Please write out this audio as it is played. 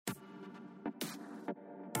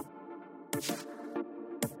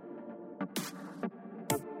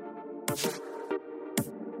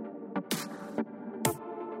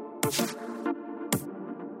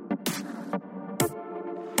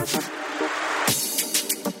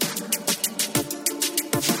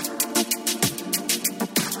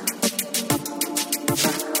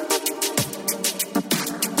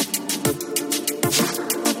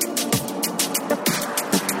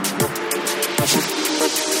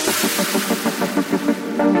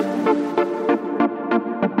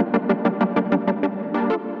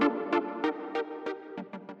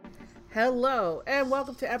Hello, and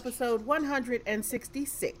welcome to episode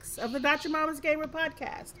 166 of the Not Your Mama's Gamer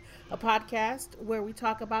podcast, a podcast where we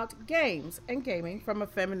talk about games and gaming from a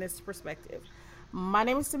feminist perspective. My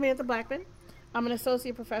name is Samantha Blackman. I'm an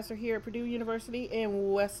associate professor here at Purdue University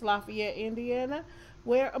in West Lafayette, Indiana,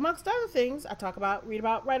 where, amongst other things, I talk about, read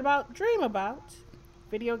about, write about, dream about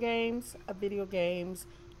video games.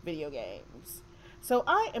 So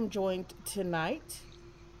I am joined tonight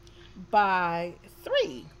by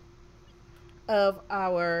three of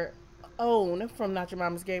our own from Not Your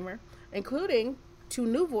Mama's Gamer, including two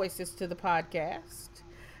new voices to the podcast.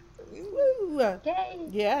 Woo. Yay.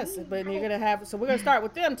 Yes, but you're gonna have. So we're gonna start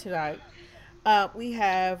with them tonight. We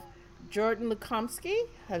have Jordan Lukomsky.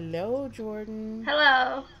 Hello, Jordan.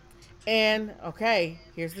 Hello. And okay,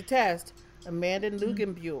 here's the test. Amanda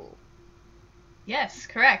Lugenbuehl. Yes,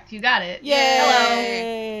 correct. You got it.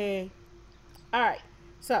 Yay! Hello. All right.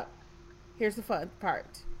 So here's the fun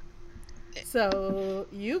part. So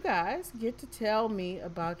you guys get to tell me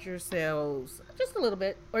about yourselves just a little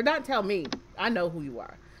bit, or not tell me. I know who you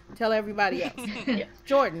are. Tell everybody else. Yeah.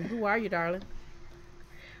 Jordan, who are you, darling?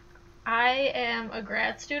 I am a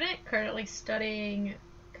grad student currently studying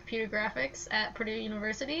computer graphics at Purdue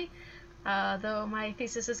University, though my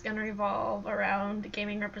thesis is going to revolve around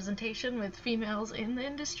gaming representation with females in the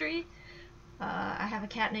industry. I have a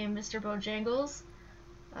cat named Mr. Bojangles.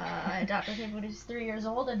 I adopted him when he was 3 years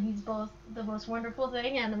old, and he's both the most wonderful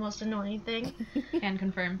thing and the most annoying thing. Can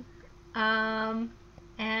confirm. And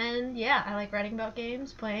yeah, I like writing about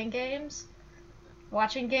games, playing games,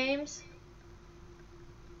 watching games.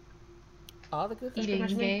 All the good stuff.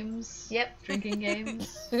 Eating games. Yep. Drinking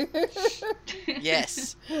games.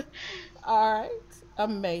 Yes. All right.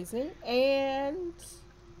 Amazing. And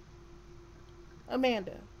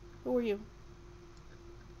Amanda, who are you?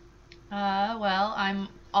 Well, I'm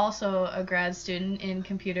also a grad student in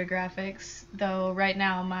computer graphics, though right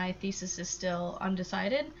now my thesis is still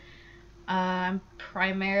undecided. I'm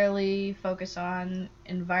primarily focused on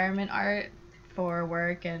environment art for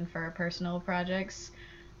work and for personal projects.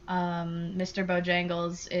 Mr.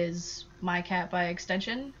 Bojangles is my cat by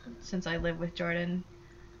extension, since I live with Jordan.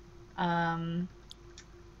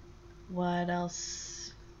 What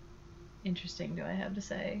else interesting do I have to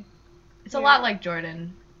say? It's a lot like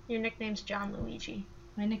Jordan. Your nickname's John Luigi.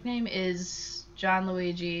 My nickname is John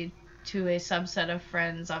Luigi to a subset of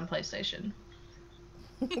friends on PlayStation.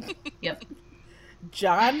 Yep.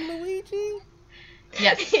 John Luigi?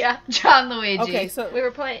 Yes. Yeah. John Luigi. Okay, so We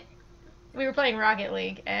were playing Rocket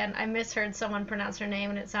League, and I misheard someone pronounce her name,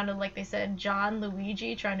 and it sounded like they said John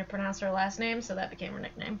Luigi, trying to pronounce her last name, so that became her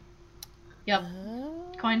nickname. Yep.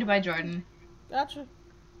 Coined by Jordan. Gotcha.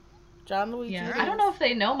 John Luigi. Yeah. I don't know if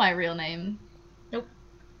they know my real name. Nope.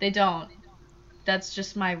 They don't. That's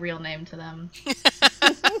just my real name to them.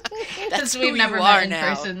 That's We've who never you met are in now.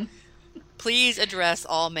 person. Please address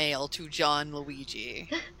all mail to John Luigi.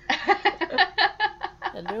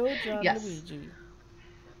 Hello, John Yes. Luigi.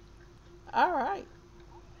 All right.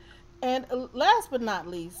 And last but not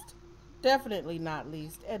least, definitely not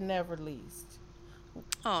least, and never least,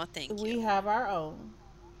 Oh, thank you. we have our own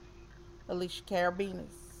Alicia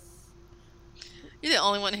Carabinas. You're the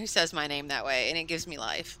only one who says my name that way, and it gives me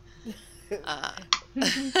life.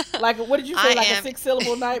 Like, what did you say? I Like am- a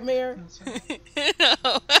 6-syllable nightmare?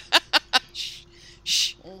 No.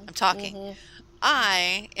 Shh. I'm talking. Mhm.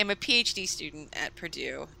 I am a PhD student at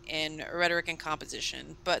Purdue in rhetoric and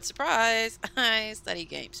composition, but surprise, I study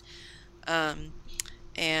games.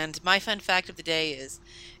 And my fun fact of the day is,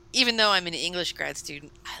 even though I'm an English grad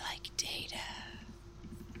student, I like data.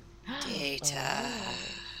 Data.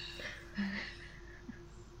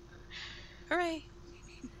 Hooray.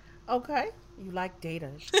 Okay. You like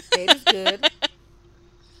data. Data's good.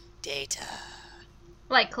 Data.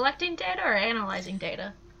 Like collecting data or analyzing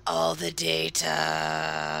data? All the data.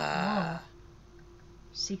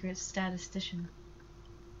 Secret statistician.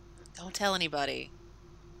 Don't tell anybody.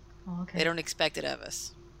 Oh, okay. They don't expect it of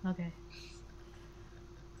us. Okay.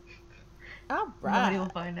 All Nobody will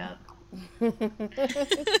right. find out.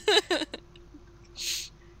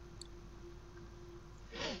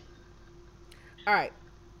 All right.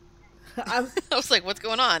 I I was like, what's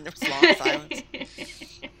going on? There was long silence.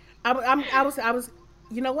 was.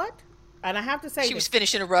 You know what? And I have to say, She was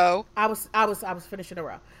finishing a row. I was finishing a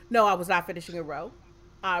row. No, I was not finishing a row.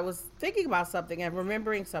 I was thinking about something and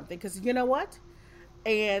remembering something, because you know what?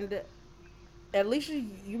 And at least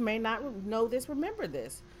you may not know this. Remember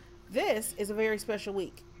this. This is a very special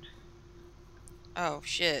week. Oh,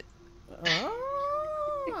 shit.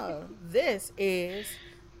 Oh, this is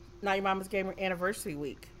Not Your Mama's Gamer Anniversary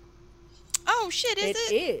Week. Oh, shit, is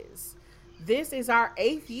it? It is. This is our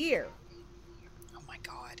 8th year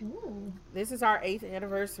Ooh. This is our 8th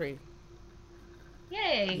anniversary.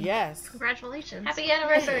 Yay. Yes. Congratulations. Happy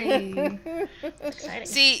anniversary. Exciting.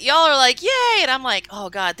 See, y'all are like, yay! And I'm like, oh,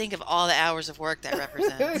 God, think of all the hours of work that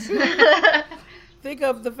represents. Think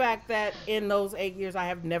of the fact that in those 8 years, I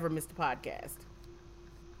have never missed a podcast.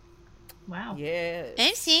 Wow. Yes.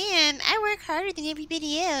 I'm saying, I work harder than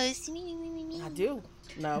everybody else. I do.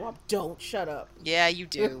 No, I don't. Shut up. Yeah, you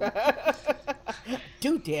do.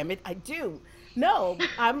 Do, damn it. I do. No,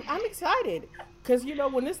 I'm excited. Because, you know,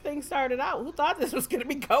 when this thing started out, who thought this was going to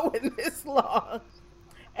be going this long?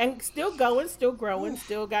 And still going, still growing,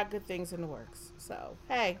 still got good things in the works. So,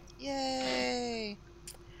 hey. Yay.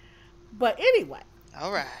 But anyway.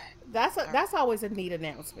 All right. That's always a neat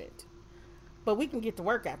announcement. But we can get to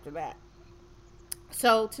work after that.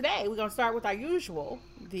 So today we're going to start with our usual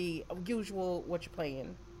what you're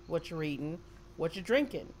playing, what you're reading, what you're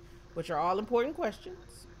drinking, which are all important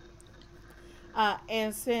questions.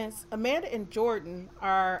 And since Amanda and Jordan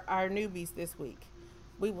are our newbies this week,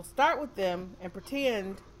 we will start with them and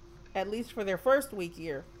pretend, at least for their first week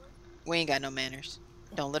here. We ain't got no manners.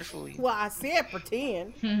 Don't let her fool you. Well, I said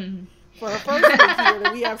pretend. For her first week here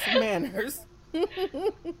that we have some manners.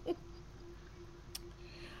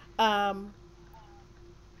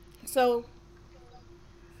 So,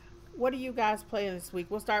 what are you guys playing this week?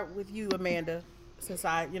 We'll start with you, Amanda, since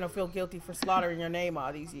I, feel guilty for slaughtering your name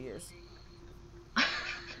all these years. I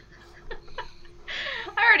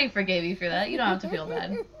already forgave you for that. You don't have to feel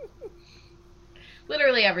bad.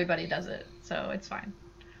 Literally everybody does it, so it's fine.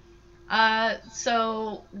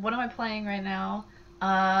 So what am I playing right now?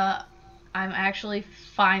 I'm actually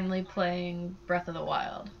finally playing Breath of the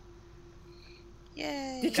Wild.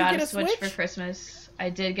 Yay. Did you Got get a a Switch for Christmas. I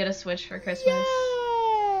did get a Switch for Christmas.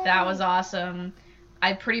 Yay! That was awesome.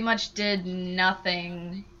 I pretty much did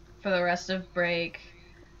nothing for the rest of break,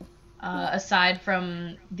 aside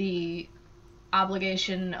from the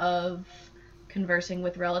obligation of conversing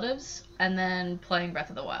with relatives and then playing Breath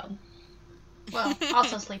of the Wild. Well,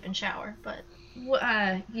 also sleep and shower, but...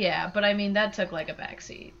 Yeah, but I mean, that took like a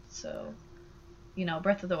backseat, so,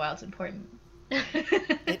 Breath of the Wild's important.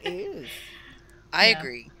 It is. I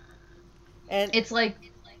agree. And it's like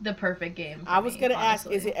the perfect game. I was going to ask,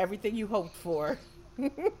 honestly. is it everything you hoped for?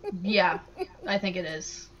 Yeah, I think it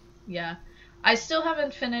is. Yeah. I still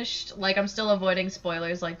haven't finished, I'm still avoiding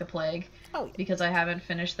spoilers like the plague. Oh, yeah. Because I haven't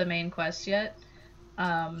finished the main quest yet.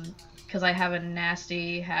 Because I have a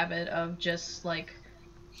nasty habit of just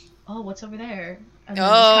oh, what's over there? And then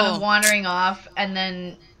just kind of wandering off, and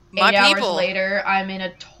then 8 hours later, I'm in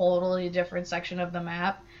a totally different section of the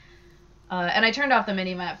map. And I turned off the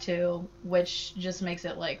mini-map too, which just makes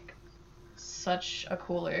it, such a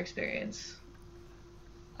cooler experience.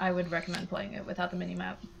 I would recommend playing it without the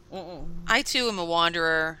mini-map. I, too, am a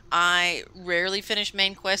wanderer. I rarely finish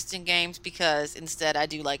main quests in games because instead I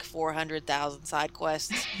do, 400,000 side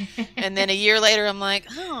quests. And then a year later, I'm like,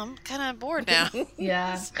 oh, I'm kind of bored now.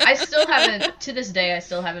 Yeah. I still haven't, to this day, I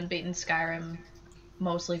still haven't beaten Skyrim,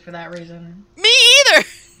 mostly for that reason. Me either!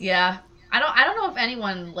 Yeah. I don't know if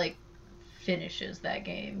anyone, finishes that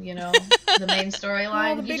game, the main storyline.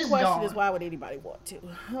 Well, the big question is, why would anybody want to?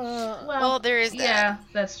 Well, there is that. Yeah,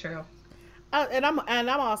 that's true. And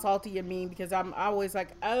I'm all salty and mean because I'm always like,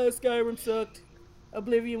 oh, Skyrim sucked.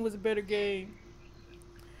 Oblivion was a better game.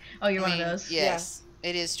 Oh, you're one of those? Yes,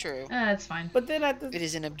 it is true. That's fine. But then it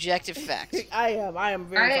is an objective fact. I am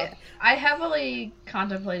very salty. I heavily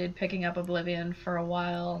contemplated picking up Oblivion for a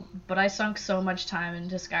while, but I sunk so much time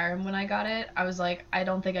into Skyrim when I got it. I was like, I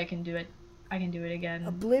don't think I can do it. I can do it again.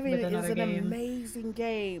 Oblivion with is an amazing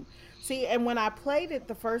game. See, and when I played it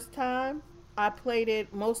the first time, I played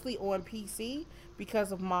it mostly on PC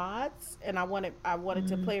because of mods, and I wanted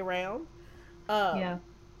to play around. Yeah.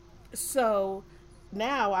 So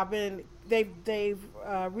now they've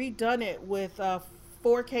redone it with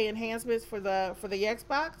 4K enhancements for the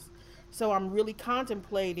Xbox. So I'm really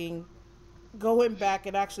contemplating going back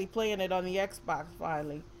and actually playing it on the Xbox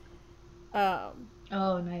finally. Oh,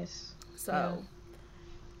 nice. So,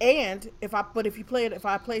 and if I play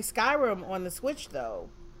Skyrim on the Switch though,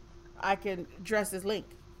 I can dress as Link.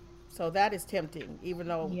 So that is tempting, even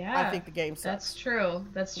though I think the game sucks. That's true.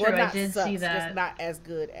 That's true. Well, I did see that. Just not as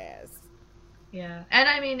good as. Yeah, and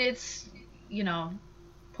I mean it's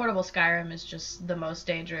portable Skyrim is just the most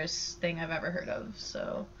dangerous thing I've ever heard of.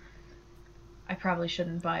 So I probably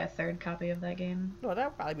shouldn't buy a third copy of that game. No, that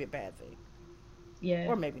would probably be a bad thing. Yeah.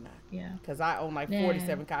 Or maybe not. Yeah. Because I own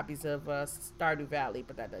 47 copies of Stardew Valley,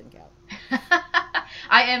 but that doesn't count.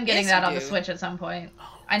 I am getting that on the Switch at some point.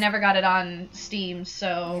 I never got it on Steam,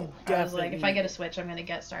 so I was like, if I get a Switch, I'm going to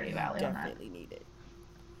get Stardew Valley on that. Definitely need it.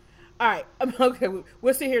 All right. Okay.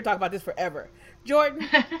 We'll sit here and talk about this forever. Jordan,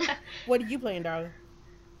 what are you playing, darling?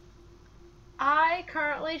 I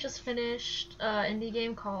currently just finished an indie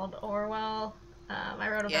game called Orwell. I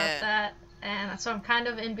wrote about that, and so I'm kind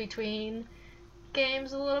of in between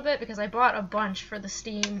games a little bit because I bought a bunch for the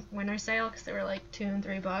Steam winter sale because they were like $2 and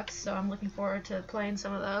 $3, so I'm looking forward to playing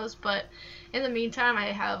some of those. But in the meantime, I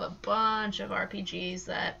have a bunch of RPGs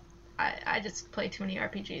that I just play too many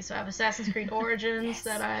RPGs. So I have Assassin's Creed Origins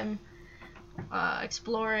that I'm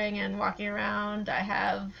exploring and walking around. I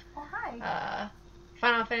have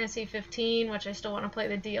Final Fantasy 15, which I still want to play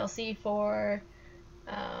the DLC for.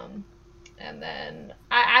 And then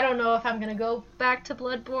I don't know if I'm going to go back to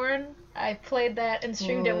Bloodborne. I played that and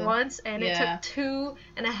streamed it once, and it took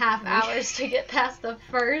 2.5 hours to get past the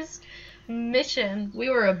first mission. We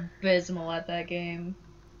were abysmal at that game.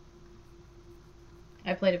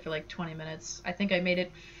 I played it for like 20 minutes. I think I made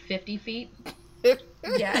it 50 feet.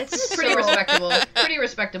 Yeah, it's pretty respectable. Pretty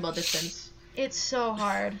respectable distance. It's so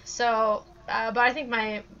hard. So, but I think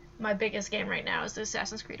my biggest game right now is the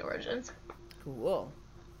Assassin's Creed Origins. Cool.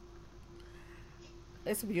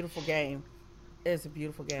 It's a beautiful game. It's a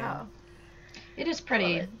beautiful game. Oh. It is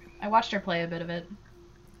pretty. I watched her play a bit of it.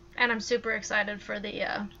 And I'm super excited for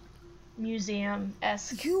the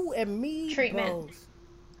museum-esque You and me treatment. both.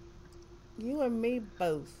 You and me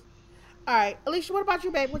both. All right. Alicia, what about you,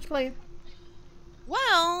 babe? What you playing?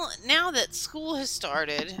 Well, now that school has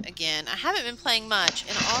started again, I haven't been playing much,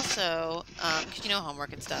 and also, because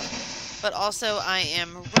homework and stuff, but also I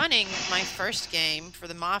am running my first game for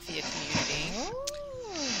the Mafia community,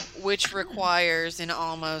 which requires an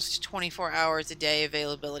almost 24 hours a day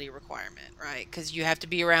availability requirement, right? Because you have to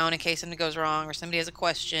be around in case something goes wrong or somebody has a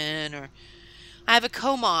question, or I have a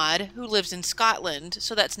co-mod who lives in Scotland,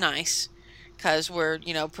 so that's nice, because we're,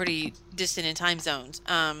 pretty distant in time zones.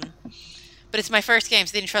 But it's my first game,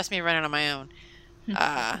 so they didn't trust me to run it on my own.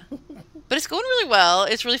 But it's going really well.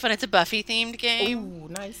 It's really fun. It's a Buffy-themed game. Ooh,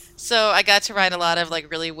 nice. So I got to write a lot of,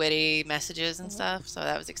 really witty messages and stuff, so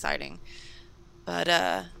that was exciting. But,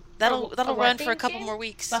 that'll run for a couple more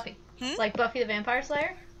weeks. Buffy. Like Buffy the Vampire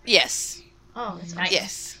Slayer? Yes. Oh, that's nice.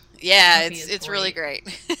 Yes. Yeah, Buffy it's really great.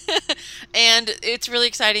 And it's really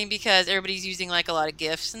exciting because everybody's using a lot of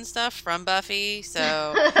GIFs and stuff from Buffy.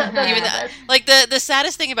 So even the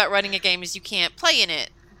saddest thing about running a game is you can't play in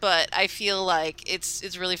it. But I feel like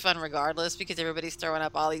it's really fun regardless because everybody's throwing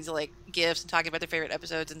up all these GIFs and talking about their favorite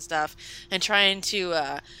episodes and stuff and trying to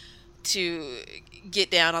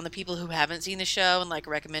get down on the people who haven't seen the show and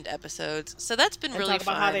recommend episodes. So that's been really talk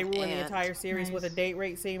fun. About how they ruined the entire series with a date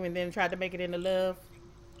rape scene and then tried to make it into love.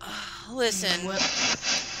 Listen,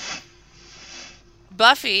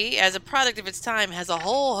 Buffy, as a product of its time, has a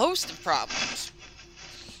whole host of problems.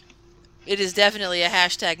 It is definitely a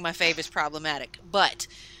hashtag my fave is problematic, but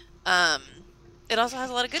it also has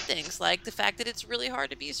a lot of good things, like the fact that it's really hard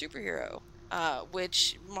to be a superhero,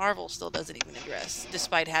 which Marvel still doesn't even address,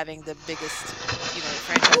 despite having the biggest,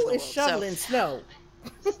 franchise. Who is shoveling snow?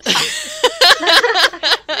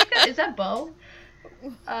 Is that Bo?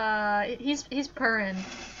 He's purring.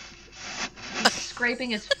 He's scraping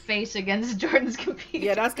his face against Jordan's computer.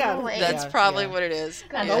 Yeah, that's kind of. That's probably what it is.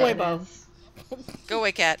 Go away, Bo. Go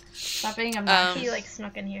away, cat. Stop being obnoxious. He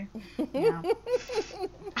snuck in here. Yeah.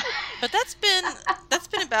 But that's been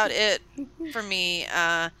about it for me.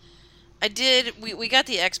 We got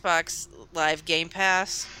the Xbox Live Game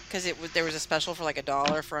Pass because there was a special for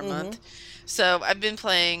 $1 for a month. So I've been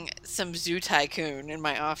playing some Zoo Tycoon in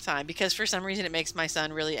my off time because for some reason it makes my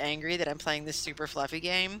son really angry that I'm playing this super fluffy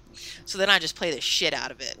game. So then I just play the shit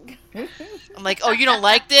out of it. I'm like, oh, you don't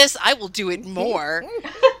like this? I will do it more.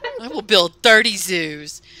 I will build 30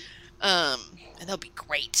 zoos. And they'll be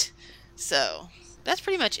great. So that's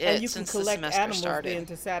pretty much it And you since can the collect semester animals started. then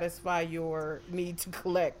to satisfy your need to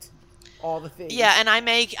collect all the things. Yeah, and I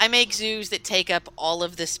make zoos that take up all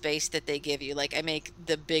of the space that they give you. I make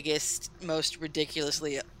the biggest, most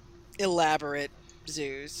ridiculously elaborate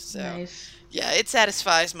zoos. So Nice. yeah, it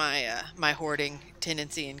satisfies my my hoarding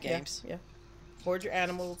tendency in games. Yeah. Hoard your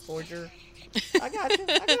animals. Hoard your. I got you.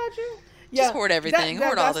 Yeah, Just hoard everything.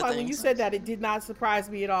 Hoard all that's the why things. When you said that, it did not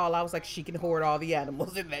surprise me at all. I was like, she can hoard all the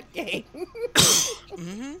animals in that game.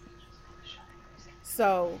 Mm-hmm.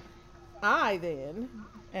 So, I then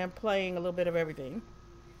am playing a little bit of everything,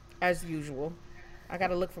 as usual. I got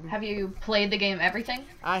to look from. Have you played the game Everything?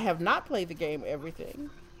 I have not played the game Everything,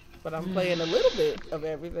 but I'm playing a little bit of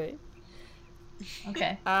everything.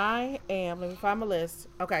 Okay. I am. Let me find my list.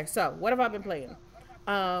 Okay, so what have I been playing?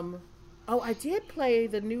 I did play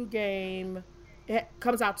the new game It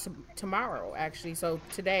comes out tomorrow, actually. So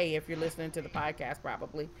today, if you're listening to the podcast,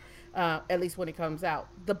 probably, at least when it comes out,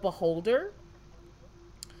 The Beholder,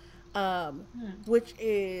 which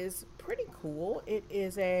is pretty cool. It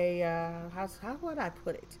is a how would I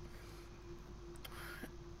put it?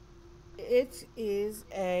 It is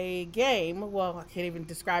a game. Well, I can't even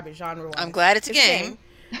describe it genre-wise. I'm glad it's a game.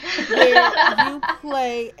 Where you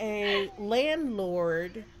play a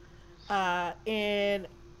landlord in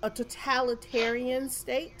a totalitarian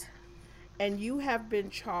state, and you have been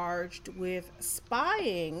charged with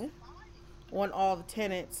spying on all the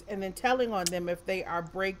tenants and then telling on them if they are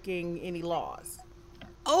breaking any laws.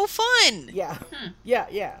 Oh, fun! Yeah, yeah.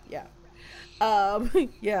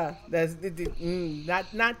 Yeah, that's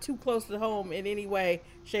not too close to home in any way,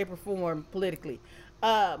 shape, or form politically.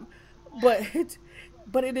 But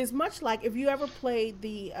it is much like if you ever played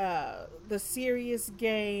the serious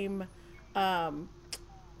game.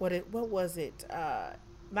 What was it?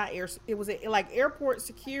 Not air. It was like airport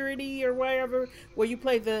security or whatever, where you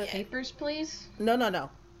play the Papers, Please. No.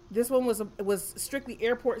 This one was strictly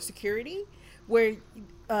airport security, where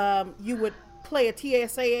you would play a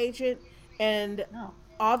TSA agent, and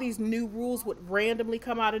all these new rules would randomly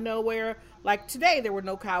come out of nowhere. Like today, there were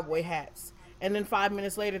no cowboy hats, and then 5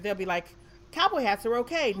 minutes later, they'll be like, cowboy hats are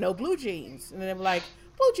okay, no blue jeans, and then they'll be like,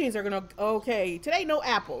 blue jeans are gonna okay today, no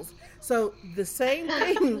apples. So the same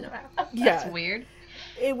thing. That's weird.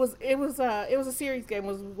 It was a series game. It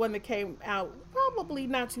was one that came out probably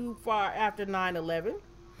not too far after 9/11.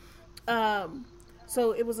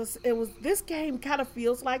 So it was this game kind of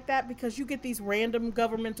feels like that, because you get these random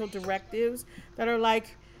governmental directives that are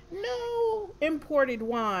like, no imported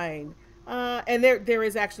wine, and there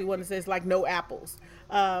is actually one that says like no apples,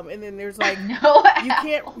 and then there's like no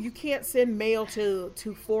you can't send mail to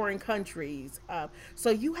foreign countries, so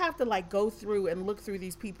you have to like go through and look through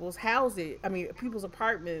these people's people's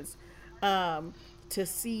apartments, to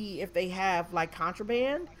see if they have like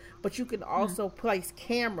contraband, but you can also place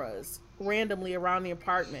cameras randomly around the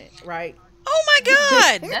apartment, right? Oh my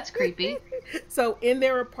god, that's creepy. So in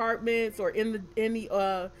their apartments or in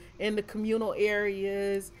the communal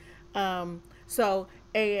areas,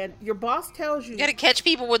 and your boss tells you you got to catch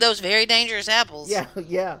people with those very dangerous apples. Yeah,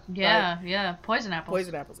 right? Poison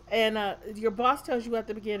apples. And your boss tells you at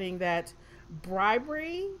the beginning that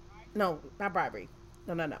forgery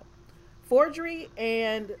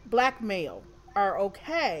and blackmail are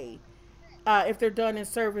okay, if they're done into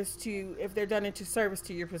service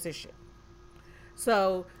to your position.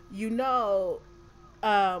 So you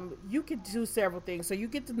can do several things. So you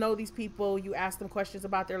get to know these people, you ask them questions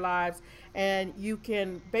about their lives, and you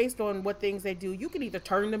can, based on what things they do, you can either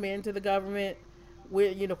turn them into the government, where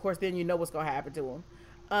of course then what's going to happen to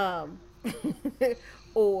them,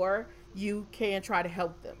 or you can try to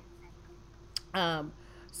help them.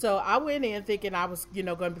 So I went in thinking I was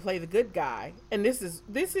going to play the good guy, and this is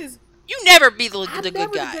you never be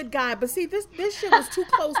the good guy. But see, this shit was too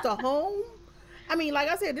close to home. I mean, like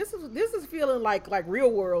I said, this is feeling like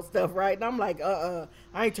real world stuff, right? And I'm like, I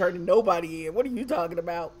ain't turning nobody in. What are you talking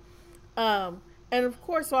about? And of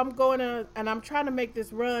course, so I'm going to, and I'm trying to make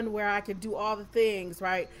this run where I can do all the things,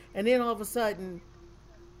 right? And then all of a sudden,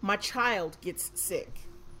 my child gets sick.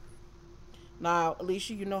 Now,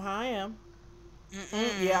 Alicia, you know how I am.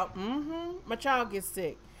 Yeah. My child gets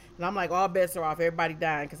sick. And I'm like, all bets are off. Everybody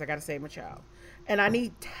dying because I got to save my child. And I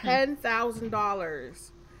need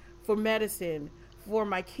 $10,000 for medicine for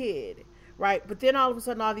my kid, right? But then all of a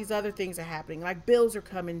sudden, all these other things are happening. Like bills are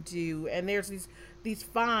coming due, and there's these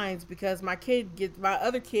fines because my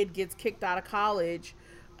other kid gets kicked out of college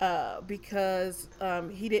because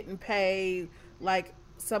he didn't pay like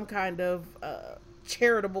some kind of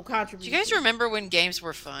charitable contribution. Do you guys remember when games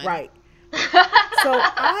were fun? Right. So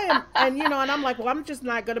and I'm like, well, I'm just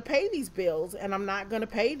not going to pay these bills, and I'm not going to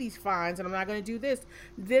pay these fines, and I'm not going to do this.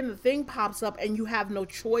 Then the thing pops up, and you have no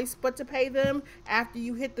choice but to pay them after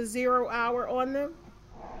you hit the 0 hour on them.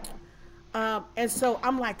 And so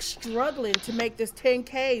I'm like struggling to make this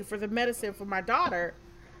 $10K for the medicine for my daughter,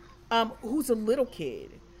 who's a little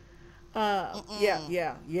kid.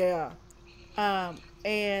 Yeah.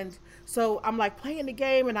 And so I'm like playing the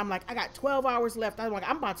game, and I'm like, I got 12 hours left. I'm like,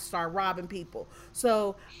 I'm about to start robbing people.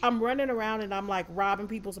 So I'm running around, and I'm like robbing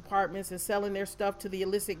people's apartments and selling their stuff to the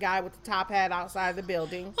illicit guy with the top hat outside the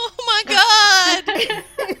building. Oh my God.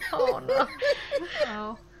 Oh no.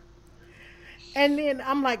 Oh. And then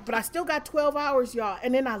I'm like, but I still got 12 hours, y'all.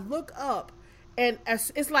 And then I look up, and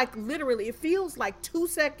it's like literally, it feels like 2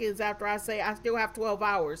 seconds after I say I still have 12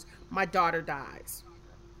 hours, my daughter dies.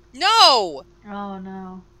 No. Oh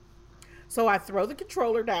no. So I throw the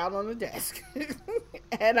controller down on the desk, and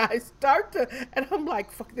And I start to, and I'm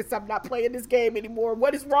like, fuck this, I'm not playing this game anymore.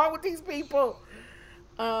 What is wrong with these people?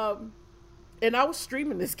 And I was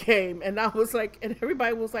streaming this game, and I was like, and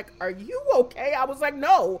everybody was like, are you okay? I was like,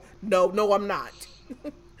 no, I'm not.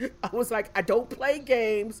 I was like, I don't play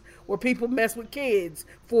games where people mess with kids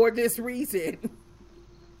for this reason.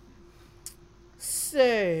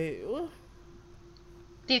 So,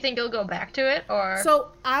 do you think you'll go back to it, or? So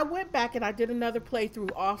I went back and I did another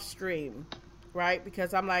playthrough off stream, right?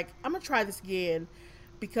 Because I'm like, I'm gonna try this again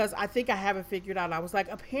because I think I haven't figured out. I was like,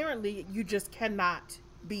 apparently you just cannot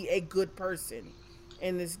be a good person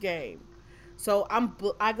in this game. So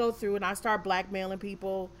I go through and I start blackmailing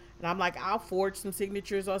people, and I'm like, I'll forge some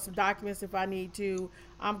signatures on some documents if I need to.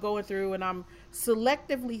 I'm going through and I'm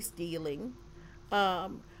selectively stealing.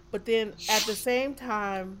 But then at the same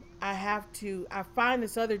time, I find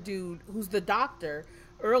this other dude who's the doctor.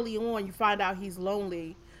 Early on, you find out he's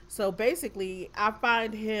lonely. So basically, I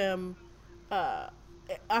find him a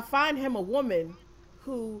woman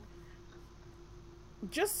who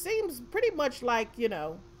just seems pretty much like, you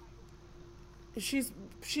know, she's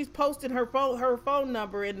posting her phone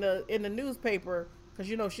number in the newspaper because,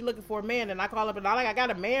 you know, she's looking for a man, and I call up and I'm like, I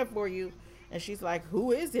got a man for you. And she's like,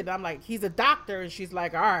 who is it? I'm like, he's a doctor. And she's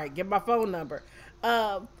like, all right, give my phone number.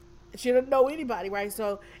 She didn't know anybody, right?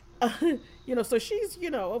 So, you know, so she's, you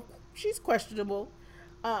know, she's questionable.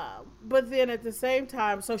 But then at the same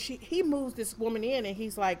time, so he moves this woman in, and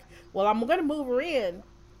he's like, well, I'm going to move her in.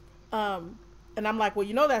 And I'm like, well,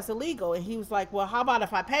 you know, that's illegal. And he was like, well, how about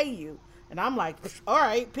if I pay you? And I'm like, all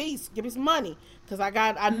right, peace. Give me some money. Because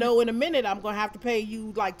I know in a minute I'm going to have to pay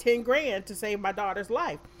you like 10 grand to save my daughter's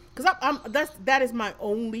life. Because that is my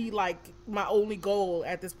only goal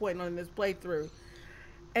at this point on this playthrough.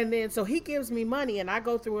 And then so he gives me money, and I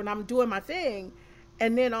go through and I'm doing my thing,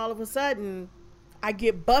 and then all of a sudden I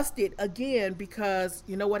get busted again because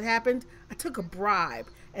you know what happened? I took a bribe,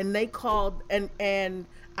 and they called and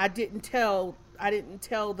I didn't tell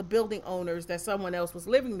the building owners that someone else was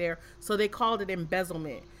living there, so they called it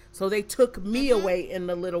embezzlement. So they took me away in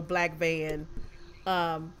the little black van.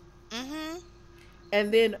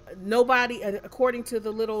 And then nobody, according to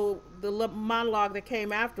the monologue that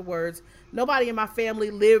came afterwards, nobody in my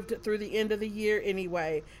family lived through the end of the year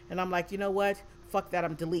anyway. And I'm like, you know what? Fuck that.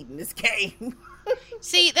 I'm deleting this game.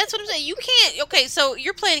 See, that's what I'm saying. You can't. Okay, so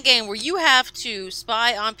you're playing a game where you have to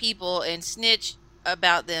spy on people and snitch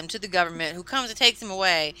about them to the government who comes and takes them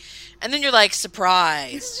away. And then you're like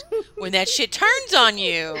surprised when that shit turns on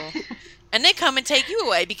you. And they come and take you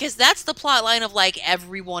away, because that's the plot line of like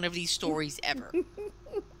every one of these stories ever.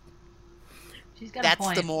 She's got that's a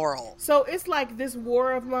point. The moral. So it's like this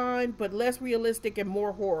war of mine, but less realistic and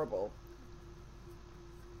more horrible.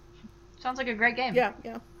 Sounds like a great game. Yeah.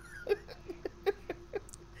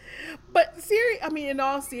 But in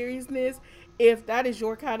all seriousness, if that is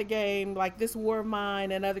your kind of game, like this War of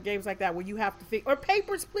Mine and other games like that, where you have to or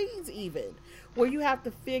Papers, Please, even, where you have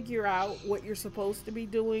to figure out what you're supposed to be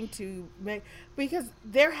doing to make, because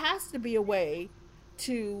there has to be a way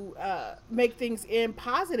to make things end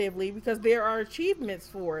positively, because there are achievements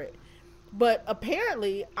for it. But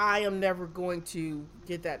apparently, I am never going to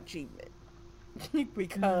get that achievement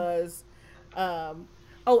because.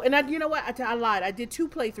 You know what? I lied. I did 2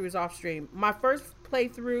 playthroughs off stream. My first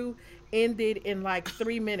playthrough ended in like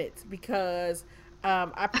 3 minutes because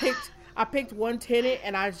I picked one tenant,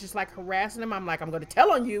 and I was just like harassing him. I'm like, I'm going to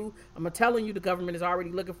tell on you. The government is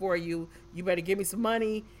already looking for you. You better give me some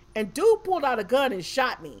money. And dude pulled out a gun and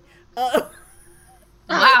shot me. Wow.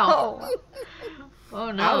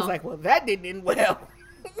 Oh no. I was like, well, that didn't end well.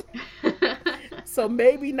 So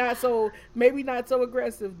maybe not so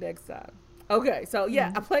aggressive next time. Okay, so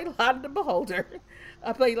yeah, I played a lot of The Beholder.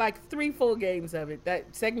 I played like 3 full games of it.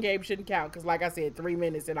 That second game shouldn't count because, like I said, 3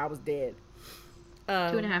 minutes and I was dead.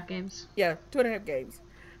 2.5 games. Yeah, 2.5 games.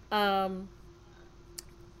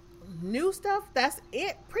 New stuff, that's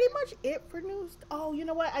it. Pretty much it for news. Oh, you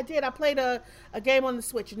know what? I played a game on the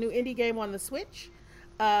Switch, a new indie game on the Switch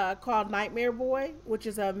called Nightmare Boy, which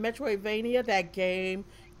is a Metroidvania. That game,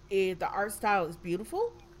 the art style is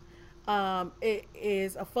beautiful. It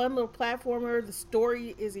is a fun little platformer. The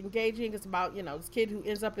story is engaging. It's about, this kid who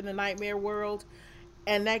ends up in the nightmare world,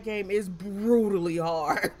 and that game is brutally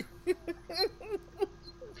hard.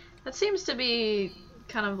 That seems to be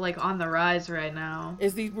kind of like on the rise right now.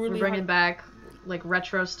 Is these brutally We're bringing hard? back like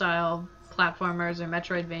retro style platformers or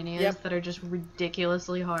Metroidvanias that are just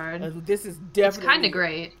ridiculously hard. This is definitely, it's kind of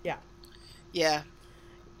great. Yeah.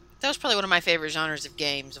 That was probably one of my favorite genres of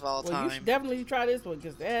games of all time. You should definitely try this one,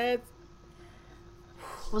 because that's...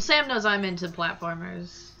 Well, Sam knows I'm into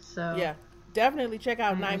platformers, so... Yeah. Definitely check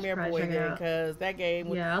out I should Nightmare probably Boy check it then, out. because that game.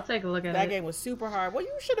 Yeah, I'll take a look at That it. game was super hard. Well,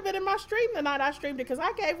 you should have been in my stream the night I streamed it, because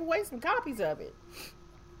I gave away some copies of it.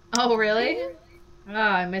 Oh, really? Oh,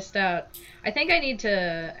 I missed out. I think I need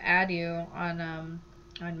to add you on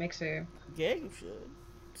Mixer, Yeah, you should.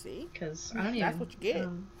 See, because I don't even. that's what you get.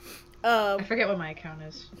 I forget what my account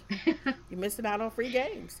is. You're missing out on free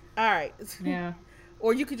games. All right. Yeah.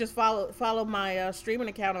 Or you could just follow my streaming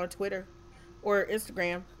account on Twitter or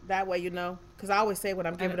Instagram. That way you know. Because I always say when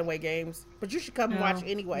I'm giving away games. But you should come and watch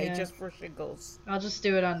anyway, yeah. just for shiggles. I'll just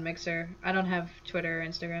do it on Mixer. I don't have Twitter or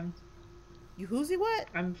Instagram. You whoozy what?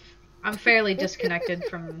 I'm fairly disconnected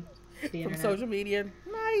from the From internet. social media.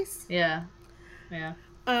 Nice. Yeah. Yeah.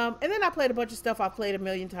 And then I played a bunch of stuff I've played a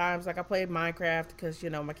million times. Like I played Minecraft because,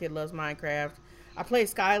 my kid loves Minecraft. I played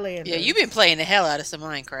Skylanders. Yeah, you've been playing the hell out of some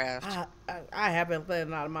Minecraft. I have been playing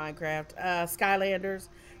a lot of Minecraft. Skylanders,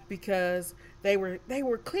 because they were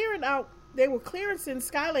clearing out. They were clearancing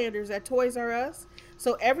Skylanders at Toys R Us.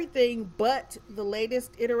 So everything but the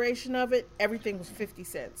latest iteration of it, everything was 50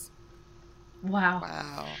 cents. Wow.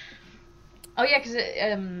 Wow. Oh yeah, because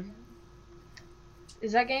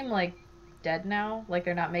is that game like dead now? Like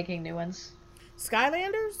they're not making new ones?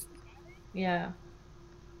 Skylanders? Yeah.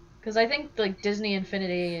 Because I think like Disney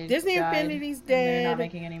Infinity. Infinity's and dead. They're not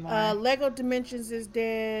making any more. Lego Dimensions is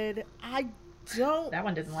dead. I don't. That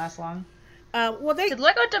one didn't last long. Well, Did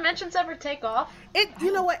Lego Dimensions ever take off?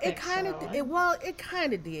 You know what? It think kind of. so. It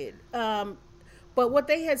kind of did. But what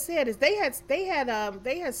they had said is they had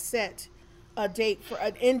set a date for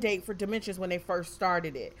an end date for Dimensions when they first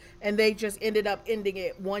started it, and they just ended up ending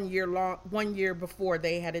it 1 year before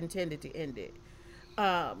they had intended to end it.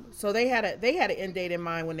 So they had an end date in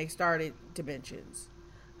mind when they started Dimensions.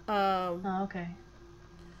 Oh, okay.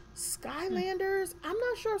 Skylanders, I'm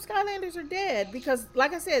not sure if Skylanders are dead, because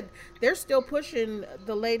like I said, they're still pushing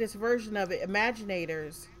the latest version of it,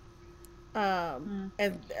 Imaginators.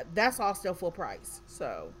 And that's all still full price.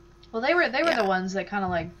 So Well, they were the ones that kind of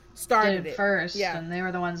like started did it it first, yeah. and they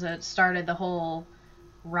were the ones that started the whole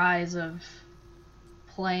rise of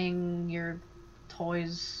playing your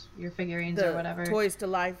toys, your figurines, or whatever. Toys to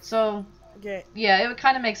life. So yeah, it would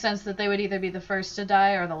kind of make sense that they would either be the first to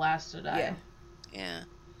die or the last to die. Yeah.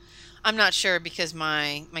 I'm not sure, because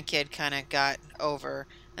my kid kind of got over.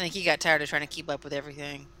 I think he got tired of trying to keep up with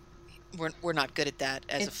everything. We're not good at that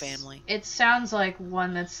as a family. It sounds like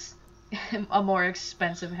one that's a more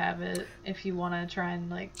expensive habit if you want to try and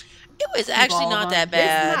like. It was actually not that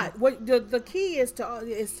bad. It's not. What the key is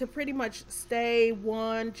to pretty much stay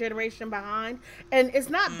one generation behind, and it's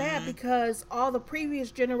not bad because all the previous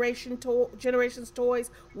generation's toys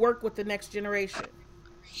work with the next generation.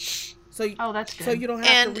 So that's good. So you don't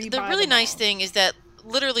have And to rebuy the really them nice all. thing is that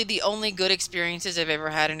literally the only good experiences I've ever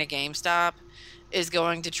had in a GameStop is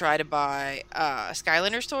going to try to buy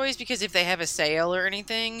Skylanders toys, because if they have a sale or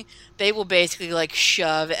anything, they will basically like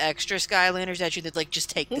shove extra Skylanders at you that like just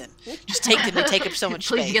take them. Just take them. They take up so much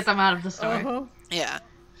Please space. get them out of the store. Uh-huh. Yeah.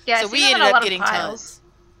 Yeah, So I see we them in ended a up lot of getting piles. tons.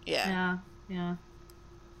 Yeah. Yeah.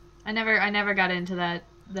 I never got into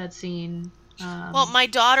that scene. Well, my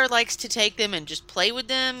daughter likes to take them and just play with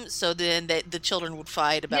them, so then the children would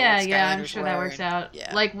fight about what Skylanders I'm sure that were, works and- out.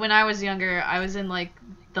 Yeah. Like when I was younger, I was in like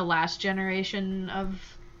the last generation of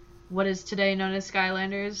what is today known as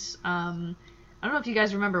Skylanders. I don't know if you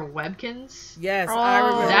guys remember Webkins. Yes, Oh, I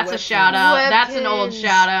remember. That's a Webkins. shout out. That's an old Webkins.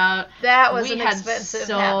 shout out. That was We an had expensive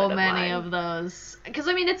so habit of many mine. of those. Because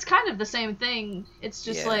I mean, it's kind of the same thing. It's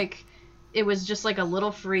just Yeah. like it was just like a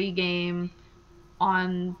little free game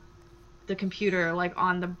on the computer, like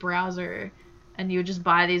on the browser, and you would just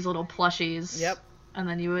buy these little plushies. Yep. And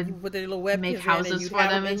then you You would put the little Webkins make in houses and you'd for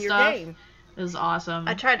have them in and your stuff. game. It was awesome.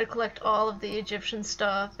 I tried to collect all of the Egyptian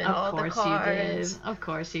stuff and all Of the course cards. you did. Of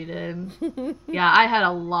course you did. Yeah, I had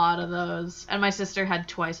a lot of those, and my sister had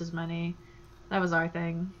twice as many. That was our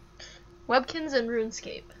thing. Webkins and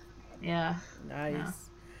RuneScape. Yeah. Nice.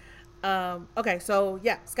 Okay, so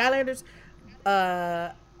yeah, Skylanders.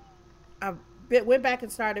 I went back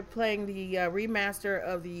and started playing the remaster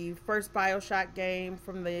of the first BioShock game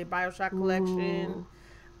from the BioShock collection. Ooh,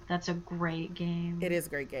 that's a great game. It is a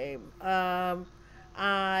great game.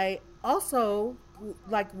 I also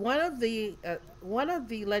like one of the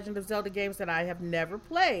Legend of Zelda games that I have never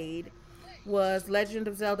played was Legend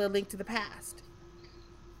of Zelda: Link to the Past.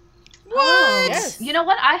 Oh, Yes. You know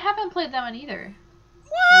what? I haven't played that one either.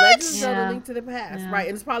 Legend of Zelda: Yeah. Link to the Past, Yeah. right?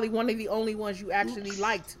 And it's probably one of the only ones you actually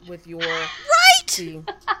liked with your Right? team.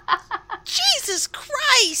 Jesus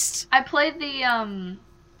Christ! I played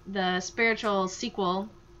the spiritual sequel,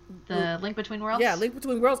 the Link Between Worlds. Yeah, Link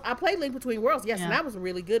Between Worlds. I played Link Between Worlds, yes, and Yeah. that was a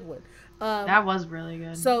really good one. That was really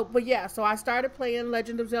good. So, but yeah, so I started playing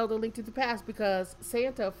Legend of Zelda: Link to the Past because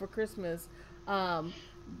Santa for Christmas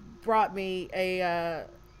brought me a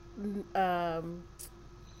SNES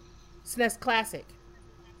Classic.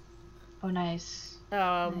 Oh, nice.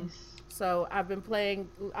 Nice. So I've been playing.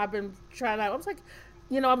 I've been trying out. I was like,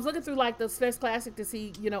 I was looking through like the SNES Classic to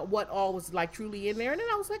see, what all was like truly in there, and then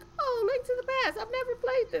I was like, oh, Link to the Past. I've never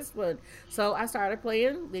played this one, so I started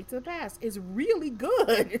playing Link to the Past. It's really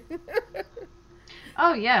good.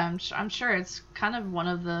 Oh yeah, I'm sure it's kind of one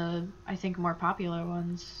of the, I think, more popular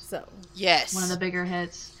ones. So yes, one of the bigger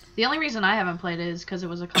hits. The only reason I haven't played it is because it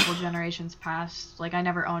was a couple generations past. Like, I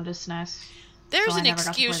never owned a SNES. There's so an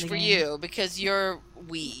excuse for game. you because you're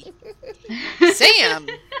Wii. Sam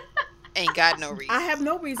ain't got no reason. I have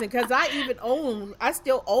no reason because I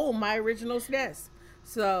still own my original SNES.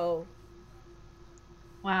 So,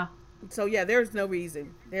 wow. So yeah, there's no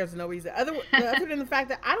reason. There's no reason other than the fact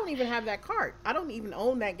that I don't even have that cart. I don't even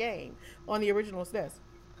own that game on the original SNES.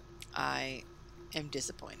 I am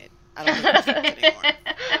disappointed. I don't know it anymore.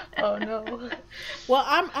 Oh no. Well,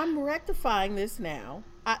 I'm rectifying this now.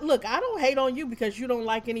 Look, I don't hate on you because you don't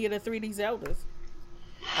like any of the 3D Zeldas.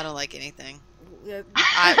 I don't like anything. Well,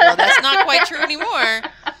 that's not quite true anymore,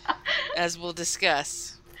 as we'll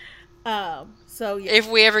discuss. So yeah, if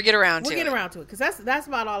we ever get around to it, because that's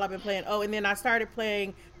about all I've been playing. Oh, and then I started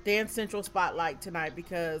playing Dance Central Spotlight tonight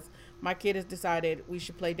because my kid has decided we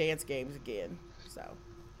should play dance games again. So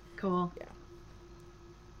cool. Yeah,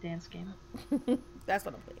 dance game. That's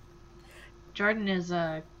what I'm playing. Jordan is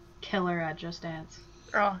a killer at Just Dance.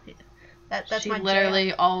 Oh, that's she my literally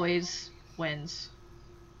jam. always wins.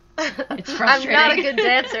 It's frustrating. I'm not a good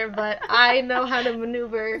dancer, but I know how to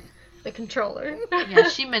maneuver the controller. Yeah,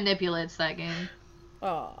 she manipulates that game.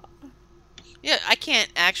 Oh. Yeah, I can't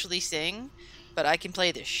actually sing, but I can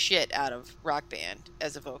play the shit out of Rock Band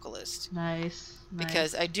as a vocalist. Nice.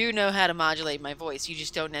 Because I do know how to modulate my voice. You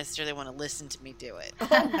just don't necessarily want to listen to me do it.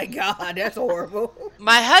 Oh my God, that's horrible.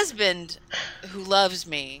 My husband, who loves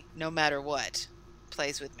me no matter what,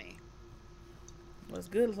 plays with me. Well, it's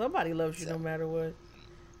good. Somebody loves you no matter what.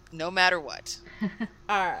 No matter what.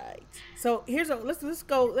 All right. So let's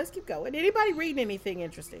go. Let's keep going. Anybody reading anything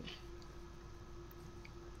interesting?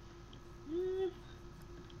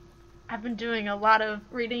 I've been doing a lot of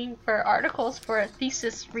reading for articles for a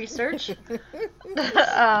thesis research.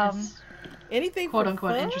 Anything quote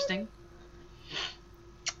unquote fun? Interesting.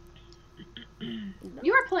 No.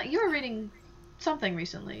 You were reading something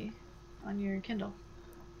recently on your Kindle.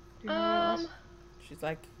 Do you know what it was? She's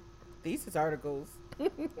like, thesis articles.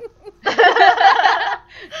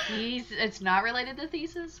 It's not related to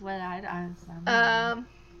thesis. What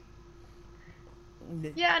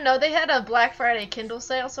Yeah, no, they had a Black Friday Kindle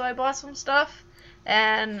sale, so I bought some stuff,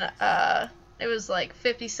 and it was like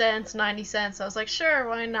 50 cents, 90 cents. I was like, sure,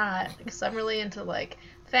 why not? Because I'm really into like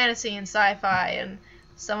fantasy and sci-fi, and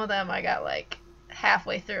some of them I got like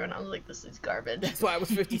halfway through, and I was like, this is garbage. That's why it was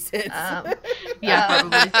 50 cents. Yeah,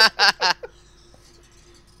 probably.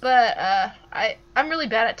 But I'm really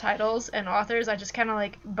bad at titles and authors. I just kind of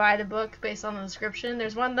like buy the book based on the description.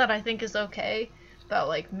 There's one that I think is okay about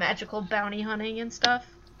like magical bounty hunting and stuff.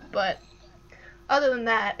 But other than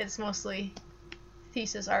that, it's mostly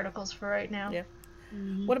thesis articles for right now. Yeah.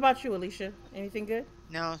 Mm-hmm. What about you, Alicia? Anything good?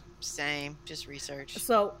 No, same. Just research.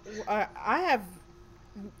 So I have,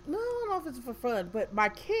 no, I don't know if it's for fun, but my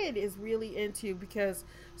kid is really into, because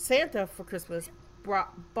Santa for Christmas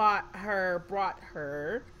brought her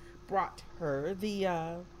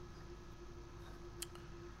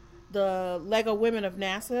the Lego Women of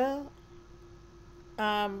NASA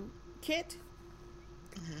kit.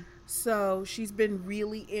 Mm-hmm. So she's been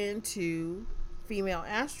really into female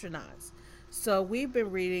astronauts. So we've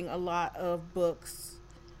been reading a lot of books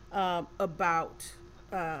about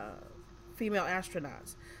female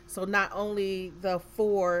astronauts. So not only the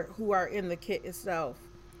 4 who are in the kit itself,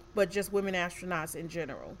 but just women astronauts in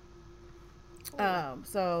general. And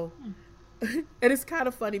it's kind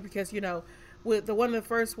of funny because, with one of the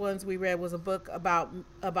first ones we read was a book about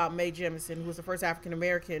Mae Jemison, who was the first African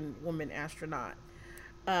American woman astronaut,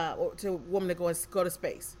 or to woman to go to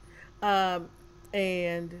space.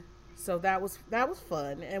 And so that was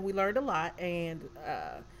fun, and we learned a lot, and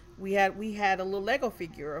we had a little Lego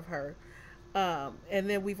figure of her. And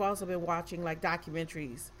then we've also been watching like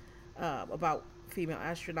documentaries about female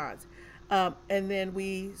astronauts. And then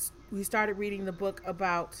we started reading the book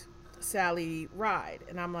about Sally Ride,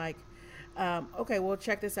 and I'm like, okay, well,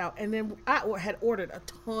 check this out. And then I had ordered a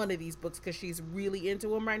ton of these books because she's really into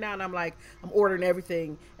them right now, and I'm like, I'm ordering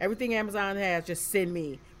everything Amazon has, just send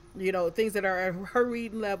me. things that are at her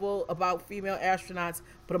reading level about female astronauts,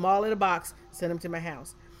 put them all in a box, send them to my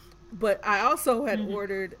house. But I also had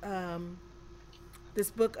ordered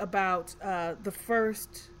this book about the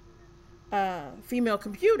first female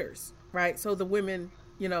computers, right? So the women,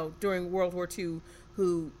 during World War II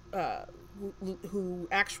who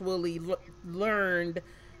actually learned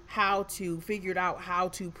figured out how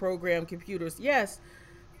to program computers. Yes,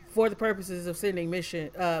 for the purposes of sending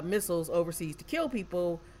missiles overseas to kill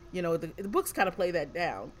people. The books kind of play that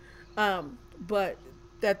down, but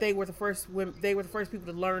that they were the first women, they were the first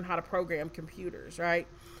people to learn how to program computers, right?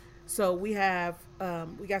 So we got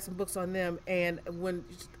some books on them, and when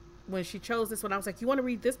she chose this one, I was like, "You want to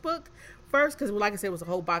read this book first?" Because, like I said, it was a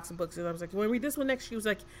whole box of books, and I was like, "You want to read this one next?" She was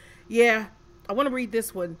like, "Yeah, I want to read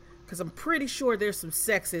this one because I'm pretty sure there's some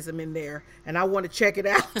sexism in there, and I want to check it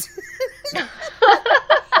out."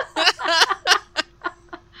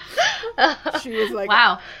 She was like,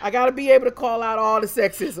 "Wow, I got to be able to call out all the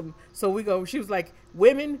sexism." So she was like,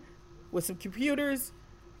 "Women with some computers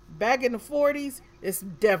back in the 40s, it's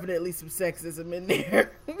definitely some sexism in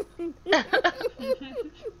there."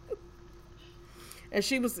 And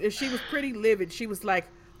she was pretty livid. She was like,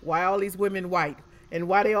 "Why all these women white? And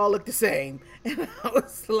why they all look the same?" And I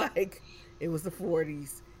was like, "It was the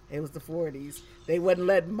 40s. It was the 40s. They wasn't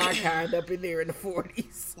letting my kind up in there in the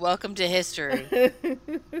 40s." Welcome to history.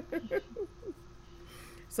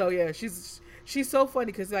 So yeah, she's so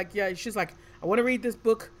funny because she's like, "I want to read this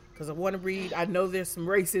book because I know there's some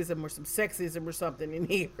racism or some sexism or something in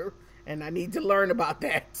here, and I need to learn about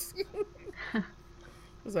that." I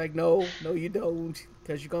was like, no, you don't,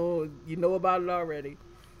 because you know about it already.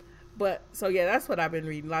 But so yeah, that's what I've been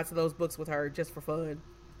reading. Lots of those books with her just for fun.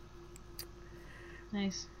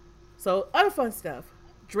 Nice. So other fun stuff.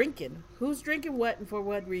 Drinking. Who's drinking what and for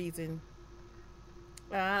what reason?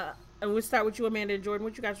 And we'll start with you, Amanda and Jordan.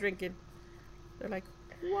 What you guys drinking? They're like,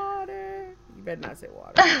 water. You better not say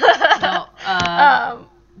water. No,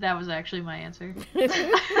 that was actually my answer.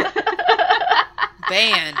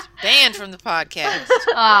 Banned from the podcast.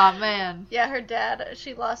 Aw, man. Yeah, her dad,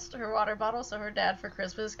 she lost her water bottle, so her dad for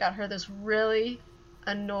Christmas got her this really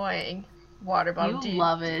annoying water bottle. You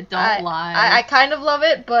love it. Don't lie. I kind of love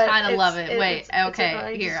it, but kind of love it. Wait, okay,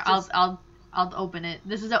 annoying. here, I'll open it.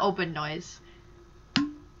 This is an open noise.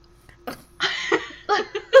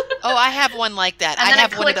 Oh, I have one like that. And I then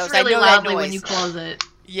have it one of clicks those. really I know that loudly noise when you close it.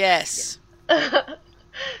 Yes.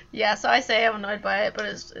 Yeah, so I say I'm annoyed by it, but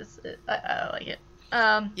I like it.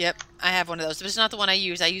 Yep, I have one of those. But it's not the one I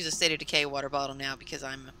use. I use a State of Decay water bottle now because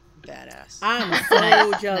I'm a badass. I'm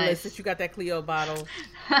so jealous that you got that Cleo bottle.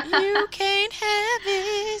 You can't have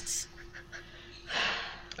it.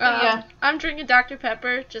 Yeah, I'm drinking Dr.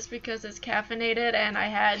 Pepper just because it's caffeinated, and I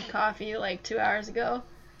had coffee like 2 hours ago.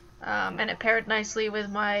 And it paired nicely with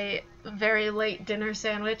my very late dinner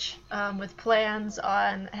sandwich, with plans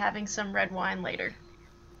on having some red wine later.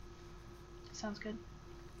 Sounds good.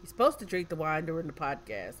 You're supposed to drink the wine during the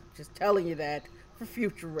podcast. I'm just telling you that for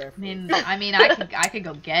future reference. I mean, I could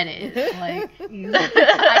go get it. Like,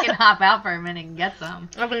 I can hop out for a minute and get some.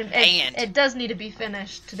 I mean, it does need to be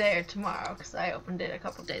finished today or tomorrow because I opened it a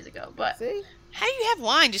couple days ago. But see, how do you have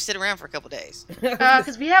wine just sit around for a couple days?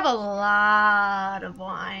 Because we have a lot of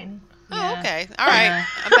wine. Oh, okay. All right.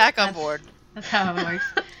 I'm back on board. That's how it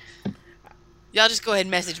works. Y'all just go ahead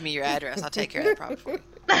and message me your address. I'll take care of that problem for you.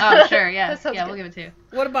 Oh, sure, yeah. That sounds Yeah, good. we'll give it to you.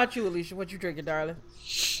 what about you, Alicia? What you drinking, darling?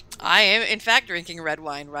 I am, in fact, drinking red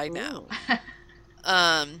wine right now.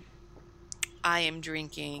 I am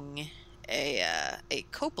drinking a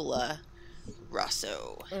Coppola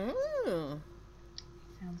Rosso.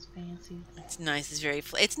 Sounds fancy. It's nice. It's very.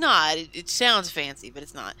 It's not. It sounds fancy, but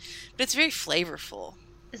it's not. But it's very flavorful.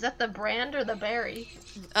 Is that the brand or the berry?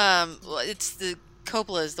 Well, it's the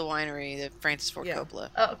Coppola is the winery, the Francis Ford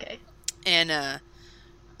Coppola, Oh, okay. and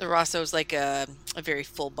the Rosso is like a very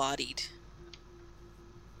full-bodied.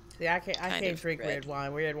 See, I can't drink red. red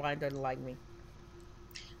wine. Red wine doesn't like me.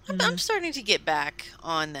 I'm starting to get back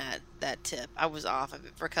on that tip. I was off of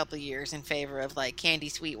it for a couple of years in favor of like candy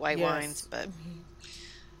sweet white wines, but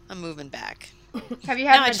I'm moving back. Have you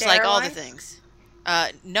had Now I just like all the wines? things.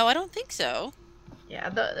 No, I don't think so. Yeah,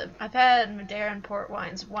 I've had Madeira and port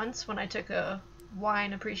wines once when I took a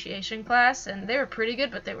wine appreciation class, and they were pretty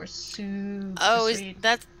good, but they were super sweet. Is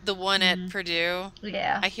that the one at Purdue?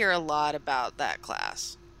 Yeah. I hear a lot about that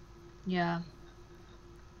class. Yeah.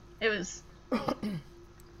 It was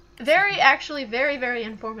very, very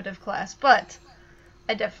informative class, but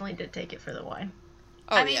I definitely did take it for the wine.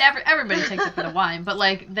 Oh, I mean, everybody takes it for the wine, but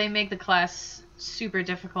like they make the class super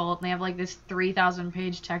difficult, and they have like this 3,000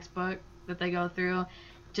 page textbook that they go through,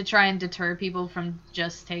 to try and deter people from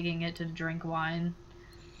just taking it to drink wine.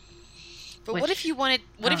 But what if you wanted?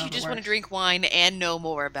 What if you just want to drink wine and know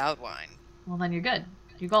more about wine? Well, then you're good.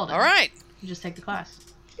 You're golden. All right. You just take the class.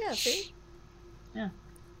 Yeah, see? Yeah.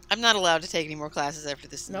 I'm not allowed to take any more classes after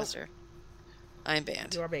this semester. Nope. I am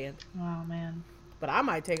banned. You are banned. Oh, man. But I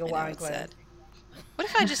might take a wine class. Sad. What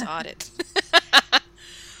if I just audit?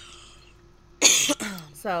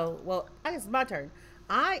 So, well, I guess it's my turn.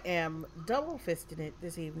 I am double-fisting it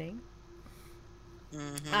this evening.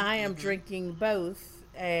 I am drinking both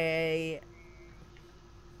a...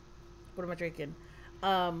 What am I drinking?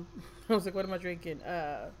 I was like, what am I drinking?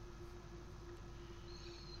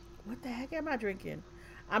 What the heck am I drinking?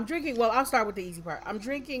 I'm drinking, well, I'll start with the easy part. I'm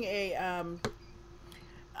drinking a,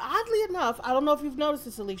 oddly enough, I don't know if you've noticed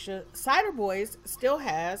this, Alicia, Cider Boys still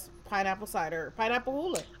has pineapple cider, pineapple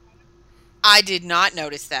hula. I did not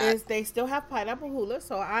notice that. They still have pineapple hula,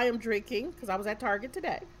 so I am drinking, because I was at Target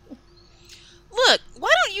today. Look, why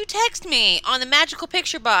don't you text me on the magical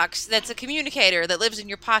picture box that's a communicator that lives in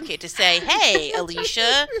your pocket to say, hey,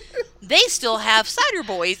 Alicia, they still have Cider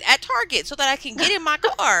Boys at Target so that I can get in my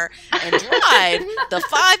car and drive the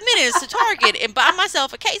 5 minutes to Target and buy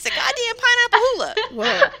myself a case of goddamn pineapple hula.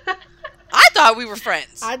 Well, I thought we were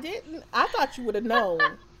friends. I didn't. I thought you would have known.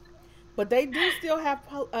 But they do still have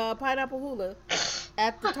pineapple hula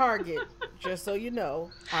at the Target, just so you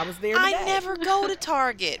know. I was there today. I never go to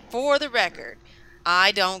Target, for the record.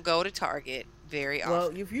 I don't go to Target very often.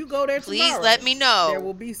 Well, if you go there tomorrow, please let me know. There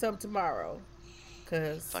will be some tomorrow.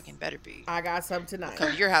 Cause fucking better be. I got some tonight. I'll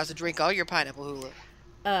come to your house to drink all your pineapple hula.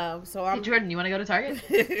 So I'm... Hey, Jordan, you want to go to Target?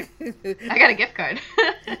 I got a gift card.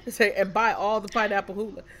 And buy all the pineapple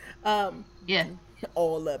hula. Yeah.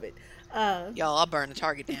 All of it. Y'all, I'll burn the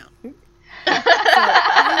Target down.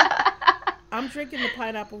 I'm drinking the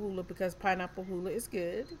pineapple hula because pineapple hula is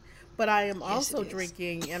good. But I am also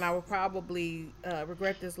drinking, and I will probably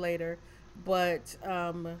regret this later, but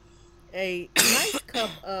a nice cup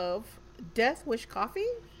of Death Wish coffee.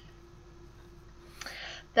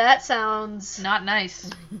 That sounds not nice.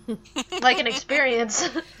 Like an experience.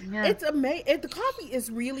 Yeah. It's amazing. The coffee is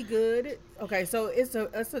really good. Okay, so it's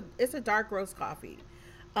a dark roast coffee,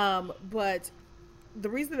 but the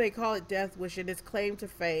reason they call it Death Wish and its claim to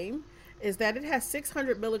fame is that it has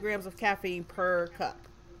 600 milligrams of caffeine per cup.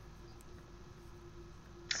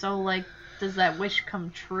 So, like, does that wish come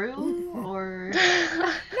true, or? No,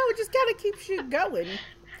 it just kind of keeps you going.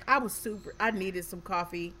 I needed some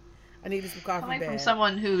coffee. I needed some coffee bad. From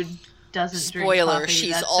someone who doesn't drink Spoiler, coffee,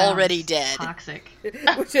 she's already dead. Toxic.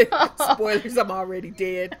 Spoilers, I'm already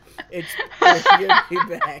dead. It's going to get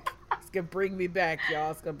me back. It's going to bring me back,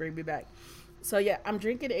 y'all. It's going to bring me back. So, yeah, I'm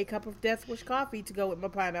drinking a cup of Death Wish coffee to go with my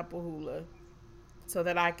pineapple hula so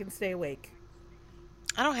that I can stay awake.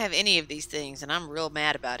 I don't have any of these things, and I'm real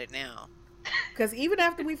mad about it now. Because even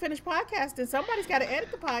after we finish podcasting, somebody's got to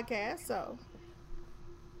edit the podcast, so.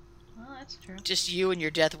 Well, that's true. Just you and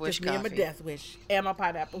your Death Wish Just coffee. me and my Death Wish and my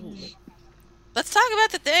pineapple hula. Let's talk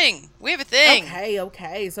about the thing. We have a thing.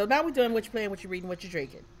 Okay. So now we're doing what you're playing, what you're reading, what you're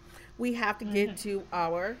drinking. We have to get to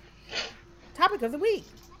our topic of the week.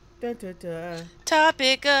 Dun, dun, dun.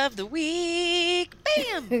 Topic of the week.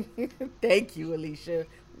 Bam! Thank you, Alicia.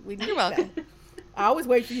 You're welcome. That. I always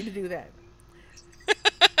wait for you to do that.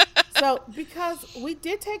 So, because we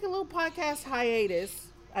did take a little podcast hiatus,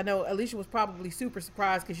 I know Alicia was probably super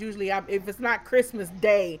surprised because usually if it's not Christmas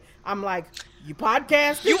Day, I'm like, you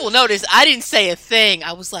podcasting? You will notice I didn't say a thing.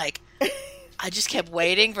 I was like, I just kept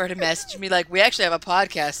waiting for her to message me like, we actually have a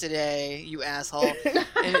podcast today, you asshole.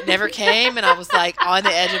 And it never came, and I was like on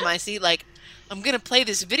the edge of my seat like, I'm going to play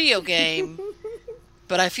this video game.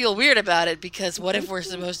 But I feel weird about it because what if we're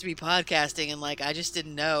supposed to be podcasting and like I just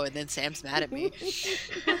didn't know, and then Sam's mad at me.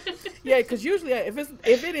 Yeah, because usually if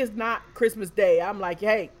it is not Christmas Day, I'm like,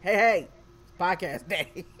 hey, podcast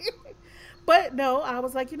day. But no, I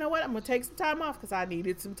was like, you know what? I'm gonna take some time off because I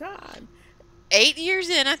needed some time. 8 years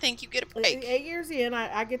in, I think you get a break. 8 years in,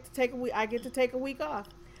 I get to take a week. I get to take a week off.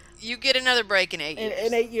 You get another break in 8 years.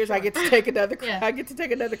 In 8 years, I get to take another. Yeah. I get to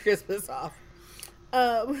take another Christmas off.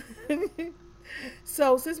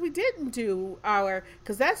 So since we didn't do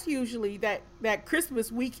because that's usually that Christmas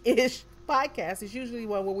week-ish podcast is usually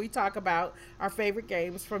one where we talk about our favorite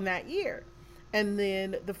games from that year. And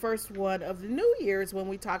then the first one of the new year is when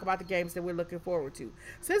we talk about the games that we're looking forward to.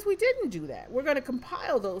 Since we didn't do that, we're going to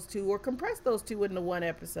compile those two or compress those two into one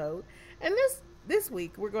episode. And this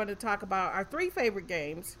week, we're going to talk about our 3 favorite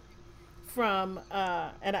games from,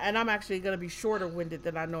 and I'm actually going to be shorter winded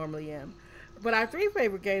than I normally am. But our 3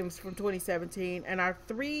 favorite games from 2017 and our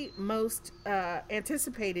 3 most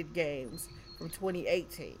anticipated games from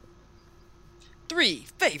 2018. 3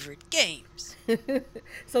 favorite games.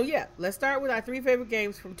 So yeah, let's start with our 3 favorite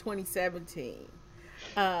games from 2017.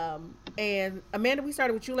 And Amanda, we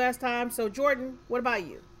started with you last time. So Jordan, what about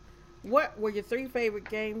you? What were your 3 favorite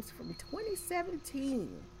games from 2017?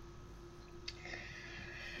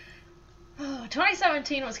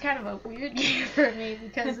 2017 was kind of a weird year for me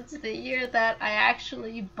because it's the year that I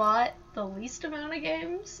actually bought the least amount of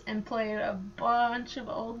games and played a bunch of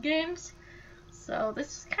old games. So this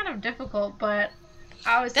is kind of difficult, but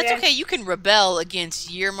I was. That's okay. You can rebel against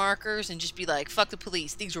year markers and just be like, "Fuck the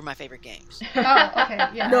police. These were my favorite games." Oh, okay.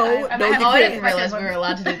 Yeah. No, I didn't realize we were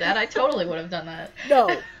allowed to do that. I totally would have done that. No.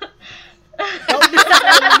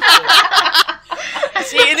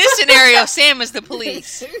 See, in this scenario, Sam is the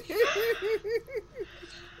police.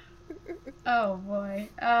 Oh boy.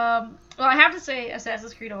 Well, I have to say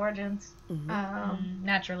Assassin's Creed Origins.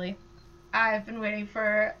 Naturally. I've been waiting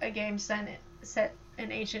for a game set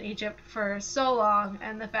in ancient Egypt for so long,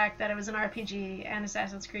 and the fact that it was an RPG and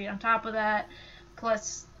Assassin's Creed on top of that,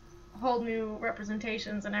 plus whole new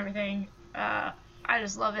representations and everything, I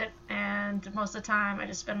just love it. And most of the time, I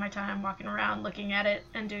just spend my time walking around looking at it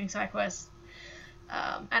and doing side quests.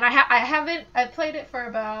 And I played it for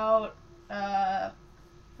about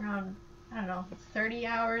around, I don't know, 30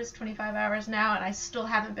 hours, 25 hours now, and I still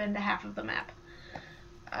haven't been to half of the map.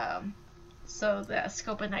 So the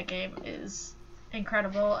scope in that game is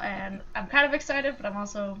incredible, and I'm kind of excited, but I'm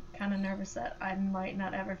also kind of nervous that I might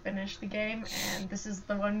not ever finish the game, and this is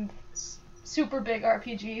the one super big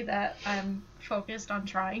RPG that I'm focused on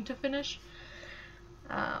trying to finish.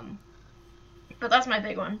 But that's my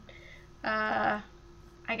big one. I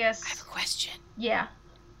guess. I have a question. Yeah.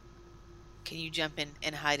 Can you jump in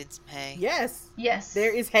and hide in some hay? Yes. Yes.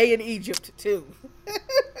 There is hay in Egypt, too.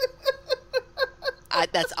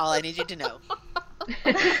 That's all I need you to know.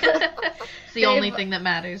 It's the only thing that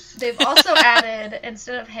matters. They've also added,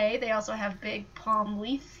 instead of hay, they also have big palm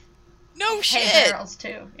leaf No shit. hay barrels,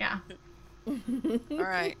 too. Yeah. All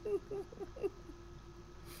right.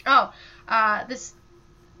 Oh, this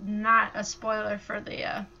not a spoiler for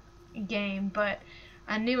the game, but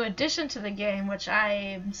a new addition to the game, which I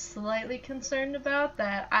am slightly concerned about.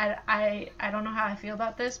 That I don't know how I feel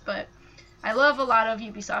about this, but I love a lot of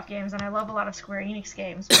Ubisoft games and I love a lot of Square Enix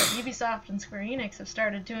games. But Ubisoft and Square Enix have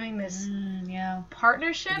started doing this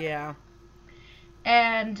partnership. Yeah.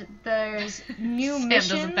 And there's new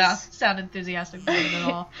missions. Sam doesn't sound enthusiastic about it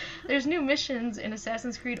at all. There's new missions in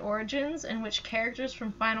Assassin's Creed Origins in which characters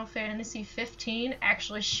from Final Fantasy 15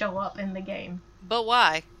 actually show up in the game. But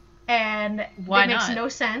why? And Why it makes not? no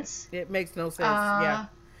sense. It makes no sense. Yeah.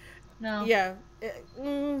 No. Yeah.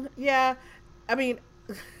 Yeah. I mean,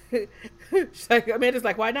 she's like, Amanda's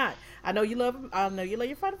like, why not? I know you love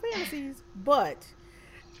your Final Fantasies, but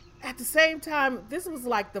at the same time, this was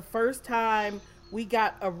like the first time we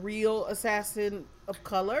got a real assassin of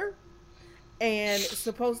color, and it's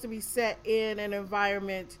supposed to be set in an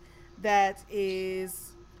environment that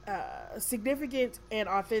is significant and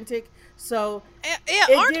authentic. So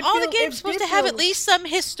aren't all the games supposed to have at least some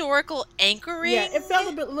historical anchoring? Yeah, it felt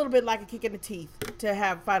a little bit like a kick in the teeth to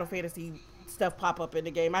have Final Fantasy stuff pop up in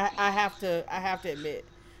the game. I have to admit.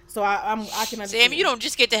 So I can understand. Sam, you don't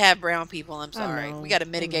just get to have brown people. I'm sorry. We got to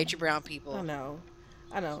mitigate your brown people. I know.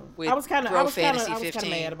 With I was kind of Fantasy 15.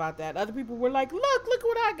 mad about that. Other people were like, "Look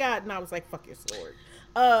what I got," and I was like, "Fuck your sword."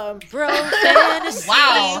 Bro Fantasy.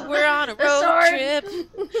 Wow. We're on a The road sword. trip.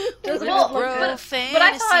 With Bro Fantasy. But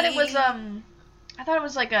I thought it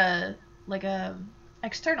was like a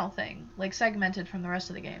external thing, like segmented from the rest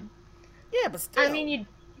of the game. Yeah, but still. I mean,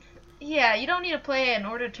 you don't need to play it in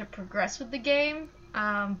order to progress with the game.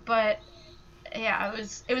 But yeah, it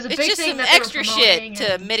was a It's big just thing some that they were extra promoting,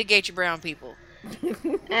 shit to mitigate your brown people.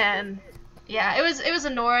 and yeah, it was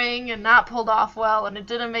annoying and not pulled off well, and it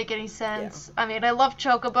didn't make any sense. Yeah. I mean, I love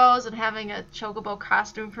chocobos, and having a chocobo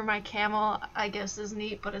costume for my camel, I guess, is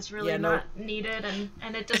neat, but it's really not needed,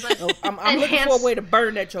 and it doesn't. No, I'm looking for a way to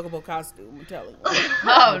burn that chocobo costume. I'm telling you.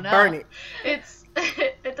 Oh no! Burn it.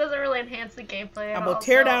 It doesn't really enhance the gameplay. I'm gonna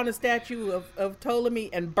tear down the statue of Ptolemy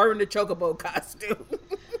and burn the chocobo costume.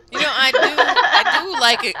 You know, I do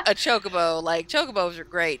like a chocobo. Like, chocobos are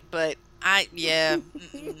great, but mm-mm.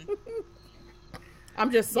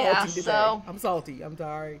 I'm just salty Yeah, today. so- I'm salty. I'm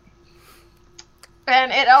sorry.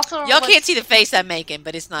 And it also Y'all can't see the face I'm making,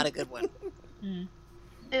 but it's not a good one.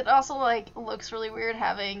 It also looks really weird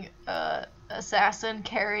having assassin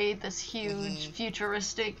carry this huge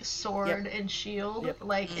futuristic sword and shield. Yep.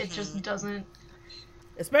 It just doesn't.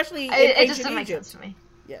 Especially in It just ancient doesn't make Egypt. sense to me.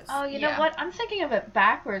 Yes. Oh, you know what? I'm thinking of it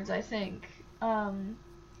backwards. I think.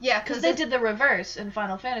 Yeah, Because they did the reverse in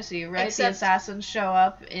Final Fantasy, right? The assassins show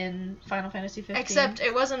up in Final Fantasy 15. Except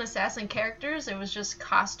it wasn't assassin characters, it was just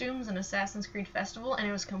costumes and Assassin's Creed Festival, and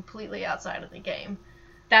it was completely outside of the game.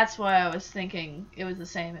 That's why I was thinking it was the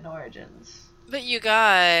same in Origins. But you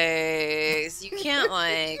guys, you can't,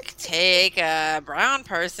 like, take a brown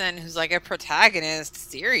person who's, like, a protagonist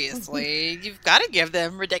seriously. You've got to give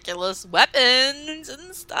them ridiculous weapons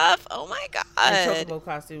and stuff. Oh, my God. And chocobo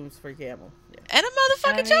costumes for Camel. Yeah. And a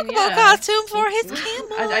motherfucking chocobo costume for his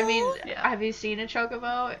camel. I mean, have you seen a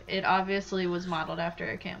chocobo? It obviously was modeled after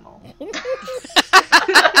a camel.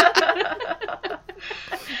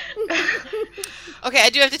 Okay, I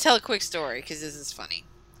do have to tell a quick story, because this is funny.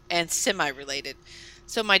 And semi-related.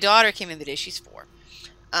 So my daughter came in the day, she's 4.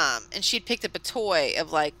 And she'd picked up a toy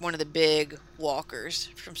of, like, one of the big walkers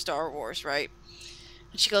from Star Wars, right?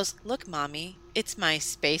 And she goes, "Look, Mommy, it's my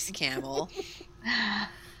space camel."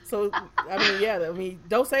 So, I mean,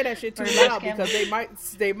 don't say that shit too loud because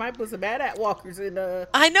they might put some bad walkers in.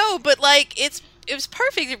 I know, but, like, it was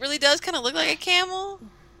perfect. It really does kind of look like a camel.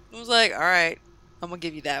 I was like, all right, I'm going to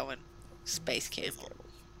give you that one. Space camel.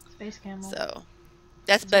 Space camel. So...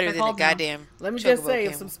 That's better than a goddamn. Let me just say,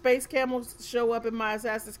 if some space camels show up in my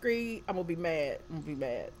Assassin's Creed, I'm gonna be mad.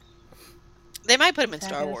 They might put them in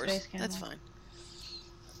Star Wars. That's fine.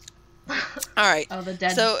 All right. Oh, the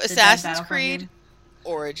dead. So Assassin's Creed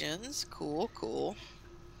Origins, cool.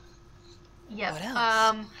 Yep. What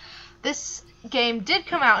else? This game did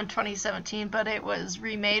come out in 2017, but it was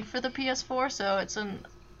remade for the PS4, so it's an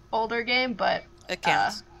older game, but it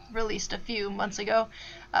counts. Released a few months ago.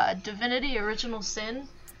 Divinity Original Sin.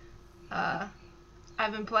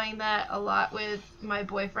 I've been playing that a lot with my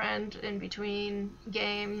boyfriend in between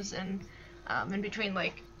games and in between,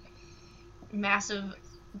 like, massive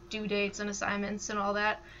due dates and assignments and all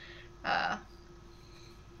that.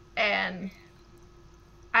 And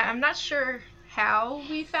I'm not sure how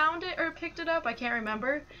we found it or picked it up. I can't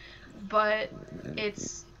remember. But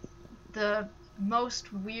it's the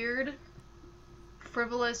most weird,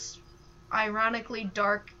 frivolous, ironically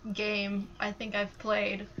dark game I think I've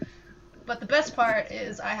played. But the best part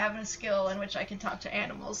is I have a skill in which I can talk to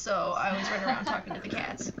animals, so I always run around talking to the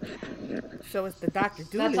cats. So it's the Dr.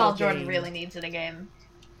 Doolittle That's all game. Jordan really needs in a game.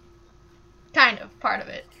 Kind of, part of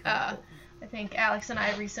it. I think Alex and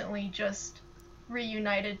I recently just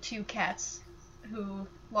reunited 2 cats who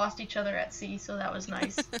lost each other at sea, so that was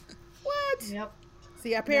nice. What? Yep.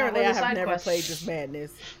 See, apparently I have never played this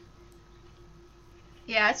madness.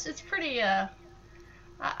 Yeah, it's pretty, I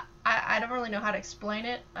don't really know how to explain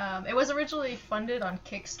it. It was originally funded on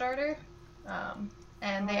Kickstarter,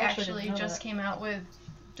 and they actually just came out with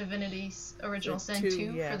Divinity's Original Sin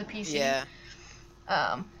 2 for the PC. Yeah.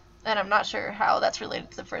 And I'm not sure how that's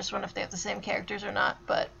related to the first one, if they have the same characters or not,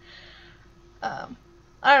 but I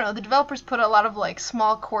don't know, the developers put a lot of, like,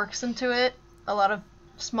 small quirks into it, a lot of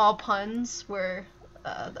small puns where...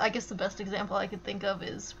 I guess the best example I could think of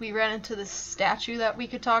is we ran into this statue that we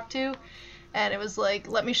could talk to, and it was like,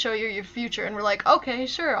 "Let me show you your future," and we're like, "Okay,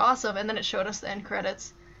 sure, awesome," and then it showed us the end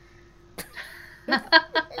credits.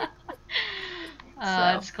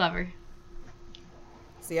 That's clever.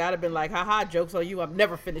 See, I'd have been like, haha, joke's on you, I'm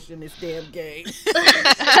never finishing this damn game.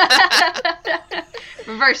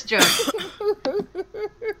 Reverse joke.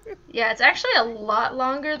 Yeah, it's actually a lot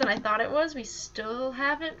longer than I thought it was. We still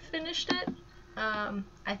haven't finished it.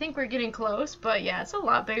 I think we're getting close, but yeah, it's a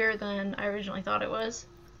lot bigger than I originally thought it was.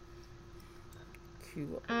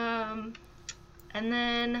 Cool. And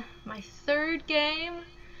then my third game,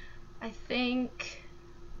 I think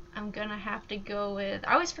I'm gonna have to go with...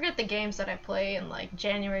 I always forget the games that I play in, like,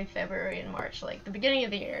 January, February, and March, like, the beginning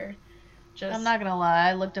of the year. Just... I'm not gonna lie,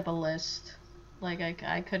 I looked up a list. Like,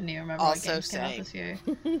 I couldn't even remember what games came out this year.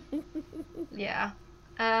 Yeah.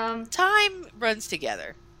 Time runs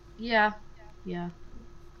together. Yeah.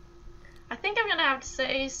 I think I'm gonna have to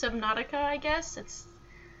say Subnautica, I guess.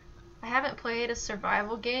 I haven't played a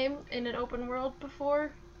survival game in an open world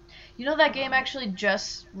before. You know that game actually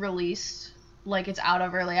just released? Like, it's out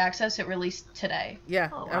of early access. It released today. Yeah,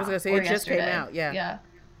 oh, wow. I was gonna say, it just came out, Yeah.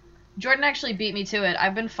 Jordan actually beat me to it.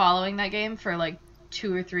 I've been following that game for, like,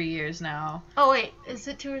 2 or 3 years now. Oh, wait, is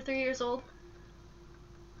it 2 or 3 years old?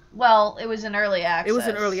 Well, it was in early access. It was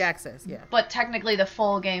in early access, yeah. But technically the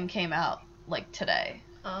full game came out, like, today.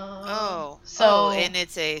 And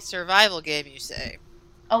it's a survival game, you say?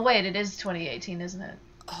 Oh, wait, it is 2018, isn't it?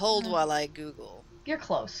 Hold while I Google. You're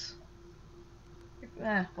close.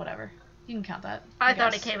 Whatever. You can count that. I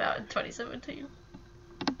thought it came out in 2017.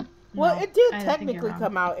 Well, No, it did I think technically you're wrong.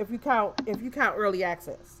 come out if you count early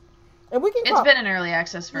access. And we can It's been in early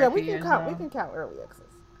access for a few years, we can count early access.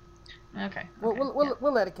 Okay.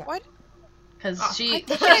 We'll let it count. What? Because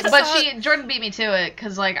Jordan beat me to it.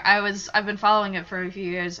 Because like I've been following it for a few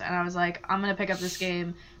years, and I was like, I'm gonna pick up this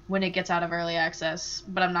game when it gets out of early access,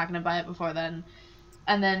 but I'm not gonna buy it before then.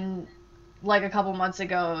 And then, like a couple months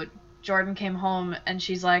ago, Jordan came home and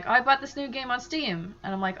she's like, oh, I bought this new game on Steam.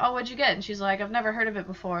 And I'm like, oh, what'd you get? And she's like, I've never heard of it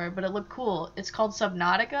before, but it looked cool. It's called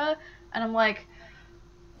Subnautica. And I'm like,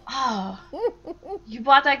 oh, you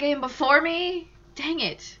bought that game before me? Dang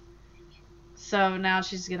it. So now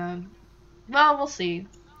she's gonna, well, we'll see.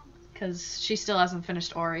 Because she still hasn't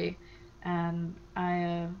finished Ori. And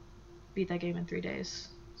I beat that game in 3 days.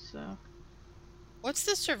 So. What's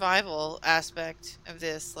the survival aspect of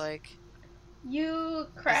this? Like, you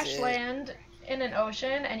crash land in an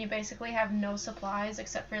ocean, and you basically have no supplies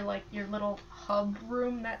except for like your little hub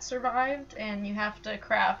room that survived, and you have to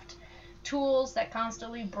craft tools that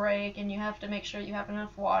constantly break, and you have to make sure you have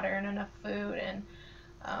enough water and enough food, and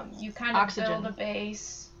you kind of build a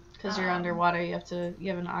base. Because you're underwater, you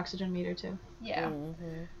have an oxygen meter too. Yeah.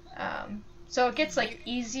 So it gets like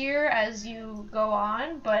easier as you go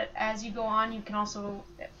on, but as you go on, you can also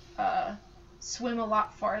swim a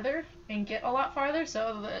lot farther and get a lot farther,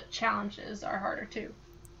 so the challenges are harder too.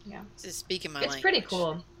 Yeah. Just speaking my language. It's pretty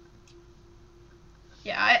cool.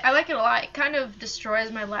 Yeah, I like it a lot. It kind of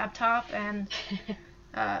destroys my laptop and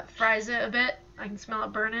fries it a bit. I can smell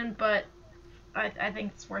it burning, but I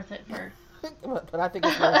think it's worth it for but I think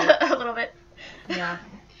it's worth it. a little bit. Yeah.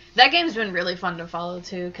 That game's been really fun to follow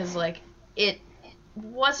too, because like it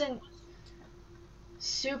wasn't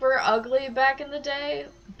super ugly back in the day,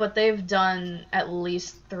 but they've done at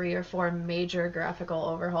least 3 or 4 major graphical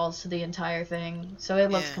overhauls to the entire thing, so it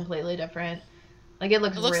looks completely different. Like it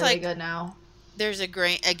looks really like good now. There's a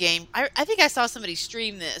game. I think I saw somebody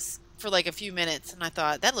stream this for like a few minutes, and I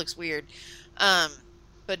thought that looks weird,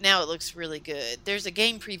 but now it looks really good. There's a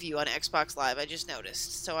game preview on Xbox Live. I just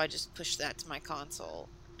noticed, so I just pushed that to my console,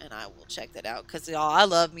 and I will check that out because I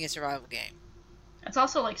love me a survival game. It's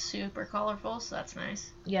also like super colorful, so that's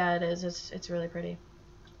nice. Yeah, it is. It's really pretty.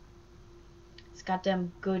 It's got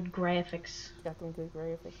them good graphics.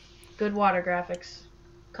 Good water graphics.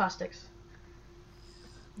 Caustics.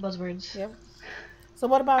 Buzzwords. Yep. So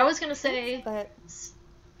what about? I was gonna say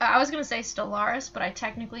Stellaris, but I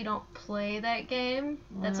technically don't play that game.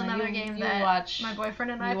 That's another game that my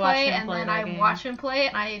boyfriend and I play, and then I watch him play it,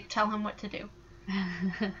 and I tell him what to do.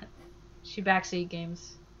 She backseat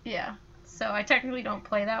games. Yeah. So I technically don't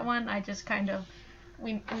play that one. I just kind of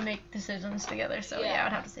we make decisions together. So yeah, I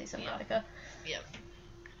would have to say Subnautica. Yep.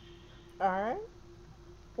 All right.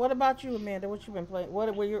 What about you, Amanda? What you been playing?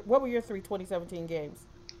 What were your 3 2017 games?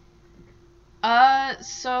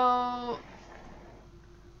 So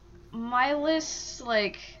my list,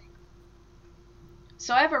 like,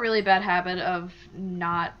 so I have a really bad habit of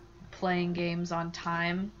not playing games on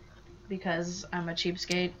time because I'm a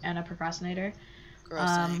cheapskate and a procrastinator.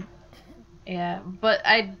 Yeah, but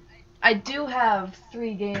I do have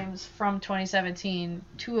 3 games from 2017,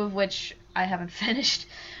 2 of which I haven't finished,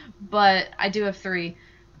 but I do have 3.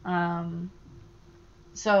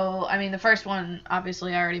 So, I mean, the first one,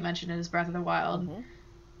 obviously, I already mentioned it, is Breath of the Wild,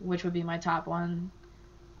 which would be my top one.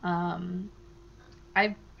 I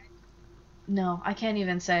can't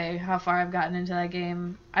even say how far I've gotten into that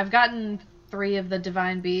game. I've gotten 3 of the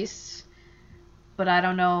Divine Beasts, but I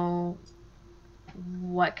don't know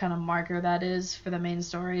what kind of marker that is for the main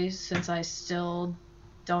story, since I still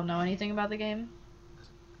don't know anything about the game.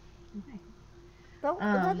 No, it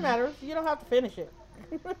doesn't matter. You don't have to finish it.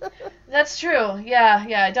 That's true. Yeah,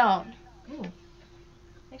 I don't. Ooh.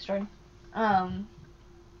 Thanks, Jordan.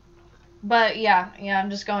 But yeah, I'm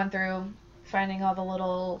just going through, finding all the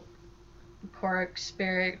little Korok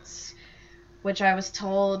spirits, which I was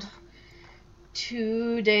told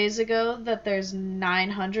 2 days ago that there's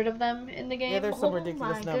 900 of them in the game. Yeah, there's some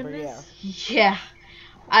ridiculous number, goodness. Yeah.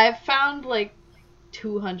 I've found like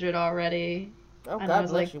 200 already. Oh, and God I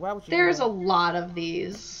was bless like, you. Why would you there's do a that? lot of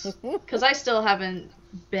these. Because I still haven't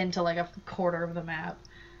been to like a quarter of the map.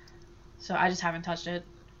 So I just haven't touched it.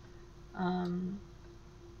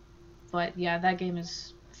 But yeah, that game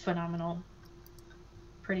is phenomenal.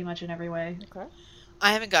 Pretty much in every way. Okay.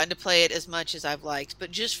 I haven't gotten to play it as much as I've liked, but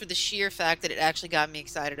just for the sheer fact that it actually got me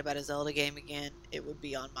excited about a Zelda game again, it would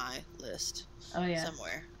be on my list. Oh yeah.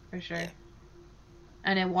 Somewhere. For sure. Yeah.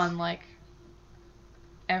 And it won like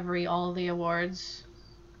all of the awards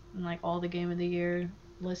and like all the Game of the Year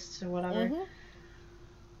lists or whatever.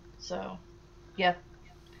 So, yeah.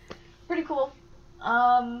 Pretty cool.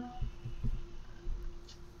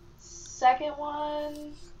 Second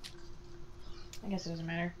one, I guess it doesn't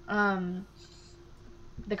matter.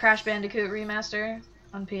 The Crash Bandicoot remaster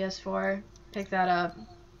on PS4. Picked that up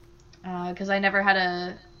because I never had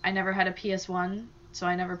a PS1, so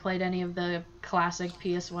I never played any of the classic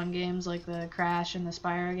PS1 games like the Crash and the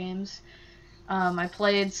Spyro games. I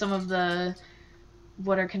played some of the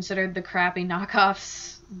what are considered the crappy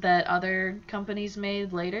knockoffs that other companies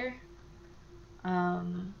made later.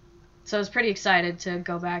 So I was pretty excited to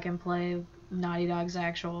go back and play Naughty Dog's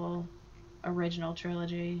actual original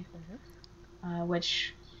trilogy,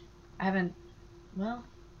 which I haven't. Well,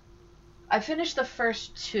 I finished the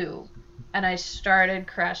first 2, and I started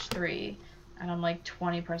Crash 3, and I'm like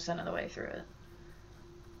 20% of the way through it.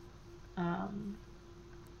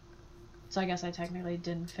 So I guess I technically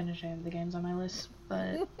didn't finish any of the games on my list,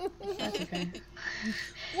 but that's okay.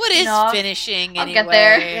 What is finishing I'll anyway? get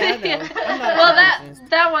there. Yeah, I know. Well,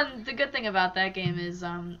 that one, the good thing about that game is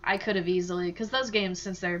I could have easily, because those games,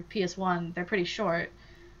 since they're PS1, they're pretty short.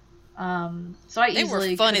 So I They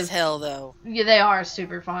easily were fun could've- as hell, though. Yeah, they are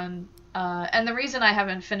super fun. And the reason I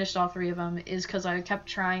haven't finished all 3 of them is because I kept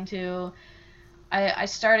trying to. I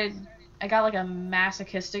got like a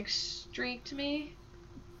masochistic streak to me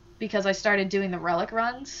because I started doing the relic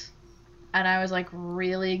runs, and I was like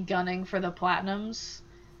really gunning for the platinums,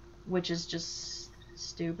 which is just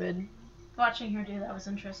stupid. Watching her do that was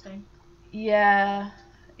interesting. Yeah.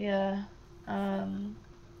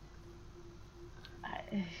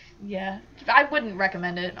 I wouldn't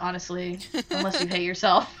recommend it, honestly, unless you hate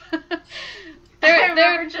yourself. I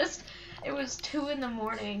remember just, it was 2 in the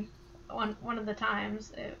morning, one of the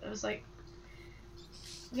times. It was like,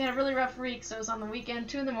 we had a really rough week, so it was on the weekend,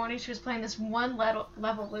 2 in the morning, she was playing this one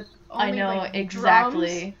level with only, I know, like,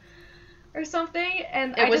 exactly. drums or something,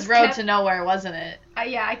 and It was Road to Nowhere, wasn't it?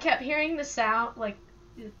 I kept hearing the sound, like,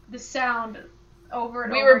 the sound over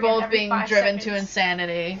and We over were again both every being 5 driven to seconds.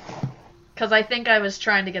 insanity. Because I think I was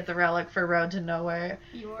trying to get the relic for Road to Nowhere,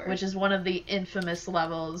 You were. which is one of the infamous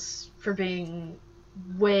levels for being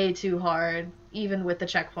way too hard, even with the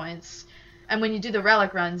checkpoints. And when you do the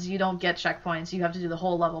relic runs, you don't get checkpoints. You have to do the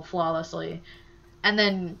whole level flawlessly. And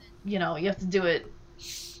then, you have to do it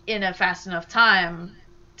in a fast enough time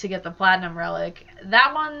to get the platinum relic.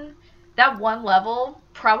 That one level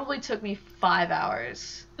probably took me 5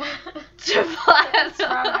 hours to platinum.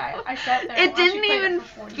 I sat there. It didn't even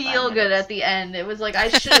feel good at the end. It was like I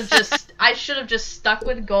should have just stuck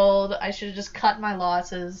with gold. I should have just cut my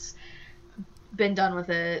losses, been done with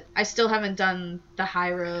it. I still haven't done the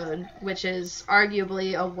high road, which is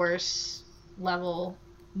arguably a worse level,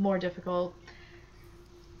 more difficult.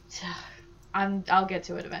 I'll get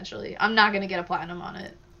to it eventually. I'm not gonna get a platinum on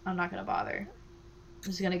it. I'm not gonna bother. I'm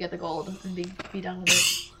just gonna get the gold and be done with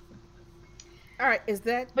it. All right, is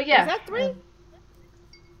that 3?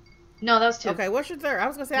 No, that was 2. Okay, what's your third? I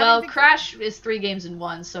was gonna say. Well, Crash is 3 games in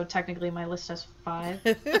 1, so technically my list has 5.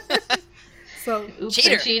 So, oops,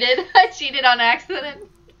 Cheater. I cheated. I cheated on accident.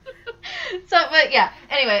 But yeah.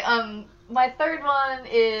 Anyway, my third one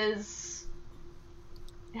is.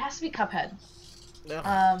 It has to be Cuphead.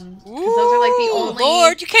 Because those are like the only.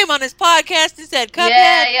 Lord, you came on this podcast and said Cuphead.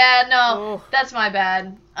 Yeah, no, Oh. that's my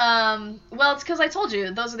bad. Well, it's because I told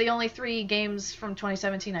you those are the only 3 games from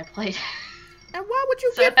 2017 I played. and why would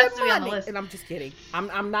you So give it has them to be on the money? list. And I'm just kidding.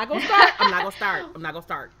 I'm not gonna start. I'm not gonna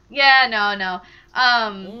start. Yeah, no.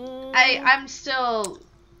 I'm still.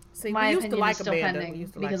 See, My we used to opinion like is still Amanda. We pending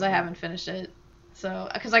used to like because I Amanda. haven't finished it. So,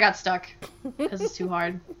 because I got stuck because it's too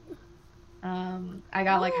hard. I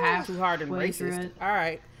got like half Too hard and way through racist. it. All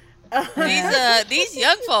right. These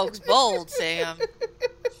young folks bold, Sam.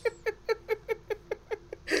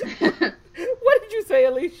 What did you say,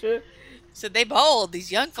 Alicia? So they bold.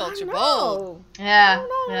 These young folks are bold. I Yeah, don't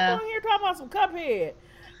know. yeah. I'm on here talking about some Cuphead.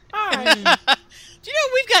 All right. Do you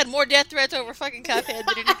know we've got more death threats over fucking Cuphead than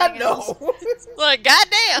I anything else? know. Like,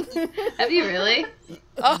 goddamn. Have you really?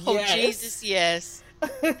 Oh, Yes. Jesus, yes.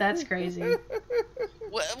 That's crazy.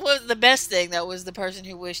 What was the best thing? That was the person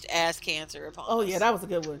who wished ass cancer upon Oh us. yeah, that was a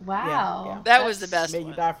good one. Wow. Yeah, That was the best Made you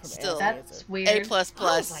one. die from Still, ass That's cancer. weird. A++.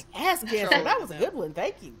 I was like, ass cancer. That was a good one.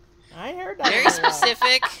 Thank you. I ain't heard that. Very in a while.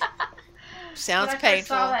 specific. Sounds when I first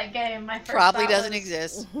painful. saw that game, my first Probably thought doesn't was,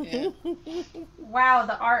 exist. Yeah. Wow,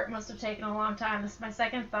 the art must have taken a long time. My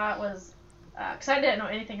second thought was, because I didn't know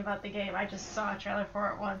anything about the game, I just saw a trailer for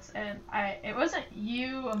it once, and it wasn't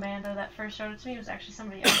you, Amanda, that first showed it to me. It was actually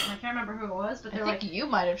somebody else, and I can't remember who it was. But I they're think like, you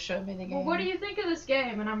might have showed me the game. "Well, what do you think of this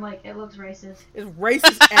game?" And I'm like, "It looks racist." It's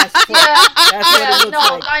racist as fuck. Yeah, That's what it looks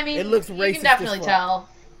no, like. I mean, It looks you racist can definitely as fuck. tell.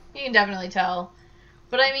 You can definitely tell.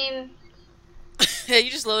 But I mean, Yeah, you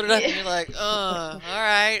just load it up and you're like, all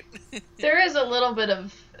right. there is a little bit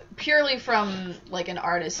of, purely from like an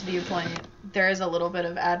artist's viewpoint, there is a little bit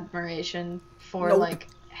of admiration for Nope. like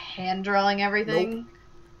hand drawing everything.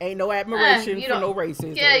 Ain't no admiration you for don't- no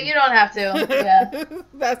racism. Yeah, you don't have to. Yeah.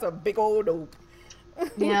 That's a big old nope.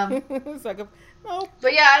 Yeah. It's like a nope.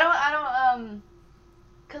 But yeah, I don't,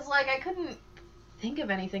 cause like I couldn't think of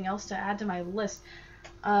anything else to add to my list.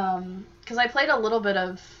 Cause I played a little bit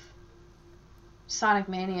of Sonic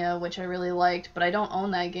Mania, which I really liked, but I don't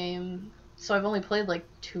own that game, so I've only played like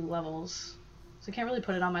 2 levels. So I can't really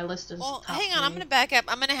put it on my list as Well, top hang on. I'm 3. going to back up.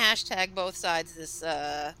 I'm going to hashtag both sides of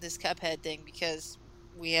this Cuphead thing because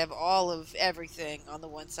we have all of everything on the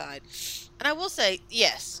one side. And I will say,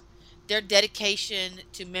 yes, their dedication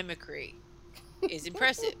to mimicry is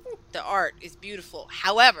impressive. The art is beautiful.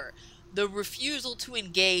 However, the refusal to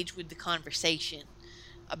engage with the conversation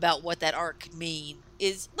about what that art could mean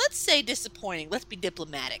is, let's say, disappointing. Let's be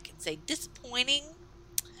diplomatic and say disappointing,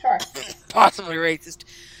 Sure. possibly racist.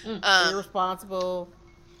 Irresponsible.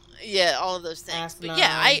 Yeah, all of those things. But yeah,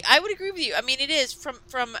 I would agree with you. I mean, it is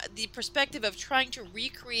from the perspective of trying to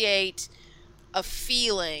recreate a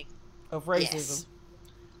feeling Of racism. Yes.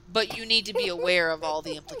 But you need to be aware of all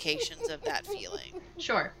the implications of that feeling.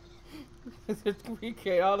 Sure.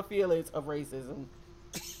 Recreate all the feelings of racism.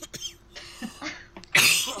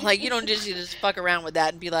 Like, you don't just fuck around with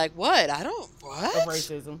that and be like, what? Of What?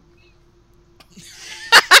 racism.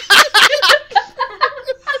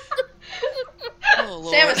 Oh,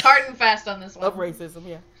 Lord. Sam is hard and fast on this one. Of racism,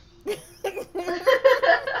 yeah.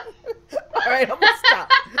 Alright, I'm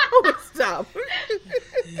gonna stop.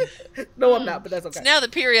 No, I'm not, but that's It's okay. now the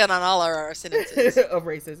period on all our sentences. Of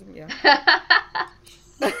racism, yeah.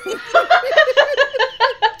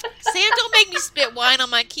 Sam, don't make me spit wine on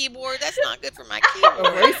my keyboard. That's not good for my Of keyboard.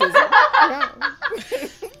 racism. Yeah.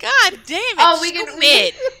 God damn it. Oh, we can-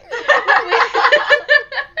 Schmidt.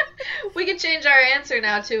 We can change our answer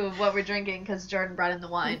now too of what we're drinking because Jordan brought in the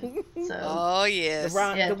wine. So Oh, yes.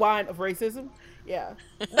 Yeah. The wine of racism? Yeah.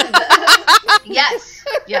 yes,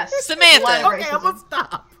 yes. Samantha. The wine of Okay, I'm gonna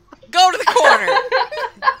stop. Go to the corner.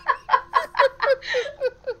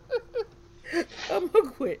 I'm gonna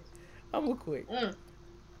quit. Mm.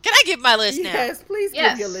 Can I give my list now? Yes, please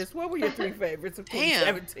Yes. give your list. What were your 3 favorites of Damn.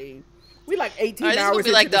 2017? We like 18 All right, this is gonna hours be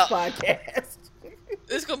into like this the- podcast.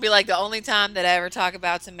 This is gonna be like the only time that I ever talk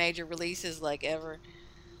about some major releases, like ever.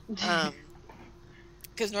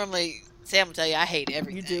 Because normally Sam will tell you I hate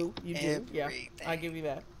everything. You do. Yeah, Everything. I give you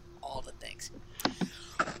that. All the things.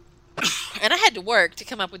 And I had to work to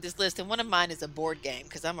come up with this list, and one of mine is a board game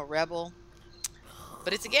because I'm a rebel.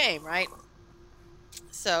 But it's a game, right?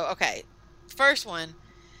 So, okay. First one,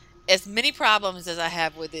 as many problems as I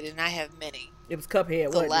have with it, and I have many, It was Cuphead,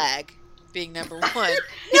 the wasn't lag being number one.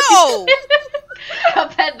 No!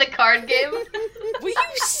 Cuphead the card game. Will you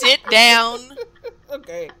sit down? it?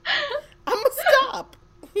 Okay. I'm gonna stop.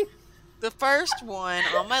 The first one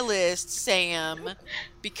on my list, Sam,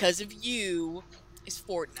 because of you, is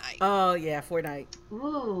Fortnite. Oh, yeah, Fortnite.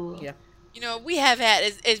 Ooh. Yeah. You know, we have had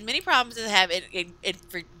as many problems as I have, and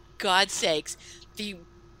for God's sakes, the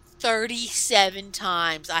 37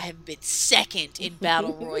 times I have been second in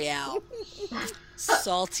Battle Royale.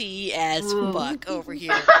 Salty as fuck over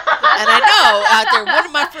here. And I know out there, one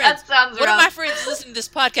of my friends, That sounds one of rough. my friends is listening to this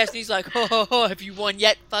podcast, and he's like, ho, ho, ho, have you won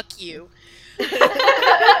yet? Fuck you.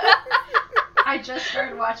 I just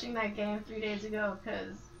started watching that game 3 days ago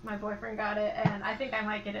because my boyfriend got it, and I think I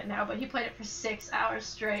might get it now. But he played it for 6 hours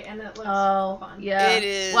straight, and it looks Oh, fun. yeah. It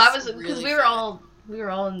is Well, I was because really we were fun.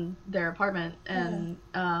 all in their apartment, and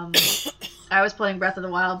I was playing Breath of the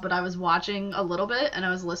Wild, but I was watching a little bit and I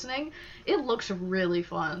was listening. It looks really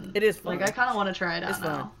fun. It is fun. Like I kind of want to try it out It's fun.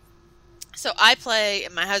 now. So I play,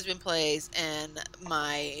 and my husband plays, and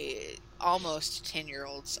my almost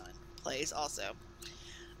 10-year-old son plays also.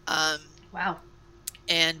 Wow.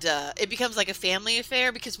 And it becomes like a family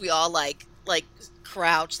affair because we all like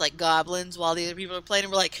crouch like goblins while the other people are playing,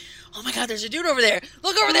 and we're like, oh my god, there's a dude over there,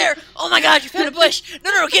 look over there, oh my god, you found a bush,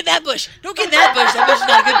 no, get in that bush, don't get in that bush is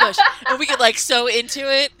not a good bush. And we get like so into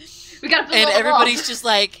it, We gotta build and a everybody's wall. just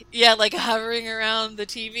like, yeah, like hovering around the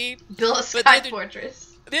TV. Build a but sky the other- fortress.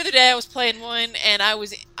 The other day I was playing one, and I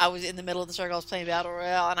was in the middle of the circle. I was playing Battle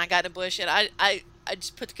Royale, and I got in a bush, and I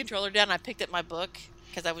just put the controller down, and I picked up my book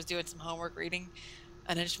because I was doing some homework reading,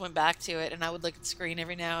 and I just went back to it, and I would look at the screen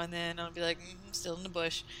every now and then, and I'd be like, still in the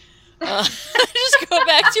bush. Just go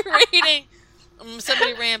back to reading.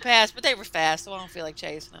 Somebody ran past, but they were fast, so I don't feel like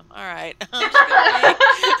chasing them. All right. I'm just gonna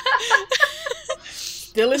wait.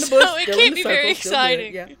 Still in the bush. So it still can't in the be circle, very still good,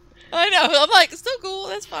 exciting. Yeah. I know. I'm like, it's still cool.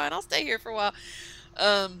 That's fine. I'll stay here for a while.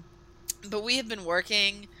 But we have been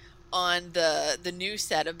working on the new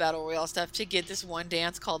set of Battle Royale stuff to get this one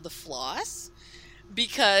dance called the Floss,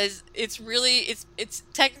 because it's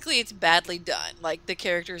technically it's badly done. Like the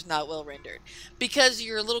character is not well rendered because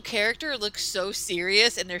your little character looks so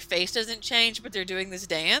serious and their face doesn't change, but they're doing this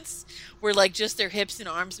dance where like just their hips and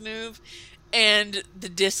arms move, and the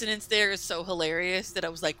dissonance there is so hilarious that I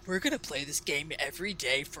was like, we're gonna play this game every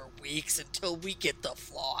day for weeks until we get the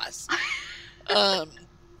floss.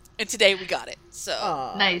 And today we got it.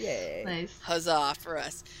 So Nice, yay. nice. huzzah for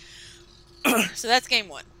us. So that's game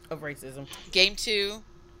 1. Of racism. Game 2.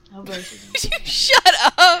 Oh, racism. Shut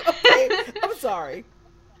up. Okay, I'm sorry.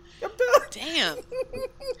 I'm done. Damn.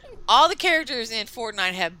 All the characters in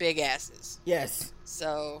Fortnite have big asses. Yes.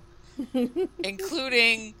 So,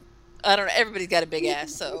 including, I don't know, everybody's got a big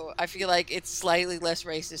ass. So I feel like it's slightly less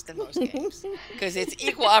racist than most games because it's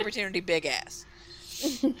equal opportunity big ass.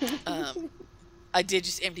 I did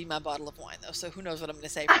just empty my bottle of wine though, so who knows what I'm going to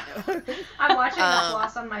say right now. I'm watching the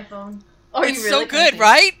floss on my phone. Oh, It's you really so good,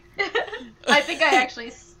 right? I think I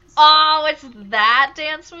actually. Oh, it's that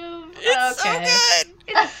dance move? It's okay. so good.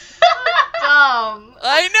 It's so dumb.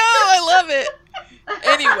 I know, I love it.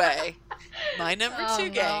 Anyway, my number 2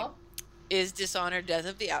 game No. is Dishonored: Death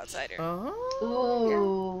of the Outsider. Oh.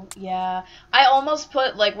 Ooh, yeah. I almost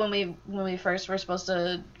put, like, when we first were supposed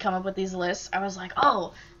to come up with these lists, I was like,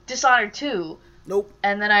 oh, Dishonored 2. Nope.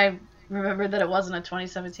 And then I remembered that it wasn't a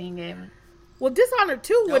 2017 game. Well, Dishonored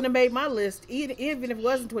 2 Nope. wouldn't have made my list, even if it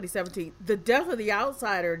wasn't 2017. The Death of the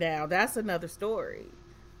Outsider now, that's another story.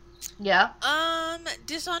 Yeah.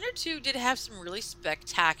 Dishonored 2 did have some really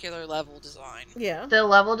spectacular level design. Yeah. The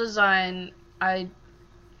level design,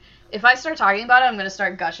 if I start talking about it, I'm going to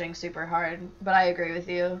start gushing super hard. But I agree with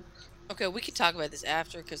you. Okay, we can talk about this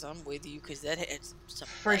after because I'm with you because that had some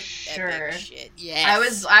For like, sure. epic shit.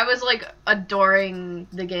 Yes. I was like adoring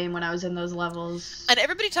the game when I was in those levels. And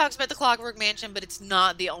everybody talks about the Clockwork Mansion, but it's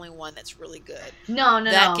not the only one that's really good. No.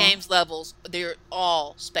 That game's levels, they're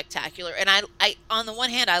all spectacular. And I on the one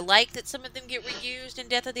hand, I like that some of them get reused in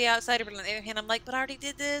Death of the Outsider, but on the other hand, I'm like, but I already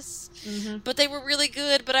did this. Mm-hmm. But they were really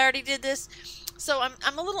good, but I already did this. So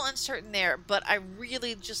I'm a little uncertain there, but I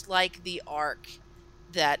really just like the arc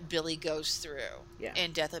that Billy goes through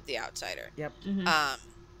in Death of the Outsider. Yep. Mm-hmm.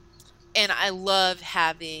 And I love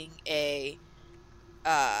having a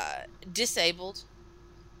disabled,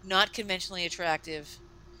 not conventionally attractive,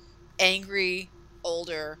 angry,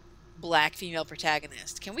 older, black female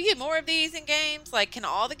protagonist. Can we get more of these in games? Like, can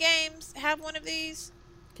all the games have one of these?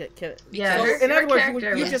 Yeah. So, in other words,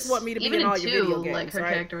 you was- just want me to be Even in all in your video 2, games, like, her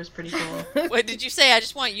right? character was pretty cool. What did you say? I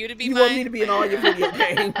just want you to be You mine? want me to be in all your video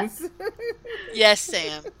games. Yes,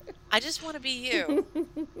 Sam. I just want to be you.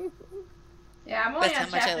 Yeah, I'm only That's on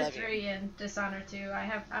how much I chapter love you. 3 in Dishonored 2.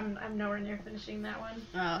 I'm nowhere near finishing that one.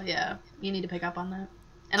 Oh, yeah. You need to pick up on that.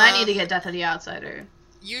 And I need to get Death of the Outsider.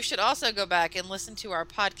 You should also go back and listen to our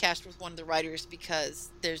podcast with one of the writers because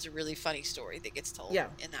there's a really funny story that gets told in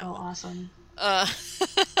that Oh, one. awesome.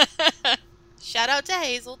 Shout out to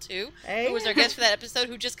Hazel, too, who was our guest for that episode,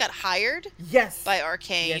 who just got hired Yes. by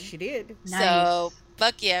Arcane. Yes, she did. So,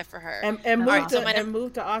 fuck yeah for her. And Alright,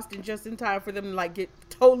 moved to Austin just in time for them to like get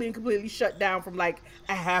totally and completely shut down from like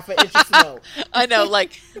a half an inch of snow. I know,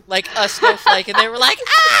 like a snowflake, and they were like,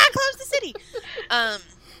 close the city.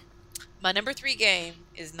 My number 3 game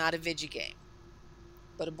is not a Vigi game,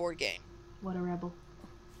 but a board game. What a rebel.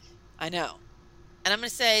 I know. And I'm going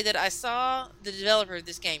to say that I saw the developer of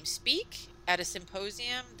this game speak at a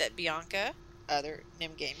symposium that Bianca, other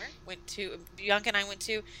NIM gamer, Bianca and I went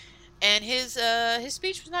to, and his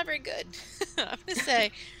speech was not very good. I'm going to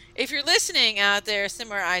say, if you're listening out there,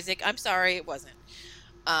 Simmer Isaac, I'm sorry, it wasn't.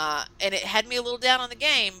 And it had me a little down on the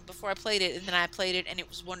game before I played it, and then I played it, and it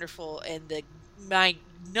was wonderful. And my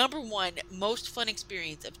number 1 most fun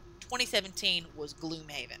experience of 2017 was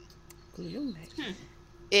Gloomhaven. Gloomhaven.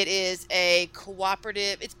 It is a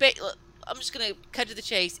cooperative. I'm just gonna cut to the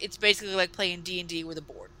chase. It's basically like playing D&D with a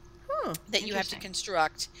board that you have to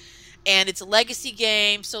construct, and it's a legacy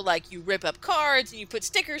game. So like you rip up cards and you put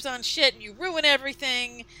stickers on shit and you ruin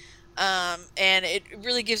everything, and it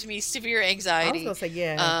really gives me severe anxiety. I was gonna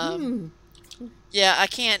say Yeah, I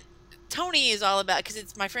can't. Tony is all about, because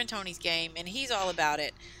it's my friend Tony's game and he's all about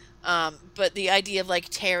it. But the idea of like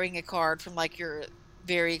tearing a card from like your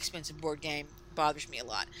very expensive board game bothers me a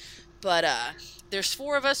lot. But there's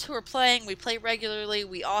 4 of us who are playing. We play regularly.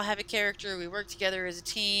 We all have a character. We work together as a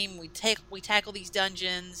team. We tackle these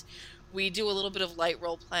dungeons. We do a little bit of light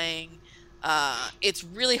role playing. It's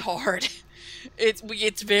really hard.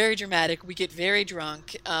 It's very dramatic. We get very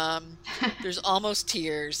drunk. There's almost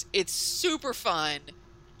tears. It's super fun.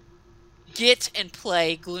 Get and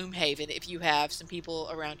play Gloomhaven if you have some people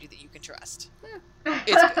around you that you can trust.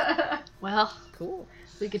 It's good. Wow. Well, Cool.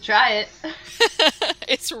 we could try it.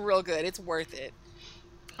 It's real good. It's worth it.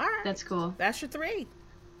 All right. That's cool. That's your 3.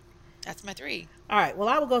 That's my 3. All right. Well,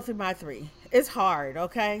 I will go through my 3. It's hard.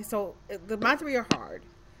 Okay. So my 3 are hard.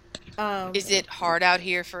 Is it hard out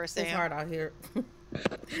here for a Sam? It's hard out here.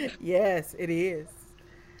 Yes, it is.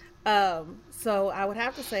 So I would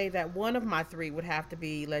have to say that one of my 3 would have to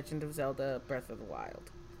be Legend of Zelda: Breath of the Wild.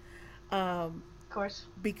 Of course.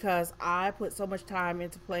 Because I put so much time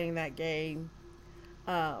into playing that game.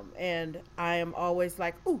 And I am always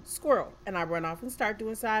like, ooh, squirrel. And I run off and start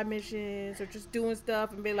doing side missions or just doing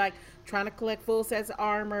stuff and be like trying to collect full sets of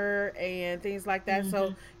armor and things like that. Mm-hmm.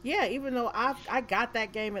 So, yeah, even though I got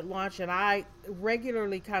that game at launch and I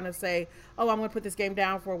regularly kind of say, oh, I'm going to put this game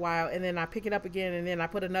down for a while. And then I pick it up again and then I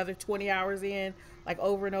put another 20 hours in, like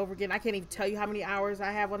over and over again. I can't even tell you how many hours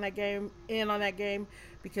I have on that game,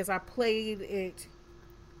 because I played it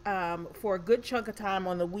for a good chunk of time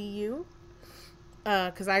on the Wii U.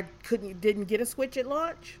 Because I didn't get a Switch at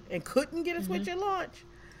launch and couldn't get a Switch at launch,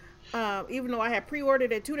 even though I had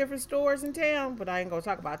pre-ordered at 2 different stores in town. But I ain't gonna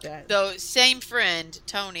talk about that. So same friend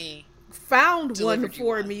Tony found one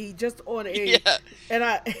for me just on a, and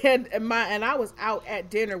I was out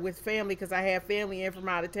at dinner with family because I had family in from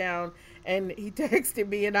out of town, and he texted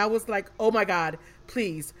me and I was like, oh my God,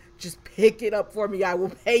 please just pick it up for me. I will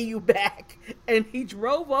pay you back. And he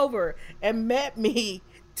drove over and met me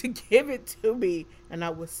to give it to me, and I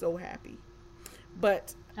was so happy.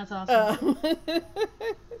 But that's awesome.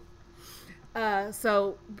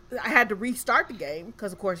 So I had to restart the game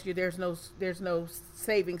because, of course, there's no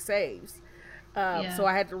saving saves. So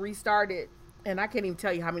I had to restart it, and I can't even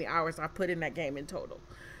tell you how many hours I put in that game in total.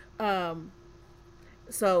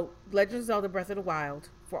 So Legend of Zelda: Breath of the Wild,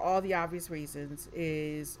 for all the obvious reasons,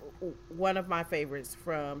 is one of my favorites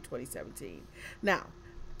from 2017. Now,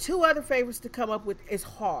 2 other favorites to come up with is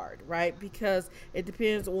hard, right? Because it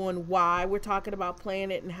depends on why we're talking about playing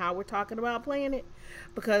it and how we're talking about playing it.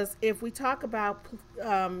 Because if we talk about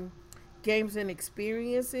games and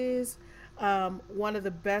experiences, one of the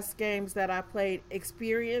best games that I played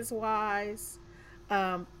experience-wise,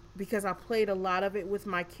 because I played a lot of it with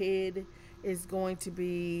my kid, is going to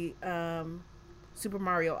be Super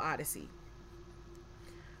Mario Odyssey.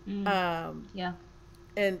 Yeah.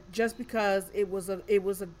 And just because it was a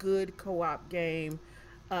good co-op game,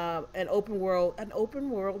 an open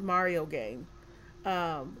world Mario game,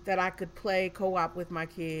 that I could play co-op with my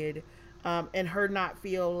kid, and her not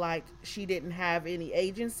feel like she didn't have any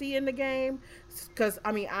agency in the game. Because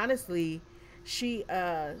I mean, honestly, she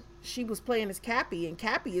was playing as Cappy, and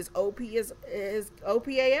Cappy is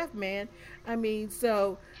OPAF, man. I mean,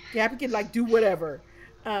 so Cappy can like do whatever.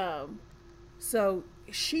 So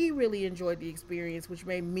she really enjoyed the experience, which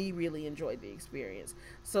made me really enjoy the experience.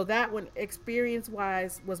 So that one,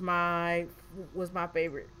 experience-wise, was my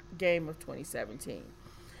favorite game of 2017.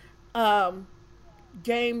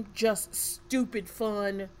 Game just stupid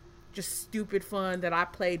fun that I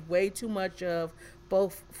played way too much of,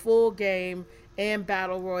 both full game and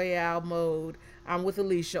battle royale mode. I'm with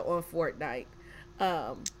Alicia on Fortnite.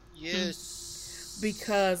 Yes.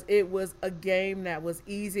 Because it was a game that was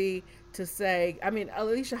easy to say. I mean,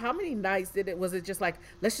 Alicia, how many nights was it just like,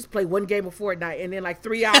 let's just play one game of Fortnite, and then like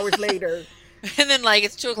 3 hours later, and then like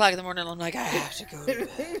it's 2:00 in the morning, I'm like, I have to go to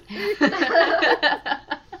bed.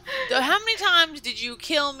 So how many times did you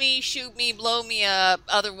kill me, shoot me, blow me up,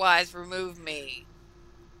 otherwise remove me?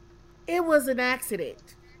 It was an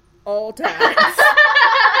accident all times.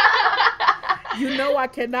 You know I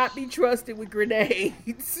cannot be trusted with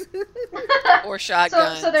grenades. Or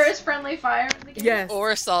shotguns. So there is friendly fire in the game? Yes.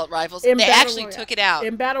 Or assault rifles. In they Battle actually Royale. took it out.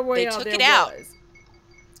 In Battle Royale, they took there it out. was.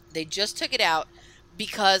 They just took it out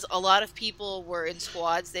because a lot of people were in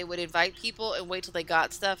squads. They would invite people and wait till they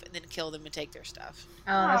got stuff and then kill them and take their stuff.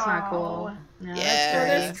 Oh, that's not cool. No, Yeah.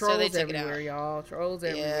 There's So they trolls took it everywhere, out. y'all. Trolls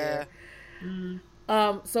everywhere. Mm.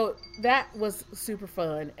 So that was super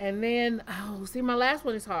fun. And then, see, my last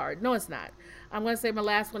one is hard. No, it's not. I'm going to say my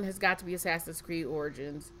last one has got to be Assassin's Creed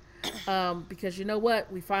Origins. Because you know what?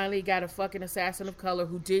 We finally got a fucking assassin of color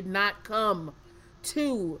who did not come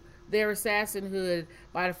to their assassinhood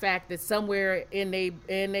by the fact that somewhere in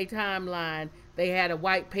their timeline they had a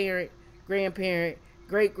white parent, grandparent,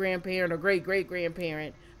 great-grandparent, or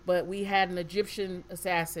great-great-grandparent, but we had an Egyptian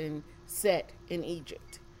assassin set in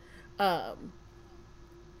Egypt.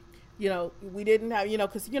 We didn't have,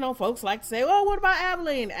 because, folks like to say, oh, what about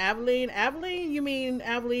Aveline? Aveline, you mean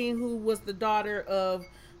Aveline, who was the daughter of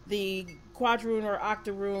the Quadroon or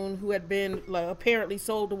Octoroon, who had been apparently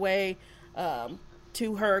sold away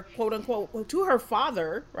to her, quote unquote, to her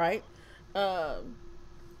father, right?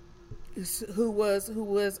 who was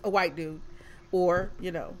a white dude, or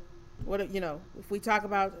if we talk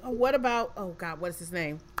about what about what is his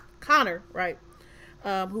name, Connor, right?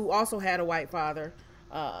 Who also had a white father,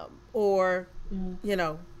 or you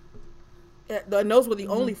know, and those were the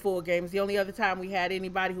only full games. The only other time we had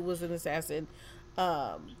anybody who was an assassin,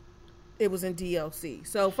 it was in DLC.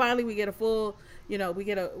 So finally, we get a full,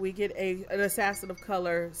 an assassin of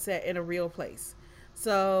color set in a real place.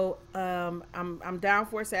 So I'm down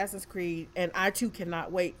for Assassin's Creed, and I too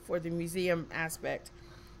cannot wait for the museum aspect,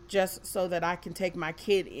 just so that I can take my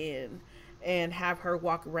kid in and have her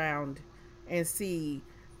walk around and see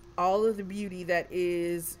all of the beauty that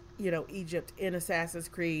is, Egypt in Assassin's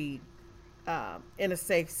Creed, in a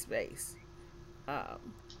safe space.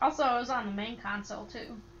 Also, it was on the main console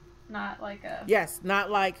too, not like a not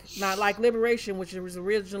like Liberation, which was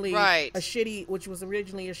originally Right. a shitty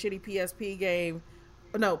PSP game.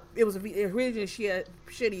 No, it was originally a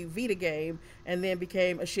shitty Vita game, and then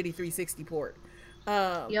became a shitty 360 port.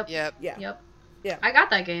 Yep. Yeah. I got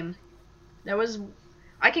that game.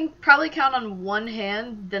 I can probably count on one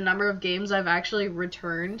hand the number of games I've actually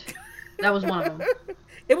returned. That was one of them.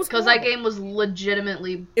 It was because that game was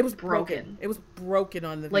legitimately broken. It was broken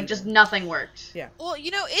on the Vita. Like, just nothing worked. Yeah. Well,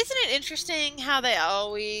 isn't it interesting how they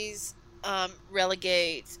always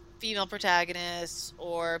relegate female protagonists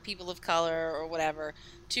or people of color or whatever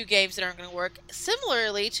to games that aren't going to work?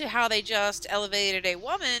 Similarly to how they just elevated a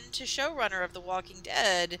woman to showrunner of The Walking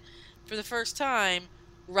Dead for the first time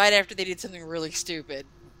right after they did something really stupid.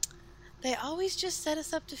 They always just set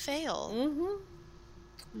us up to fail.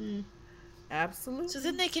 Mm-hmm. Absolutely. So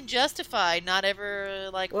then they can justify not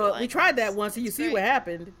ever Well, we tried that once, and you see great. what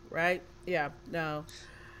happened, right? Yeah. No.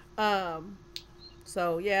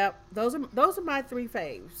 So yeah, those are my three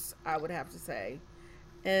faves, I would have to say.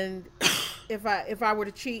 And if I were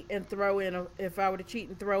to cheat and throw in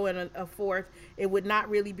a fourth, it would not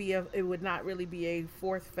really be a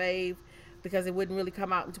fourth fave, because it wouldn't really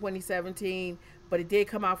come out in 2017, but it did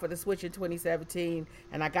come out for the Switch in 2017,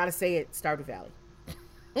 and I gotta say it, Stardew Valley.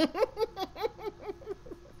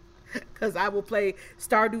 Because I will play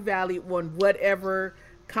Stardew Valley on whatever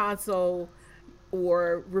console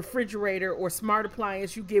or refrigerator or smart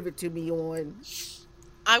appliance you give it to me on.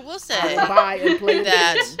 I will say I will buy and play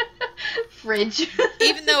that fridge.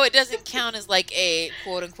 Even though it doesn't count as like a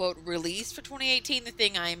quote unquote release for 2018, the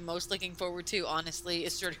thing I'm most looking forward to, honestly,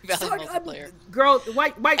 is Stardew Valley multiplayer. Girl,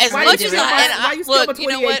 why you still in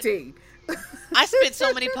 2018? I spent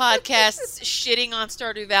so many podcasts shitting on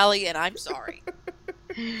Stardew Valley, and I'm sorry.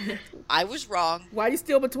 I was wrong. Why you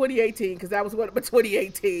still in 2018? Because that was what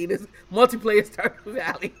 2018 is, multiplayer Stardew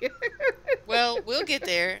Valley. Well, we'll get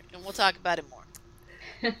there, and we'll talk about it more.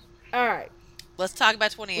 All right. Let's talk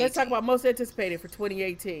about 2018. Let's talk about most anticipated for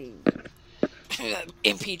 2018.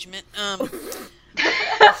 Impeachment.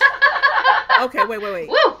 Okay, wait.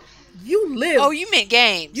 Woo! You live. Oh, you meant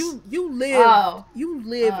games. You live. You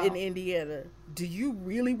live in Indiana. Do you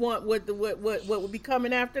really want what would be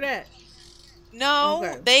coming after that? No,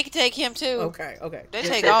 okay. They can take him too. Okay. They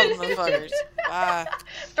take all the motherfuckers. Bye.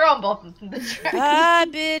 Throw them both into the trash. Bye,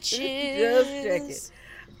 bitches. Just check it.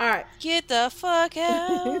 All right. Get the fuck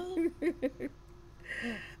out.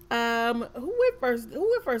 Who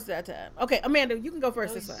went first that time? Okay, Amanda, you can go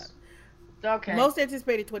first this time. Okay. Most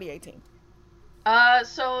anticipated 2018.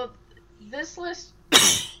 So this list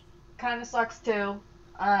kind of sucks too.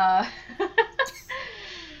 I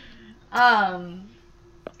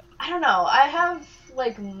don't know. I have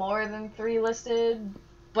like more than 3 listed,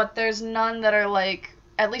 but there's none that are like,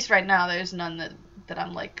 at least right now, there's none that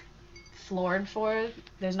I'm like floored for.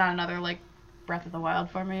 There's not another like Breath of the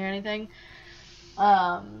Wild for me or anything.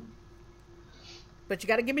 But you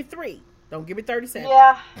got to give me 3. Don't give me 37.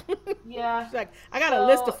 Yeah. It's like, I got a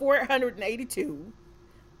list of 482.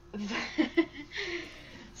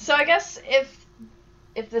 So I guess if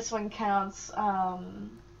this one counts,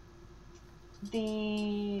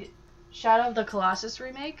 the Shadow of the Colossus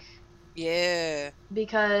remake. Yeah.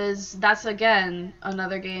 Because that's, again,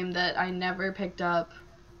 another game that I never picked up,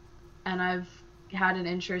 and I've had an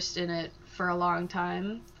interest in it for a long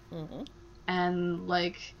time. Mm-hmm. And,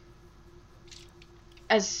 like,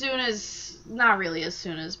 not really as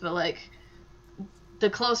soon as, but, like, the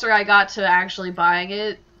closer I got to actually buying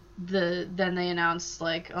it, then they announced,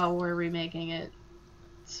 like, oh, we're remaking it.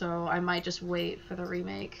 So I might just wait for the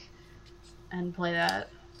remake and play that.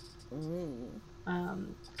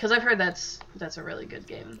 Because I've heard that's a really good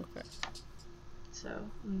game. Okay. So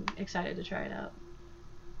I'm excited to try it out.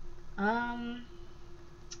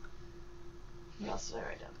 What else did I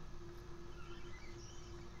write down?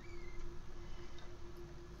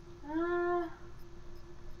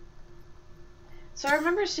 So I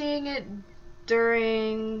remember seeing it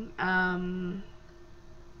during, I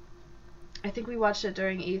think we watched it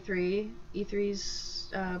during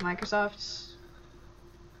E3's Microsoft's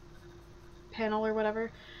panel or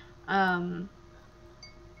whatever. The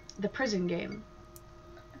prison game.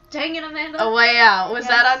 Dang it, Amanda. A Way Out. Was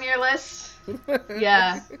that on your list?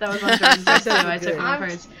 Yeah, that was on Jordan's list too. I took it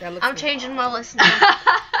first. I'm changing my list now.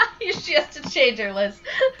 She has to change her list.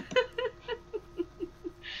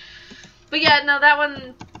 But yeah, no, that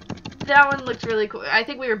one looked really cool. I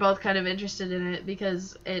think we were both kind of interested in it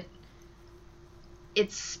because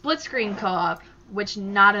it's split screen co-op, which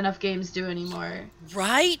not enough games do anymore.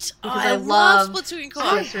 Right? Because I love split screen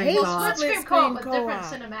co-op. Split screen co-op with different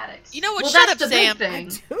cinematics. You know what? Well, Shut that's up, the Sam.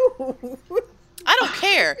 big thing. I don't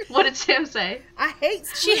care. What did Sam say? I hate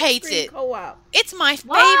She hates screen it. co-op. It's my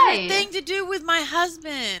Why? favorite thing to do with my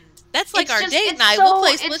husband. That's like It's our just- date it's night. so- We'll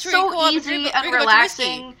play split it's screen so co-op easy and and drink a bunch of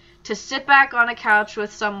relaxing whiskey. to sit back on a couch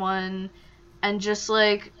with someone and just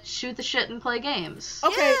like shoot the shit and play games.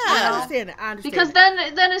 Okay, Yeah. I understand it. Because then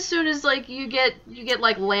as soon as like you get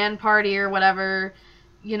like LAN party or whatever,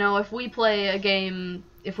 you know, if we play a game,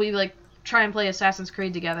 if we like try and play Assassin's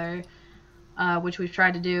Creed together, which we've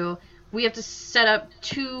tried to do, we have to set up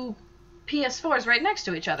two PS4s right next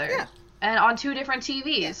to each other. Yeah. And on two different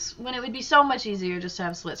TVs, when it would be so much easier just to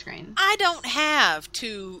have split screen. I don't have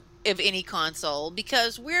two of any console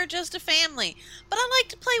because we're just a family. But I like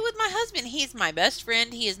to play with my husband. He's my best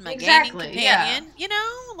friend. He is my gaming companion. Yeah. You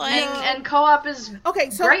know, like And co-op is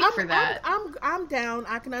okay, so great for that. I'm down.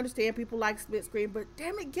 I can understand people like split screen, but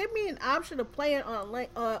damn it, give me an option of playing on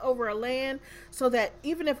over a LAN so that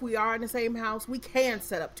even if we are in the same house, we can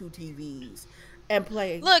set up two TVs and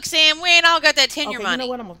play. Look, Sam, we ain't all got that tenure okay, money. You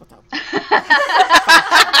know what? I'm gonna talk.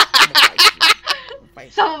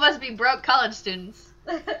 Some of us be broke college students.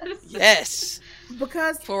 Yes,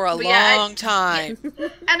 Because for a But yeah, long time.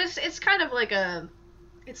 And it's kind of like a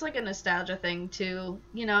nostalgia thing too,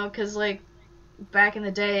 you know, because like back in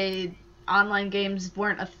the day, online games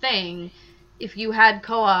weren't a thing. If you had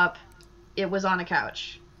co-op, it was on a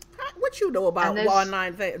couch. what you know about And there's-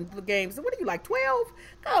 online games? What are you, like 12?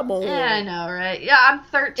 Come on. Yeah, I know, right? Yeah, I'm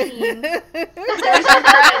 13. There's your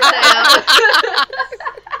credit, Sam.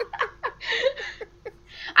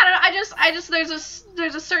 I don't know. I just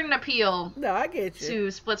there's a certain appeal No, I get you.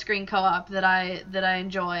 to split screen co-op that I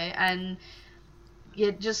enjoy, and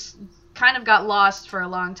it just kind of got lost for a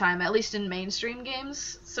long time, at least in mainstream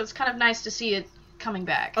games. So it's kind of nice to see it coming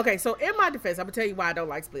back. Okay, so in my defense, I'm gonna tell you why I don't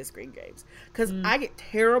like split screen games. Because I get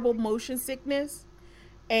terrible motion sickness,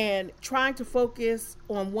 and trying to focus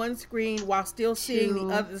on one screen while still seeing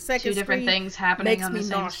the second two different screen things happening makes on the me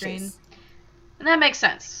same nauseous. screen. And that makes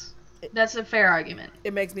sense. That's a fair argument.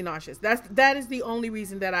 It makes me nauseous. That is the only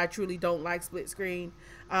reason that I truly don't like split screen.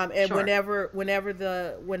 And Sure.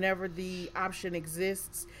 whenever the option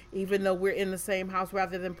exists, even though we're in the same house,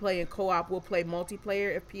 rather than playing co-op, we'll play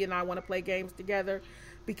multiplayer if P and I want to play games together.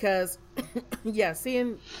 Because yeah,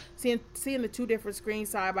 seeing the two different screens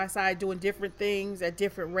side by side doing different things at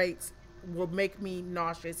different rates will make me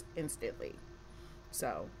nauseous instantly.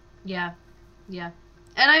 So Yeah.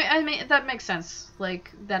 And I mean, that makes sense.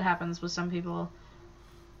 Like, that happens with some people.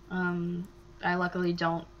 I luckily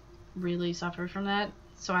don't really suffer from that,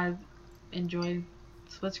 so I enjoy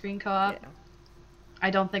split screen co-op. yeah. I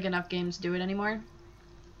don't think enough games do it anymore.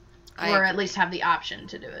 I Or agree. at least have the option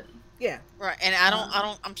to do it. Yeah. Right, and I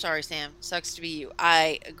don't. I'm sorry, Sam. Sucks to be you.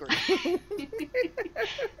 I agree.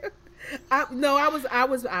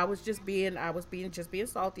 I was just being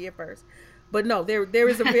salty at first, but no, there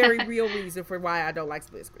is a very real reason for why I don't like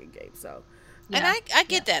split screen games. So, And I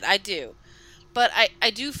get that. I do, but I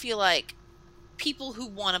do feel like people who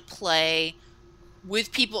want to play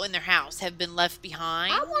with people in their house have been left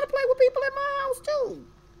behind. I want to play with people in my house too.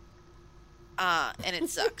 And it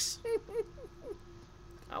sucks.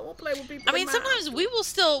 I won't play with people. I mean, in my sometimes house. we will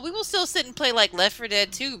still sit and play like Left 4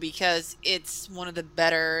 Dead 2 because it's one of the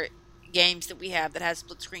better games that we have that has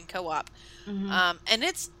split screen co-op. Mm-hmm. And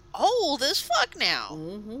it's old as fuck now.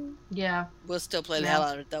 Mm-hmm. Yeah. We'll still play the hell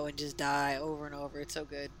out of it though and just die over and over. It's so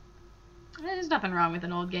good. There's nothing wrong with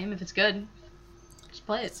an old game if it's good. Just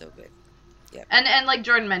play it. It's so good. And like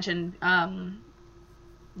Jordan mentioned,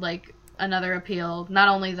 like another appeal, not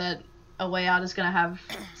only that A Way Out is gonna have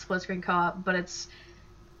split screen co-op, but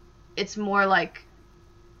it's more like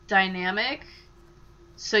dynamic.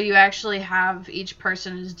 So you actually have each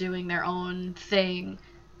person is doing their own thing,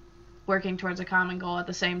 working towards a common goal at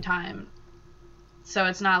the same time. So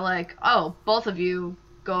it's not like, oh, both of you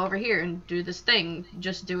go over here and do this thing.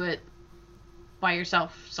 Just do it by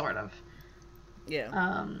yourself, sort of.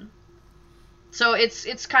 Yeah. So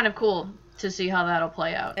it's kind of cool to see how that'll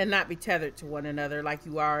play out. And not be tethered to one another like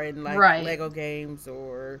you are in like Right. Lego games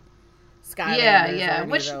or Skylanders. Yeah. Or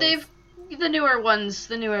Which the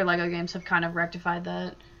newer Lego games have kind of rectified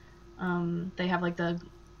that. They have like the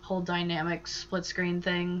whole dynamic split screen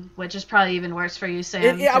thing, which is probably even worse for you,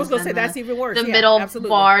 Sam. I was gonna say that's even worse. The yeah, middle absolutely.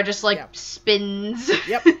 bar just like spins.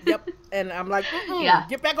 Yep. And I'm like,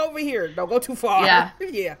 get back over here. Don't go too far. Yeah.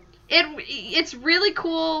 Yeah. It's really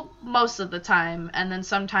cool most of the time, and then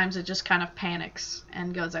sometimes it just kind of panics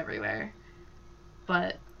and goes everywhere.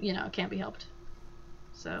 But, you know, it can't be helped.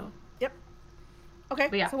 So. Yep. Okay,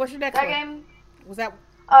 yeah. So what's your next that one? game? Was that...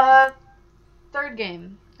 Third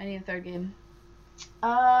game. I need a third game.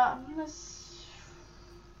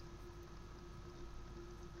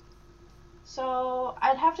 So,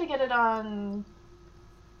 I'd have to get it on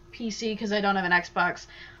PC because I don't have an Xbox.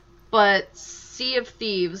 But Sea of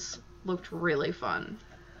Thieves looked really fun.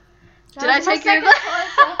 Did I take your...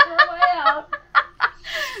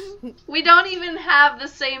 We don't even have the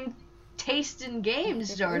same taste in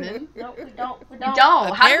games, Jordan. No, we don't. We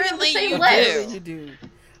don't. Apparently How do we have the same you list? do. You do.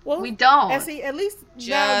 Well, We don't. And see, at least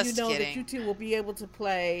now Just you know that kidding. you two will be able to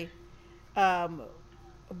play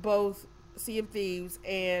both Sea of Thieves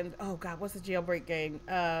and, oh God, what's the jailbreak game?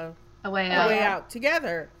 A Way A Way Out. Out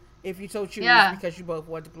together, if you so choose, Yeah. because you both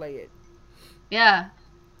want to play it. Yeah.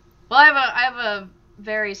 Well, I have a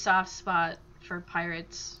very soft spot for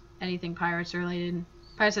pirates. Anything pirates related.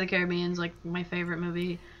 Pirates of the Caribbean is like my favorite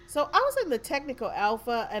movie. So I was in the technical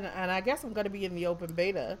alpha, and I guess I'm going to be in the open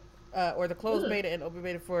beta, or the closed beta and open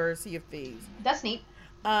beta for Sea of Thieves. That's neat.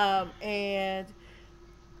 And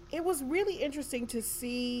it was really interesting to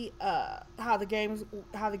see how the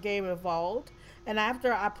game evolved. And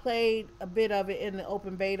after I played a bit of it in the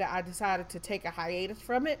open beta, I decided to take a hiatus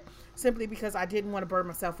from it, simply because I didn't want to burn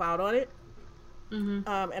myself out on it.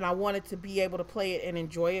 Mm-hmm. And I wanted to be able to play it and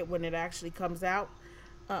enjoy it when it actually comes out.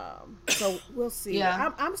 So we'll see.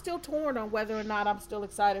 Yeah. I'm still torn on whether or not I'm still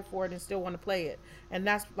excited for it and still want to play it. And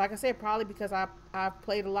that's, like I said, probably because I've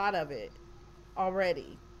played a lot of it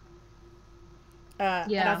already.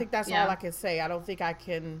 And I think that's all I can say. I don't think I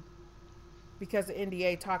can, because the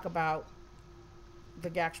NDA talk about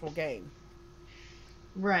the actual game.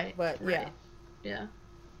 Right. But right. yeah.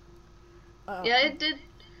 It did.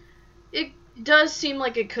 It does seem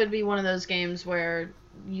like it could be one of those games where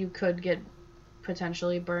you could get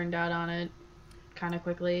potentially burned out on it kind of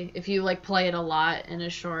quickly if you like play it a lot in a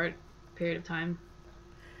short period of time.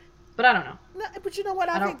 But I don't know. No, but you know what?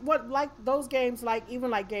 I think what, like those games, like even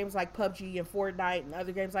like games like PUBG and Fortnite and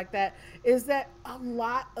other games like that, is that a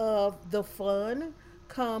lot of the fun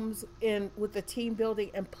comes in with the team building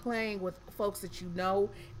and playing with folks that you know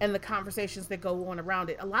and the conversations that go on around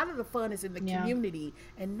it. A lot of the fun is in the community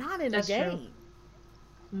and not in the game.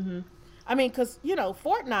 Mm-hmm. I mean, because, you know,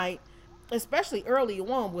 Fortnite, especially early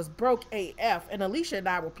on, was broke AF, and Alicia and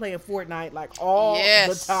I were playing Fortnite like all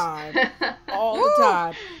the time. All the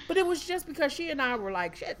time. But it was just because she and I were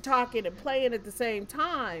like shit talking and playing at the same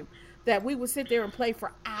time that we would sit there and play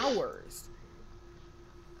for hours.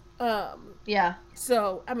 Yeah.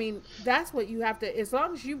 So, I mean, that's what you have to, as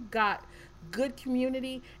long as you've got good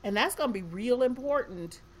community, and that's going to be real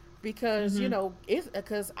important because, you know,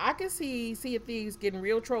 because I can see Sea of Thieves getting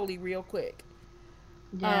real trolly real quick.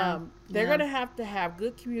 Yeah. They're going to have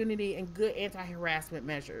good community and good anti-harassment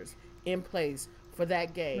measures in place for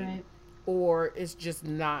that game. Right. Or it's just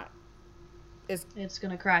not. It's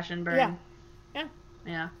going to crash and burn.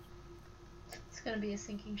 Yeah. It's gonna be a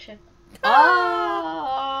sinking ship.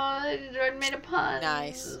 Oh, Jordan made a pun.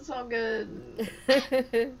 Nice. It's all good.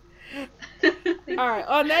 All right.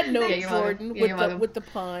 On that note, Yeah, you're Jordan, welcome. with the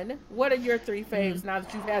pun, what are your three faves now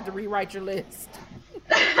that you've had to rewrite your list?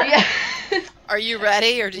 Yeah. Are you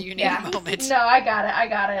ready, or do you need a moment? No, I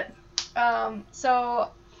got it.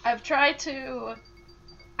 So I've tried to.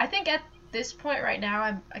 I think at this point right now,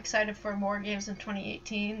 I'm excited for more games in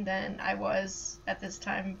 2018 than I was at this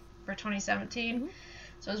time for 2017. Mm-hmm.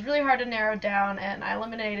 So it was really hard to narrow down, and I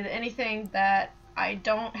eliminated anything that I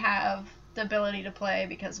don't have the ability to play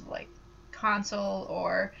because of like console,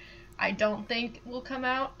 or I don't think will come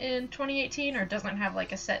out in 2018, or doesn't have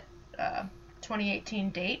like a set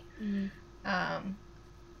 2018 date. Mm-hmm.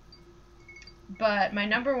 But my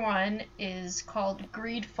number one is called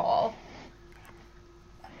Greedfall.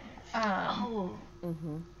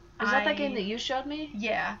 Mm-hmm. Is that that game that you showed me?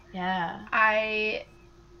 Yeah. Yeah. I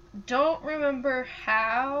don't remember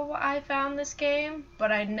how I found this game,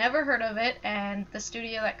 but I'd never heard of it, and the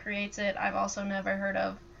studio that creates it I've also never heard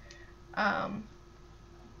of.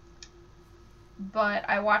 But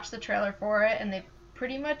I watched the trailer for it, and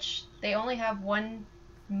they only have one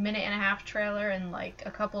minute-and-a-half trailer and like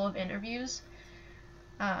a couple of interviews.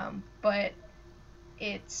 But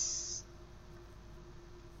it's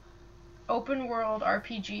open world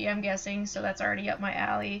RPG, I'm guessing, so that's already up my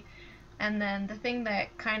alley. And then the thing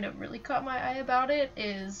that kind of really caught my eye about it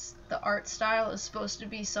is the art style is supposed to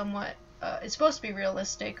be somewhat, it's supposed to be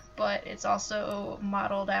realistic, but it's also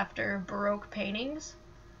modeled after Baroque paintings.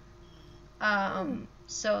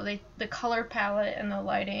 So the color palette and the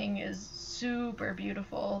lighting is super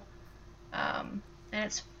beautiful. And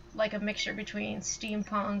it's like a mixture between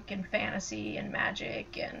steampunk and fantasy and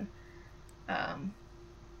magic, and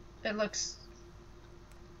it looks...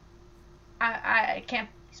 I can't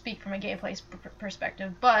speak from a gameplay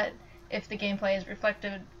perspective, but if the gameplay is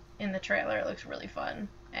reflected in the trailer, it looks really fun.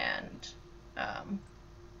 And I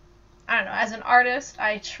don't know, as an artist,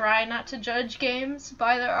 I try not to judge games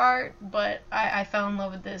by their art, but I fell in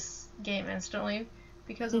love with this game instantly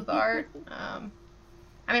because of the art. I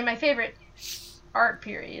mean, my favorite art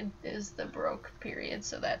period is the Baroque period,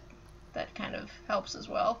 so that kind of helps as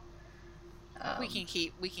well. We can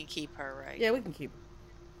keep her, right? Yeah, we can keep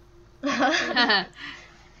her.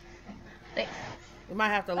 Thanks. We might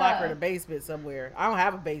have to lock her in a basement somewhere. I don't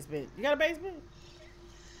have a basement. You got a basement?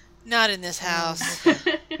 Not in this house.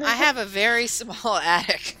 I have a very small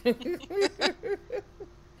attic.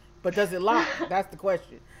 But does it lock? That's the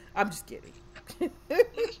question. I'm just kidding. I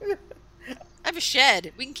have a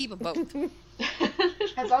shed. We can keep them both.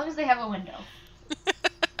 As long as they have a window.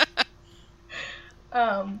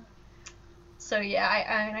 So yeah,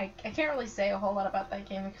 I can't really say a whole lot about that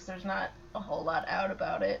game because there's not a whole lot out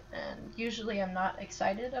about it, and usually I'm not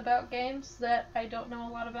excited about games that I don't know a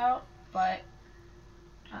lot about, but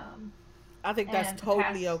I think that's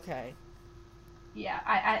totally okay. Yeah,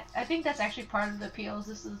 I think that's actually part of the appeal.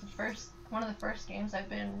 This is one of the first games I've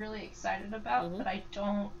been really excited about that I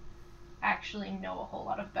don't actually know a whole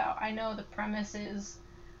lot about. I know the premise is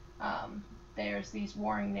there's these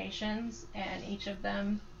warring nations, and each of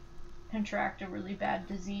them contract a really bad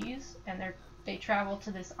disease, and they travel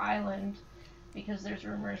to this island because there's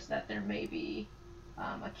rumors that there may be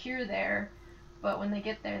a cure there, but when they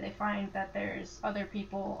get there they find that there's other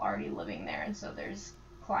people already living there, and so there's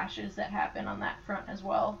clashes that happen on that front as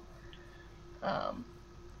well.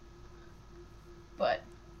 But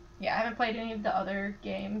yeah, I haven't played any of the other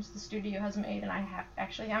games the studio has made, and I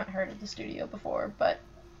actually haven't heard of the studio before, but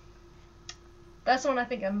that's the one I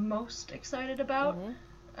think I'm most excited about.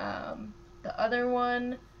 The other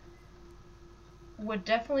one would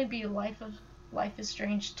definitely be Life is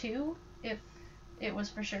Strange 2, if it was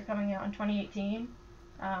for sure coming out in 2018.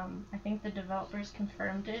 I think the developers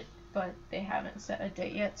confirmed it, but they haven't set a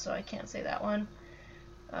date yet, so I can't say that one.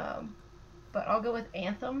 But I'll go with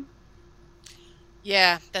Anthem.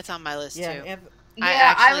 Yeah, that's on my list too. I think I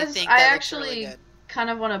that actually looks really good. kind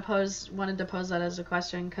of wanted to pose that as a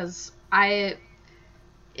question because I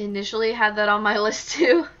initially had that on my list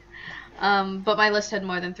too. But my list had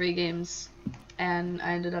more than 3 games, and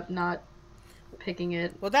I ended up not picking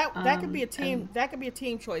it. Well, that could be a team. That could be a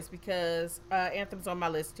team choice because Anthem's on my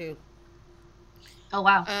list too. Oh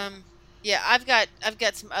wow. Yeah, I've got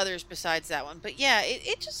some others besides that one, but yeah,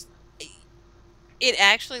 it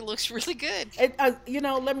actually looks really good.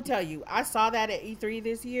 Let me tell you, I saw that at E3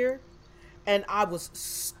 this year, and I was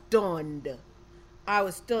stunned.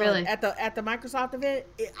 Really? At the Microsoft event.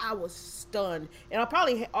 I was stunned, and I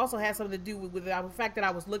probably also had something to do with the fact that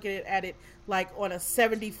I was looking at it like on a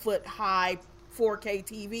 70-foot high 4K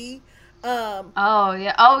TV. Oh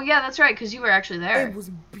yeah, that's right, because you were actually there. It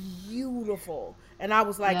was beautiful, and I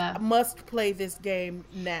was like, I must play this game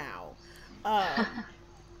now.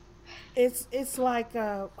 It's like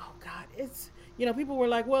oh god, it's people were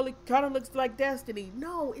like, well, it kind of looks like Destiny.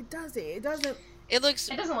 No, it doesn't. It doesn't. It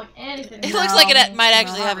doesn't look anything. It looks like it might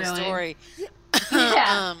actually have a story.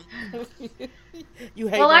 Yeah. You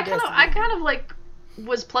hate I kind of like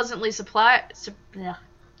was pleasantly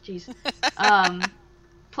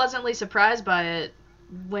pleasantly surprised by it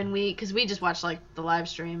because we just watched like the live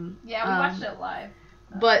stream. Yeah, we watched it live.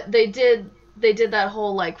 But they did that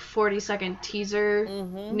whole like 40-second teaser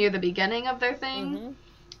near the beginning of their thing,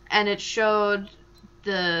 and it showed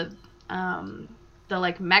the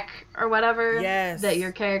like mech or whatever that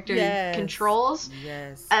your character controls.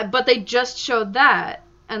 Yes. But they just showed that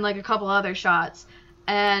and like a couple other shots,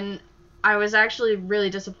 and I was actually really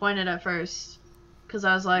disappointed at first because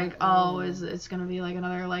I was like, it's gonna be like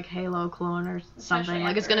another like Halo clone or something.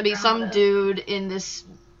 Like it's gonna be some dude in this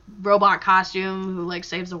robot costume who like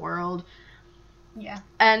saves the world. Yeah.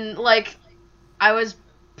 And like I was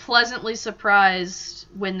pleasantly surprised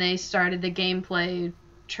when they started the gameplay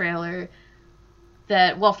trailer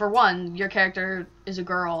that, well, for one, your character is a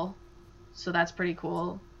girl, so that's pretty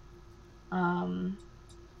cool. And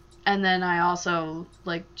then I also,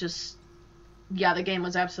 like, just, yeah, the game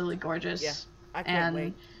was absolutely gorgeous. Yeah, I can't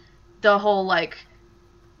wait. The whole, like,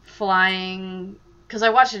 flying, because I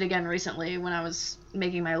watched it again recently when I was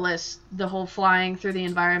making my list, the whole flying through the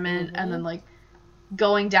environment and then, like,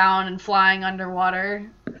 going down and flying underwater.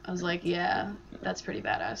 I was like, yeah, that's pretty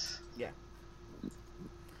badass. Yeah.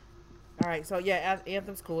 All right, so yeah,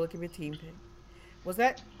 Anthem's cool. It can be a team pick. Was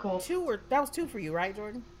that Cool. 2 or that was 2 for you, right,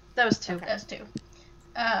 Jordan? That was 2. Okay. That's 2.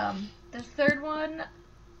 The third one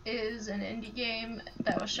is an indie game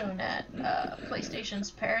that was shown at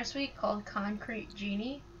PlayStation's Paris Week called Concrete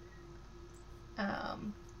Genie. I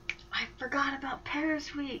forgot about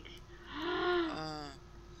Paris Week.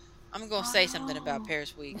 I'm going to say something about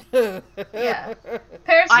Paris Week. Yeah.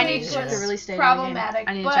 Paris I need Week to check the release was date problematic,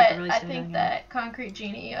 on the game. I need to check the but release I date think on that Concrete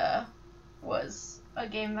Genie was a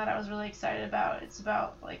game that I was really excited about. It's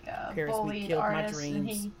about like a Paris Week bullied killed my artist,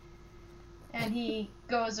 dreams. and he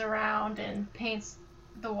goes around and paints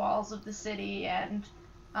the walls of the city, and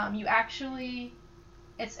you actually,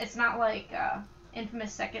 it's not like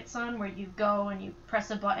Infamous Second Son where you go and you press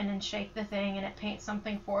a button and shake the thing and it paints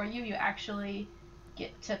something for you. You actually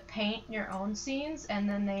get to paint your own scenes, and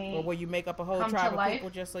then they Or will you make up a whole come to tribe of life. people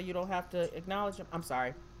just so you don't have to acknowledge them? I'm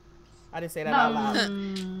sorry. I didn't say that out loud.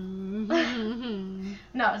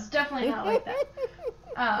 No, it's definitely not like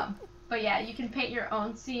that. But yeah, you can paint your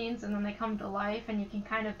own scenes, and then they come to life, and you can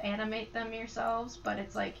kind of animate them yourselves. But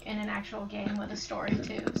it's like in an actual game with a story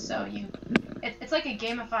too. So it's like a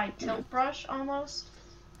gamified tilt brush almost.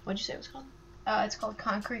 What'd you say it was called? It's called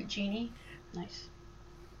Concrete Genie. Nice.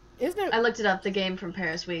 Isn't it? I looked it up. The game from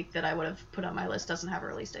Paris Week that I would have put on my list doesn't have a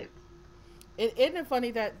release date. Isn't it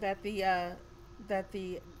funny that the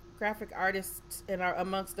graphic artists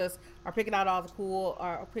amongst us are picking out all the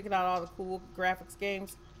cool graphics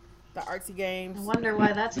games, the artsy games. I wonder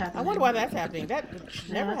why that's happening. I wonder why that's happening. That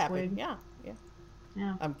never that's happened. weird. Yeah.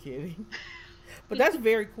 Yeah. I'm kidding. But that's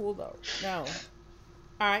very cool though. No.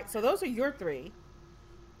 All right, so those are your 3.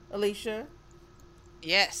 Alicia,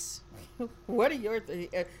 Yes. what are your 3?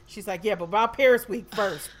 She's like, yeah, but about Paris Week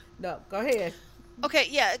first. No, go ahead. Okay,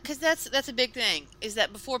 yeah, because that's a big thing. Is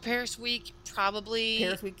that before Paris Week, probably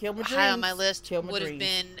Paris Week killed my high on dreams. my list Killed my would have dreams.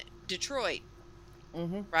 been Detroit,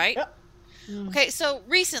 Mm-hmm. right? Yep. Okay, so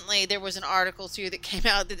recently there was an article too that came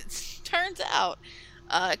out that it turns out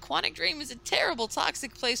Quantic Dream is a terrible,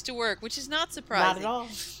 toxic place to work, which is not surprising. Not at all.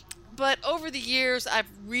 But over the years, I've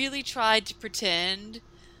really tried to pretend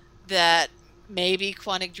that maybe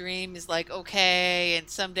Quantic Dream is like okay, and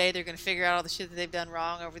someday they're going to figure out all the shit that they've done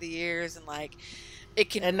wrong over the years, and like it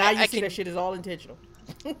can. And now you I see can, that shit is all intentional.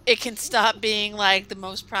 it can stop being like the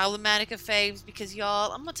most problematic of faves, because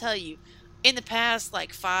y'all, I'm gonna tell you, in the past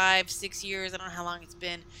like 5-6 years, I don't know how long it's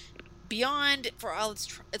been, Beyond, for all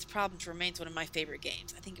its problems, remains one of my favorite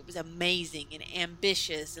games. I think it was amazing and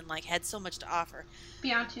ambitious and like had so much to offer.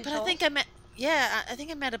 Beyond Two But Souls. I think I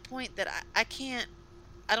think I'm at a point that I can't.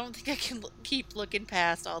 I don't think I can keep looking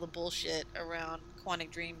past all the bullshit around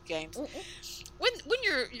Quantic Dream games. When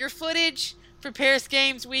your footage for Paris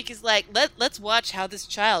Games Week is like, let's watch how this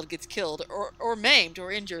child gets killed or maimed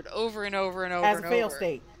or injured over and over and over As and a fail over.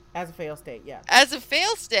 state. As a fail state, yeah. As a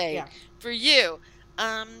fail state Yeah. for you.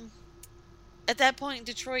 At that point,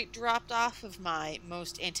 Detroit dropped off of my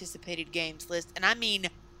most anticipated games list, and I mean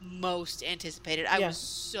most anticipated. I Yeah. was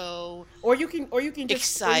so Or you can just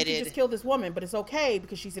excited. kill this woman, but it's okay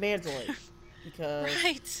because she's an android. Because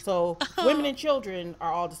right. so women and children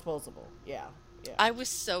are all disposable. Yeah. Yeah. I was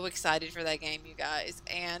so excited for that game, you guys,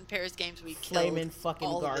 and Paris Games Week killed Flaming fucking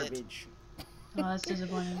all of it. garbage. Oh, that's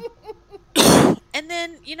disappointing. And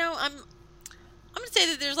then, I'm gonna say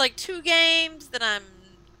that there's like 2 games that I'm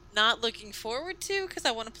not looking forward to because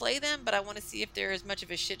I want to play them, but I want to see if they're as much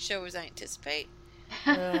of a shit show as I anticipate.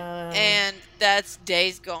 And that's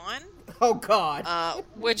Days Gone, Oh God.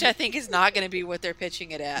 which I think is not going to be what they're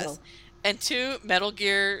pitching it as. No. And 2, Metal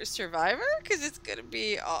Gear Survivor, because it's going to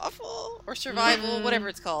be awful, or Survival, whatever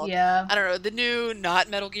it's called. Yeah. I don't know, the new, not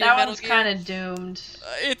Metal Gear, That Metal one's Gear. kind of doomed.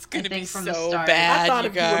 It's going to I be think from the so start. bad, I thought you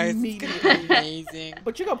of you guys. It's immediately. going to be amazing.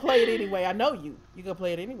 But you're gonna play it anyway. I know you. You're gonna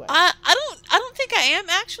play it anyway. I don't think I am,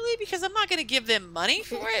 actually, because I'm not going to give them money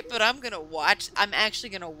for it, but I'm actually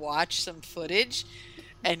going to watch some footage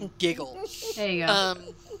and giggle. There you go.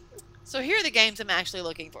 So here are the games I'm actually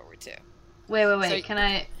looking forward to. Wait.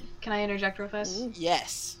 so- Can I interject real fast?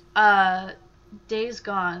 Yes. Days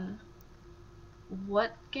Gone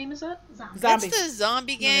What game is that? Zombie. That's the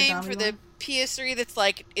zombie Another game zombie for the one? PS3 that's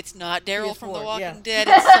like, it's not Daryl from The PS4, Walking yeah. Dead,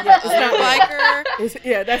 it's some Yeah, it's other not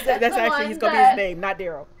biker. That's the actually one he's gonna be that- his name, not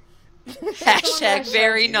Daryl. Hashtag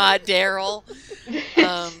very not Daryl.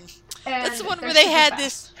 That's the one where they had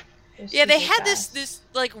this. Yeah, they had this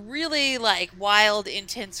like really like wild,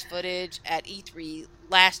 intense footage at E3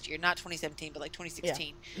 last year, not 2017, but like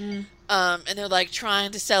 2016. Mm. And they're like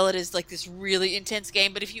trying to sell it as like this really intense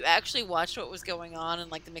game, but if you actually watched what was going on and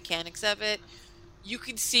like the mechanics of it, you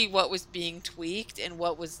could see what was being tweaked and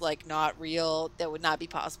what was like not real, that would not be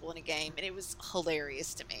possible in a game, and it was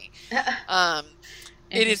hilarious to me.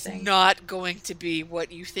 It is Interesting. not going to be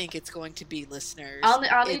what you think it's going to be, listeners.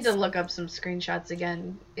 I'll need to look up some screenshots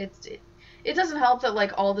again. It doesn't help that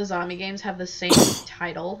like all the zombie games have the same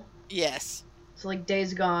title. Yes. So like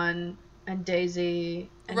Days Gone and Daisy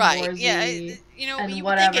and Right. Warzy Yeah. You know, and you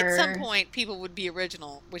would think at whatever. some point people would be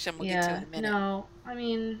original, which I'm going to get to in a minute. No, I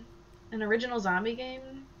mean, an original zombie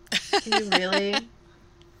game? Can you really?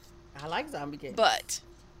 I like zombie games. But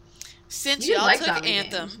since You y'all like took zombie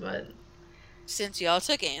Anthem, games, but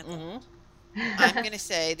Mm-hmm. I'm going to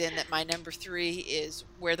say then that my number 3 is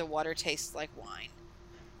Where the Water Tastes Like Wine,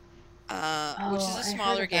 which is a I heard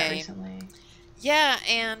smaller of that game. recently. Yeah,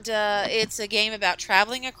 and it's a game about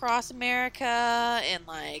traveling across America and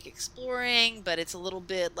like exploring, but it's a little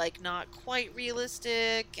bit like not quite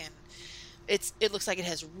realistic, and it looks like it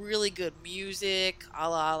has really good music, a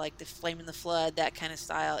la like the Flame in the Flood, that kind of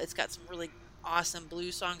style. It's got some really awesome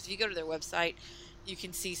blues songs. If you go to their website, you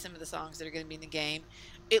can see some of the songs that are going to be in the game.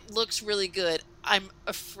 It looks really good. I'm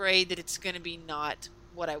afraid that it's going to be not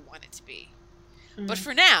what I want it to be. But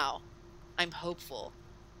for now, I'm hopeful.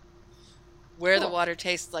 Where the Cool. Water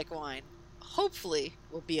Tastes Like Wine, hopefully,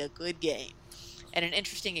 will be a good game and an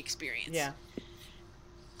interesting experience. Yeah.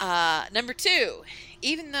 Number 2,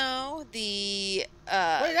 even though the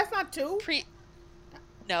Wait, that's not 2.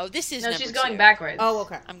 no, this is No, number she's going 2. backwards. Oh,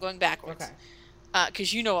 okay. I'm going backwards. Okay.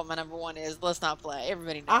 Because you know what my number 1 is. Let's not play.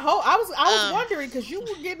 Everybody knows. I was wondering because you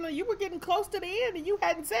were getting close to the end and you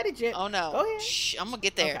hadn't said it yet. Oh no! Go ahead. Shh, I'm gonna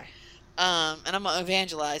get there. Okay. And I'm gonna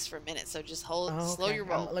evangelize for a minute. So just hold, Oh, slow okay. your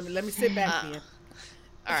roll. Let me sit back then.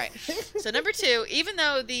 All right. So number 2, even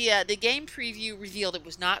though the game preview revealed it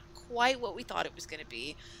was not quite what we thought it was going to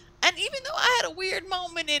be, and even though I had a weird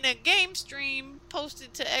moment in a game stream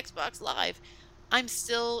posted to Xbox Live, I'm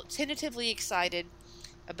still tentatively excited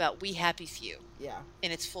about We Happy Few Yeah.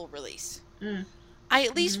 in its full release. Mm. I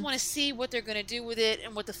at least want to see what they're going to do with it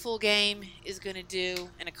and what the full game is going to do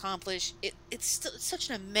and accomplish. It's still such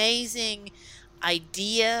an amazing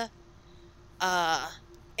idea.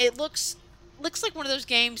 It looks like one of those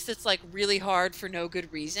games that's like really hard for no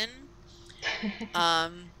good reason.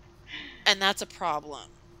 And that's a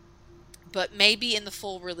problem. But maybe in the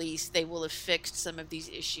full release they will have fixed some of these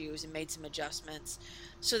issues and made some adjustments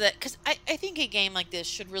so that, because I think a game like this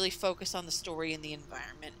should really focus on the story and the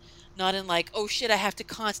environment, not in like, oh shit, I have to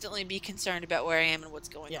constantly be concerned about where I am and what's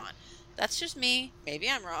going on. That's just me. Maybe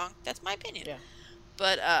I'm wrong. That's my opinion. Yeah.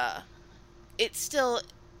 But it still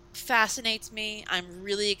fascinates me. I'm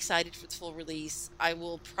really excited for the full release. I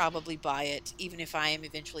will probably buy it, even if I am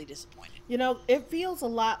eventually disappointed. You know, it feels a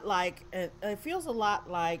lot like, and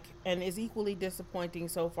is equally disappointing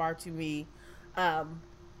so far to me,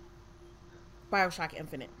 BioShock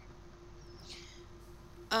Infinite.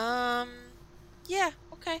 Yeah,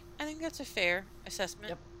 okay. I think that's a fair assessment.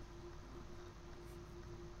 Yep.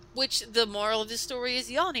 Which the moral of this story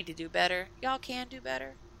is y'all need to do better. Y'all can do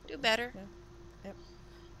better. Do better. Yeah. Yep.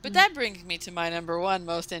 But that brings me to my number 1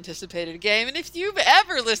 most anticipated game. And if you've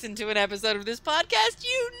ever listened to an episode of this podcast,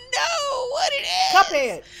 you know what it is.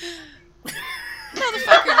 Cuphead.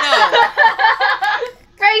 Motherfucker, no.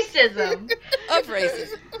 Racism. Of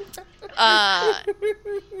racism.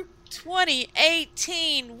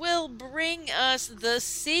 2018 will bring us the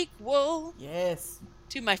sequel Yes.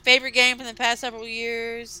 to my favorite game from the past several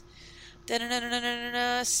years. State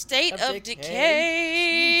Of of Decay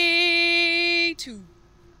Decay 2.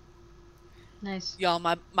 Nice. Y'all,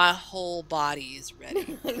 my whole body is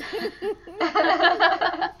ready.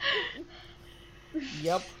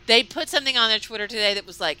 Yep. They put something on their Twitter today that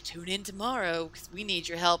was like, tune in tomorrow because we need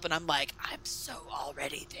your help. And I'm like, I'm so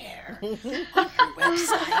already there on your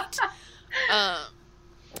website.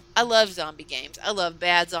 I love zombie games. I love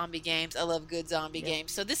bad zombie games. I love good zombie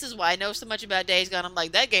games. So this is why I know so much about Days Gone. I'm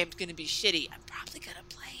like, that game's going to be shitty. I'm probably going to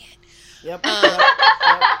play it. Yep.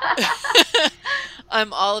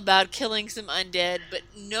 I'm all about killing some undead, but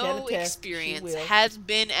no Can attest, she experience will. has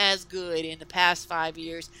been as good in the past 5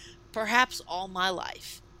 years, perhaps all my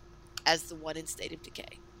life, as the one in State of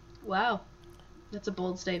Decay. Wow. That's a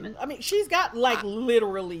bold statement. I mean, she's got like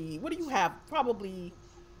literally. What do you have? Probably.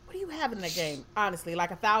 What do you have in the game? Honestly, like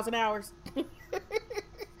 1,000 hours.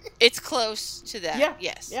 It's close to that. Yeah.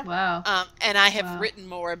 Yes. Yeah. Wow. And I have written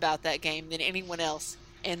more about that game than anyone else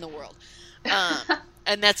in the world.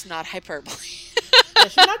 And that's not hyperbole. Yeah,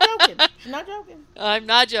 she's not joking. She's not joking. I'm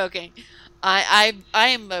not joking. I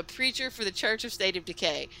am a preacher for the Church of State of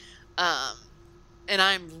Decay. And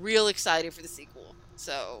I'm real excited for the sequel.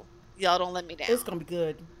 So y'all don't let me down. It's gonna be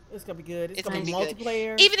good. It's gonna be good. It's gonna be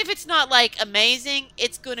multiplayer. Good. Even if it's not like amazing,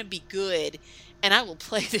 it's gonna be good, and I will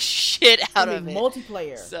play the shit out of it.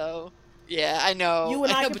 Multiplayer. So yeah, I know. You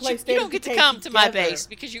and I can play. You don't get to come to my base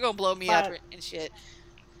because you're gonna blow me up and shit.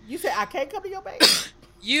 You said I can't come to your base.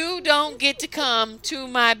 You don't get to come to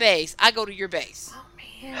my base. I go to your base. Oh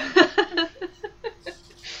man.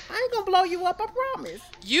 I ain't gonna blow you up. I promise.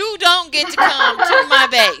 You don't get to come to my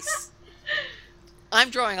base. I'm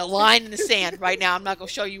drawing a line in the sand right now. I'm not going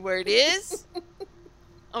to show you where it is. I'm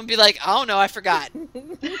going to be like, oh no, I forgot.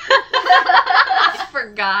 I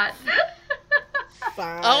forgot.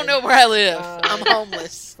 Fine. I don't know where I live. I'm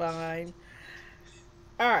homeless. Fine.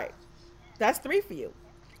 All right. That's 3 for you.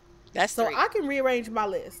 That's 3. So I can rearrange my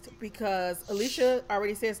list because Alicia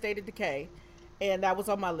already said State of Decay, and that was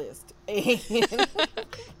on my list. And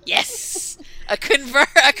yes, a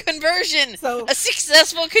conversion. So a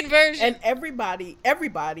successful conversion. And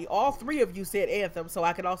everybody, all 3 of you said Anthem, so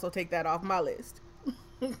I can also take that off my list.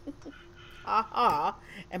 Aha,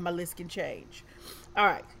 and my list can change. All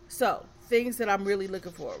right, so things that I'm really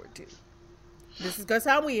looking forward to. This is gonna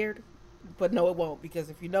sound weird, but no, it won't, because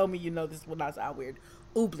if you know me, you know this will not sound weird.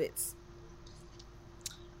 Ooblets.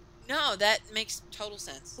 No, that makes total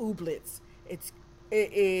sense. Ooblets. It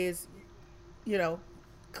is, you know,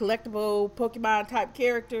 collectible Pokemon type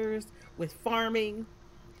characters with farming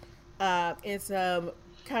in some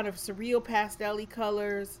kind of surreal pastel-y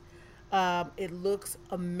colors. It looks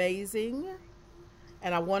amazing,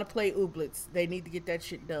 and I want to play Ooblets. They need to get that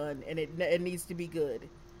shit done, and it needs to be good.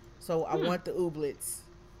 So I want the Ooblets.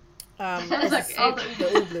 The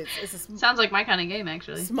Ooblets. Sounds like my kind of game,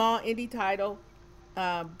 actually. Small indie title,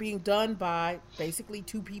 being done by basically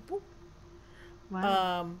 2 people.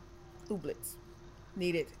 Wow. Ooblets.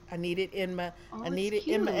 Need it. I need it in my. I need it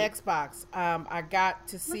in my Xbox. I got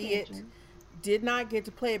to see it. Did not get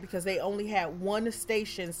to play it because they only had one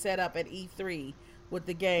station set up at E3 with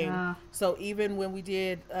the game. So even when we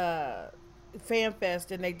did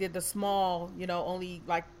FanFest and they did the small, you know, only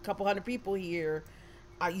like a couple hundred people here,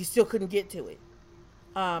 you still couldn't get to it.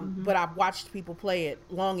 But I've watched people play it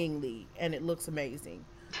longingly, and it looks amazing.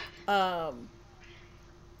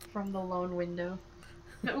 From the lone window.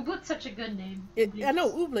 Ooblet's such a good name. I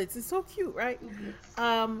know, Ooblets. It's so cute, right?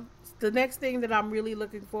 The next thing that I'm really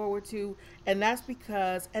looking forward to, and that's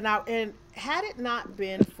because, and had it not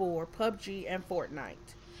been for PUBG and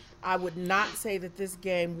Fortnite, I would not say that this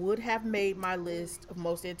game would have made my list of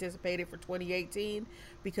most anticipated for 2018,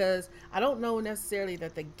 because I don't know necessarily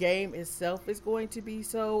that the game itself is going to be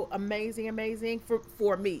so amazing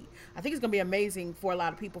for me. I think it's going to be amazing for a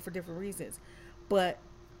lot of people for different reasons, but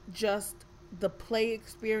just the play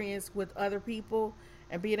experience with other people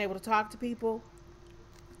and being able to talk to people.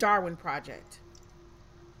 Darwin Project.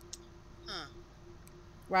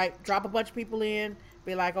 Right? Drop a bunch of people in,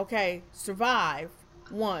 be like, okay, survive.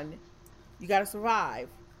 1, you got to survive.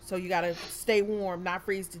 So you got to stay warm, not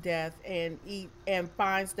freeze to death, and eat and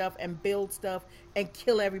find stuff and build stuff and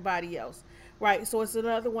kill everybody else. Right? So it's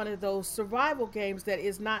another one of those survival games that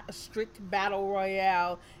is not a strict battle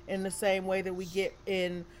royale in the same way that we get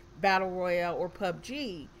in Battle Royale or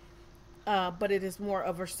PUBG, but it is more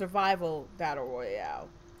of a survival battle royale.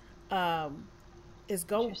 It's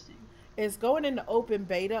going into open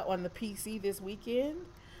beta on the PC this weekend,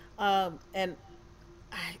 and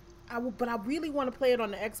but I really want to play it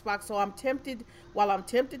on the Xbox. So I'm tempted. While I'm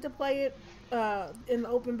tempted to play it in the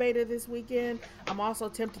open beta this weekend, I'm also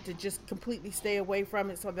tempted to just completely stay away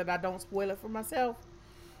from it so that I don't spoil it for myself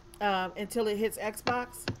until it hits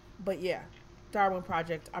Xbox. But yeah. Darwin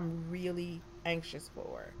Project, I'm really anxious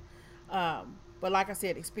for. But like I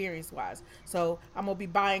said, experience-wise. So I'm going to be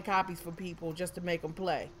buying copies for people just to make them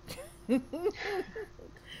play.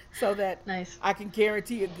 So that I can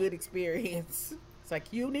guarantee a good experience. It's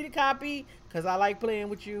like, you need a copy because I like playing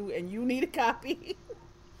with you, and you need a copy.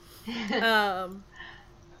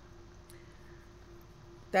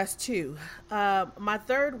 That's 2. My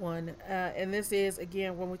third one, and this is,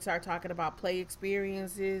 again, when we start talking about play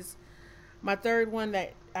experiences, my third one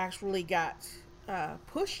that actually got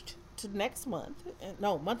pushed to next month,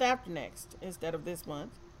 no, month after next instead of this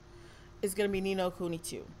month, is going to be Ni no Kuni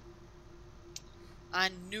 2. I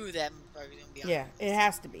knew that movie was gonna be on. Yeah, it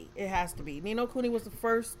has to be. It has to be. Ni no Kuni was the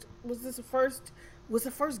first. Was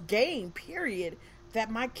the first game period that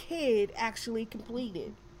my kid actually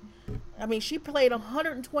completed. I mean, she played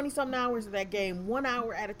 120 something hours of that game, 1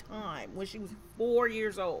 hour at a time, when she was 4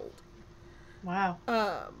 years old. Wow.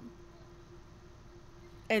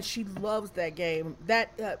 And she loves that game.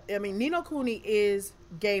 I mean, Ni no Kuni is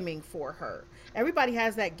gaming for her. Everybody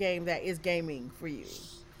has that game that is gaming for you.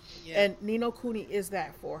 Yeah. And Ni no Kuni is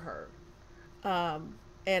that for her.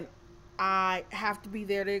 And I have to be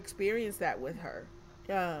there to experience that with her.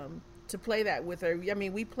 To play that with her. I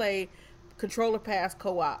mean, we play controller pass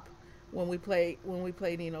co-op when we play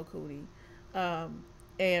Ni no Kuni.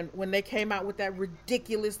 And when they came out with that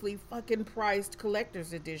ridiculously fucking priced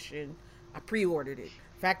collector's edition, I pre-ordered it.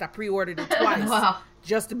 In fact, I pre-ordered it twice. Wow.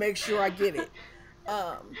 Just to make sure I get it.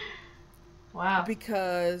 Wow.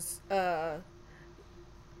 Because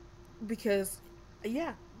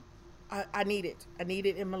yeah, I need it. I need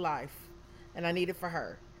it in my life, and I need it for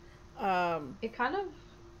her. It kind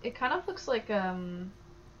of looks like a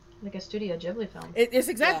Studio Ghibli film. It's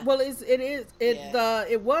exactly well.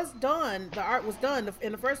 It was done. The art was done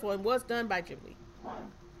in the first one. Was done by Ghibli.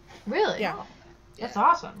 Really? Yeah. That's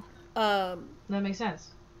awesome. That makes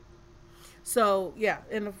sense. So yeah,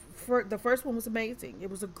 and the first one was amazing. It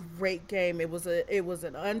was a great game. It was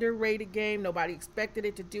an underrated game. Nobody expected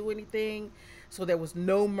it to do anything. So there was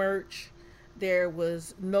no merch. There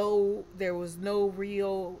was no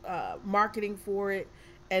real marketing for it,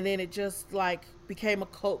 and then it just like became a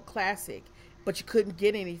cult classic. But you couldn't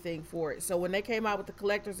get anything for it. So when they came out with the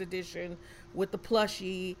collector's edition with the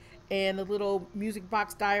plushie and the little music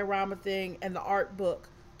box diorama thing and the art book.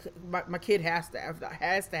 My kid has to have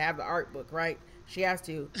the art book, right? She has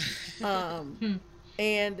to,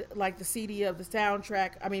 and like the CD of the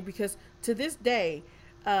soundtrack. I mean, because to this day,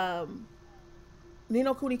 Ni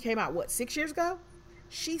no Kuni came out 6 years ago.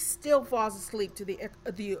 She still falls asleep to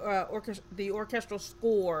the orchestral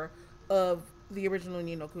score of the original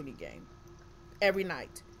Ni no Kuni game every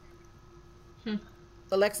night.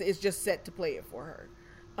 Alexa is just set to play it for her.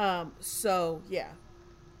 So yeah.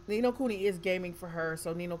 Ni no Kuni is gaming for her,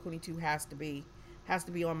 so Ni no Kuni 2 has to be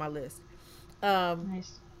on my list.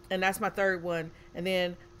 Nice. And that's my third one. And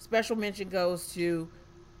then special mention goes to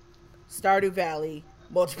Stardew Valley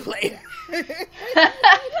multiplayer.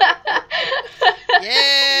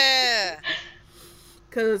 Yeah.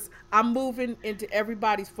 Because I'm moving into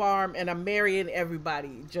everybody's farm and I'm marrying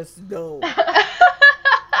everybody. Just know.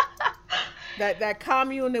 that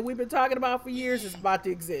commune that we've been talking about for years is about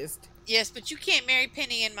to exist. Yes, but you can't marry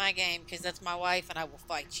Penny in my game because that's my wife and I will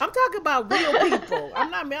fight you. I'm talking about real people. I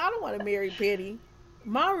don't want to marry Penny.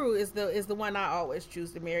 Maru is the one I always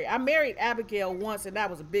choose to marry. I married Abigail once and that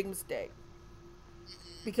was a big mistake.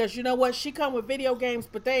 Because you know what? She come with video games,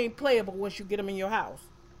 but they ain't playable once you get them in your house.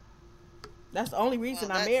 That's the only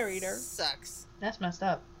reason I married her. Sucks. That's messed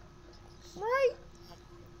up. Right?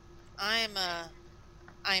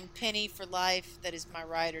 I'm Penny for life. That is my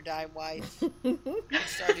ride or die wife in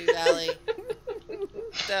Stardew Valley.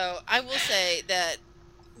 So I will say that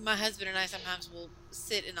my husband and I sometimes will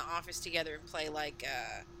sit in the office together and play like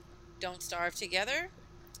Don't Starve together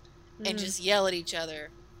and just yell at each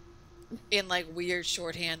other in like weird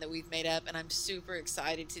shorthand that we've made up. And I'm super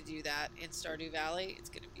excited to do that in Stardew Valley. It's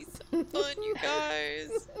going to be so fun, you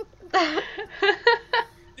guys.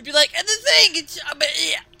 You'd be like, and the thing, it's,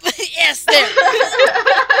 yes, there.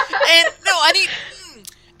 And no, I need,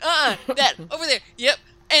 that over there. Yep.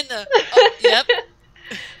 And the, yep.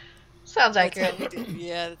 Sounds accurate.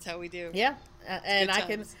 Yeah, that's how we do. Yeah. And I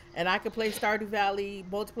can play Stardew Valley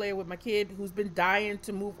multiplayer with my kid who's been dying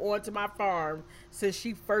to move on to my farm since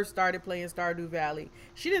she first started playing Stardew Valley.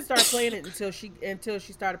 She didn't start playing it until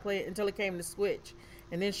it came to Switch.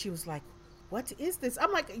 And then she was like, what is this?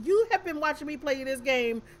 I'm like, you have been watching me play this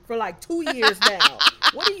game for like 2 years now.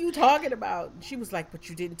 What are you talking about? And she was like, but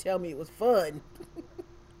you didn't tell me it was fun.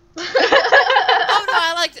 Oh no,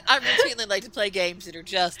 I routinely like to play games that are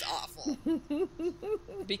just awful.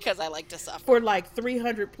 Because I like to suffer. For like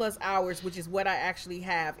 300 plus hours, which is what I actually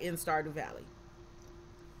have in Stardew Valley.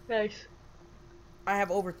 Nice. I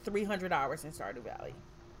have over 300 hours in Stardew Valley.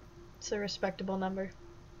 It's a respectable number.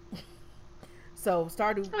 So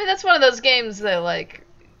Stardew... I mean, that's one of those games that, like,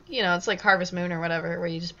 you know, it's like Harvest Moon or whatever, where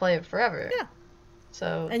you just play it forever. Yeah.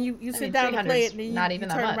 So, and you sit down and play it, and then you turn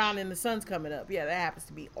much. around and the sun's coming up. Yeah, that happens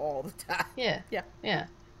to be all the time. Yeah. Yeah. Yeah.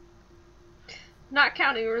 Not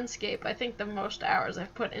counting RuneScape, I think the most hours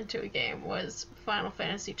I've put into a game was Final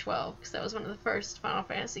Fantasy XII, because that was one of the first Final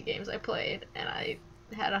Fantasy games I played, and I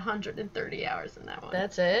had 130 hours in that one.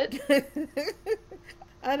 That's it?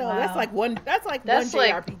 I know Wow. that's like one That's like-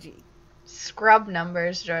 JRPG. Scrub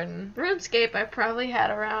numbers, Jordan. RuneScape, I probably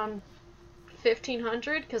had around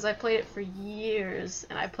 1,500 because I played it for years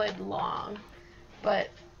and I played long. But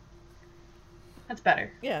That's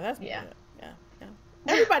better. Yeah, that's Yeah. yeah.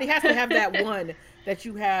 Everybody has to have that one that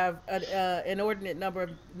you have an inordinate number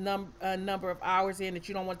of hours in that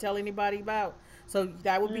you don't want to tell anybody about. So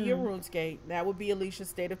that would be your RuneScape. That would be Alicia's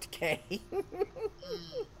State of Decay.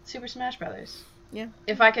 Super Smash Brothers. Yeah.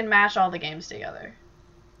 If I can mash all the games together.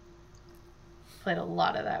 Played a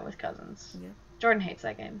lot of that with cousins. Yeah. Jordan hates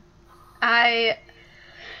that game.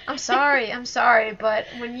 I'm sorry, but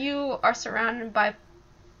when you are surrounded by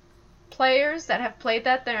players that have played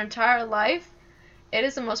that their entire life, it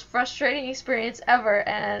is the most frustrating experience ever,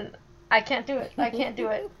 and I can't do it.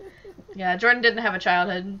 Yeah, Jordan didn't have a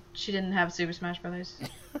childhood. She didn't have Super Smash Brothers.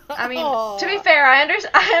 I mean, Aw. to be fair, I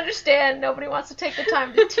understand nobody wants to take the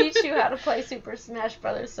time to teach you how to play Super Smash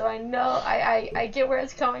Brothers, so I know, I get where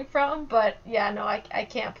it's coming from, but yeah, no, I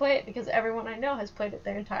can't play it because everyone I know has played it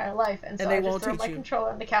their entire life, and so they I won't just throw teach my you. controller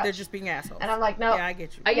on the couch, They're just being assholes. and I'm like, no, Yeah, I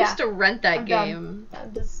get you. I Yeah. used to rent that I'm game. done.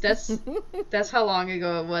 I'm just... That's how long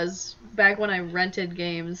ago it was. Back when I rented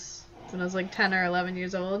games, when I was like 10 or 11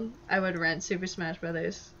 years old, I would rent Super Smash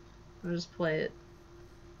Brothers. I would just play it.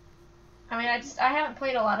 I mean, I haven't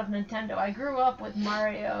played a lot of Nintendo. I grew up with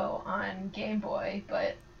Mario on Game Boy,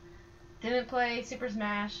 but didn't play Super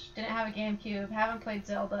Smash, didn't have a GameCube, haven't played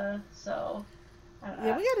Zelda, so...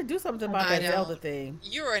 Yeah, we got to do something about I that know. Zelda thing.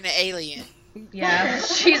 You're an alien. Yeah,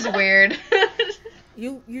 she's weird.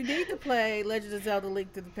 You need to play Legend of Zelda: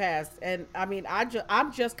 Link to the Past, and I mean,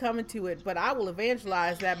 I'm just coming to it, but I will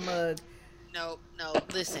evangelize that mug. No,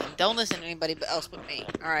 listen. Don't listen to anybody else but me.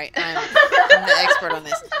 All right, I'm the expert on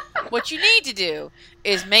this. What you need to do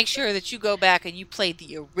is make sure that you go back and you play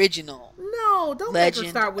the original. No, don't make her Legend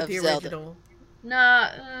start with of the Zelda. original. Nah,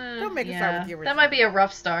 Don't make it start with the original. That might be a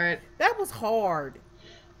rough start. That was hard.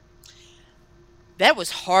 That was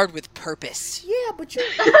hard with purpose. Yeah, but you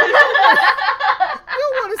don't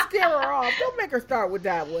want to scare her off. Don't make her start with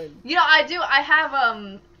that one. You know, I do. I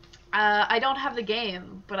have I don't have the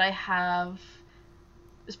game, but I have.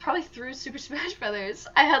 It's probably through Super Smash Brothers.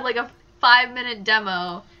 I had like a 5-minute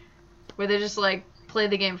demo where they just like play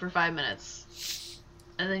the game for 5 minutes,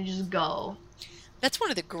 and then you just go. That's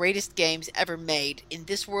one of the greatest games ever made in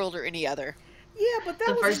this world or any other. Yeah, but that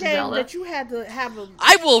The was first a game Zelda. that you had to have a...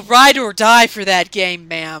 I will ride or die for that game,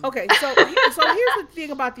 ma'am. Okay, so here's the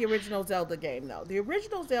thing about the original Zelda game, though. The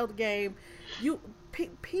original Zelda game,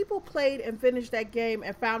 people played and finished that game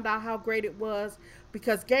and found out how great it was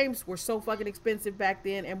because games were so fucking expensive back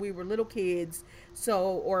then, and we were little kids. So,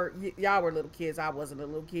 or y'all were little kids. I wasn't a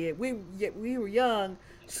little kid. We were young,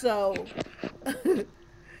 so.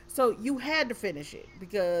 So you had to finish it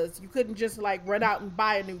because you couldn't just like run out and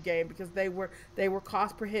buy a new game because they were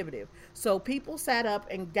cost prohibitive. So people sat up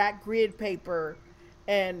and got grid paper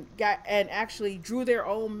and actually drew their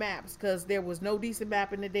own maps because there was no decent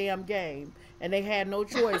map in the damn game and they had no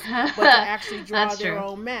choice but to actually draw That's their true.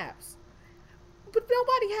 own maps. But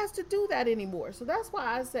nobody has to do that anymore. So that's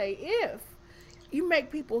why I say if you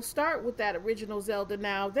make people start with that original Zelda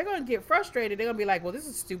now, they're going to get frustrated. They're going to be like, well, this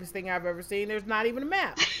is the stupidest thing I've ever seen. There's not even a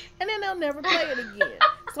map. And then they'll never play it again.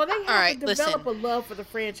 So they have to develop a love for the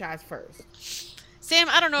franchise first. Sam,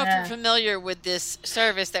 I don't know if Yeah. you're familiar with this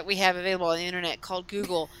service that we have available on the internet called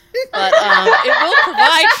Google, but it will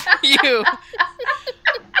provide for you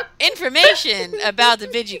information about the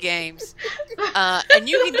video games, and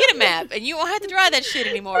you can get a map, and you won't have to draw that shit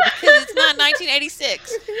anymore because it's not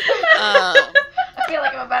 1986. I feel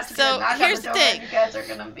like I'm about to So, get a knock here's on the the door thing. and you guys are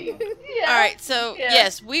gonna be... All right, so Yeah.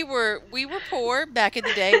 yes, we were poor back in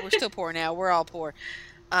the day. We're still poor now. We're all poor.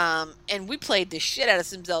 And we played the shit out of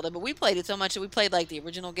some Zelda, but we played it so much that we played like the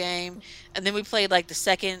original game, and then we played like the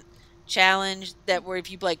second challenge that where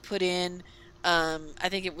if you like put in, I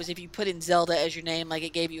think it was if you put in Zelda as your name, like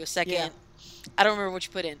it gave you a second. Yeah. I don't remember what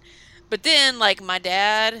you put in, but then like my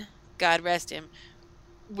dad, God rest him,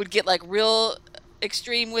 would get like real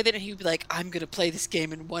extreme with it, and he'd be like, I'm gonna play this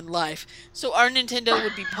game in one life. So our Nintendo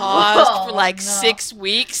would be paused for like no. 6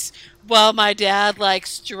 weeks while my dad like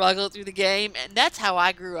struggled through the game, and that's how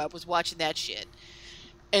I grew up, was watching that shit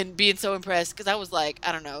and being so impressed because I was like,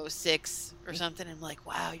 I don't know, 6 or something. I'm like,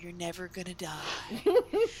 wow, you're never gonna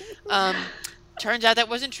die. Turns out that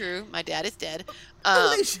wasn't true. My dad is dead.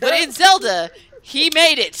 But in Zelda, he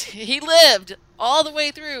made it. He lived all the way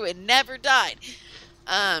through and never died.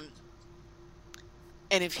 And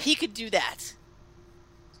if he could do that,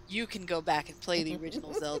 you can go back and play the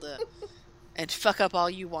original Zelda and fuck up all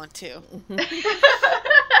you want to.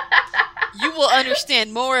 You will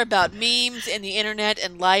understand more about memes and the internet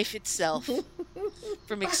and life itself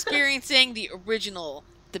from experiencing the original,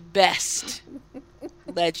 the best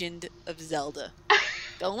Legend of Zelda.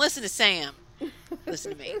 Don't listen to Sam.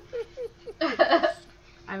 Listen to me.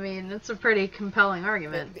 I mean, that's a pretty compelling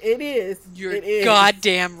argument. It is. You're it is.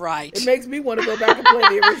 goddamn right. It makes me want to go back and play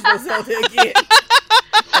the original Zelda again.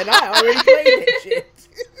 And I already played that shit.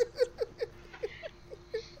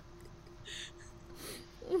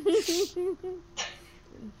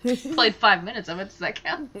 Played 5 minutes of it. Does that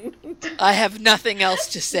count? I have nothing else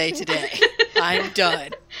to say today. I'm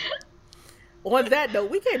done. On that note,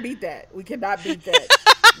 we can't beat that. We cannot beat that.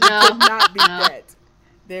 No, We cannot beat no. that.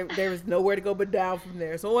 There is nowhere to go but down from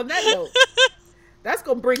there. So on that note, that's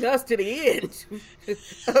going to bring us to the end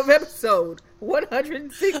of episode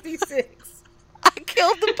 166. I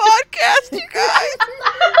killed the podcast, you guys.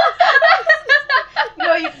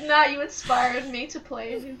 No, you inspired me to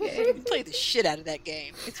play a new game. Play the shit out of that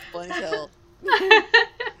game. It's fun as hell.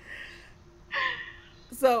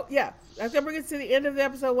 So yeah, that's gonna bring us to the end of the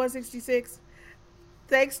episode 166.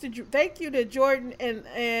 Thank you to Jordan and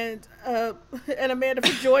Amanda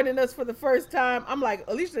for joining us for the first time. I'm like,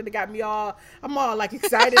 Alicia got me all. I'm all like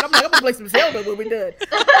excited. I'm like, I'm gonna play some Zelda when we're done.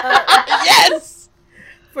 Yes.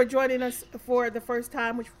 For joining us for the first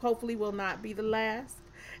time, which hopefully will not be the last.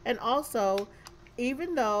 And also,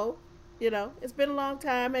 even though, it's been a long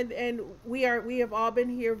time and we have all been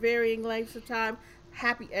here varying lengths of time,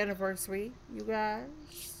 happy anniversary, you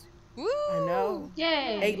guys. Woo. I know.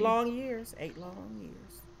 Yay. 8 long years.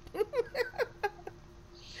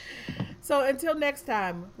 So until next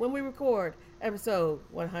time, when we record episode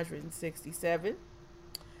 167,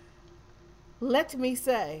 let me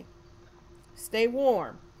say, stay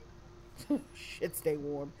warm. Shit, stay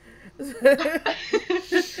warm. Stay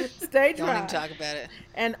dry. Don't even talk about it.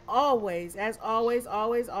 And always, as always,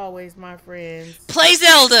 my friends. Play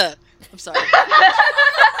Zelda. I'm sorry.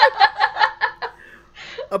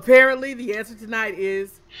 Apparently, the answer tonight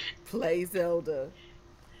is play Zelda.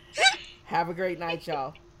 Have a great night,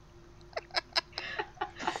 y'all.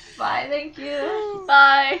 Bye, thank you.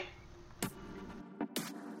 Bye.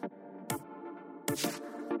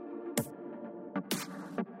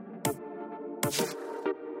 Thank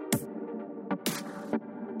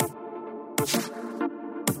you.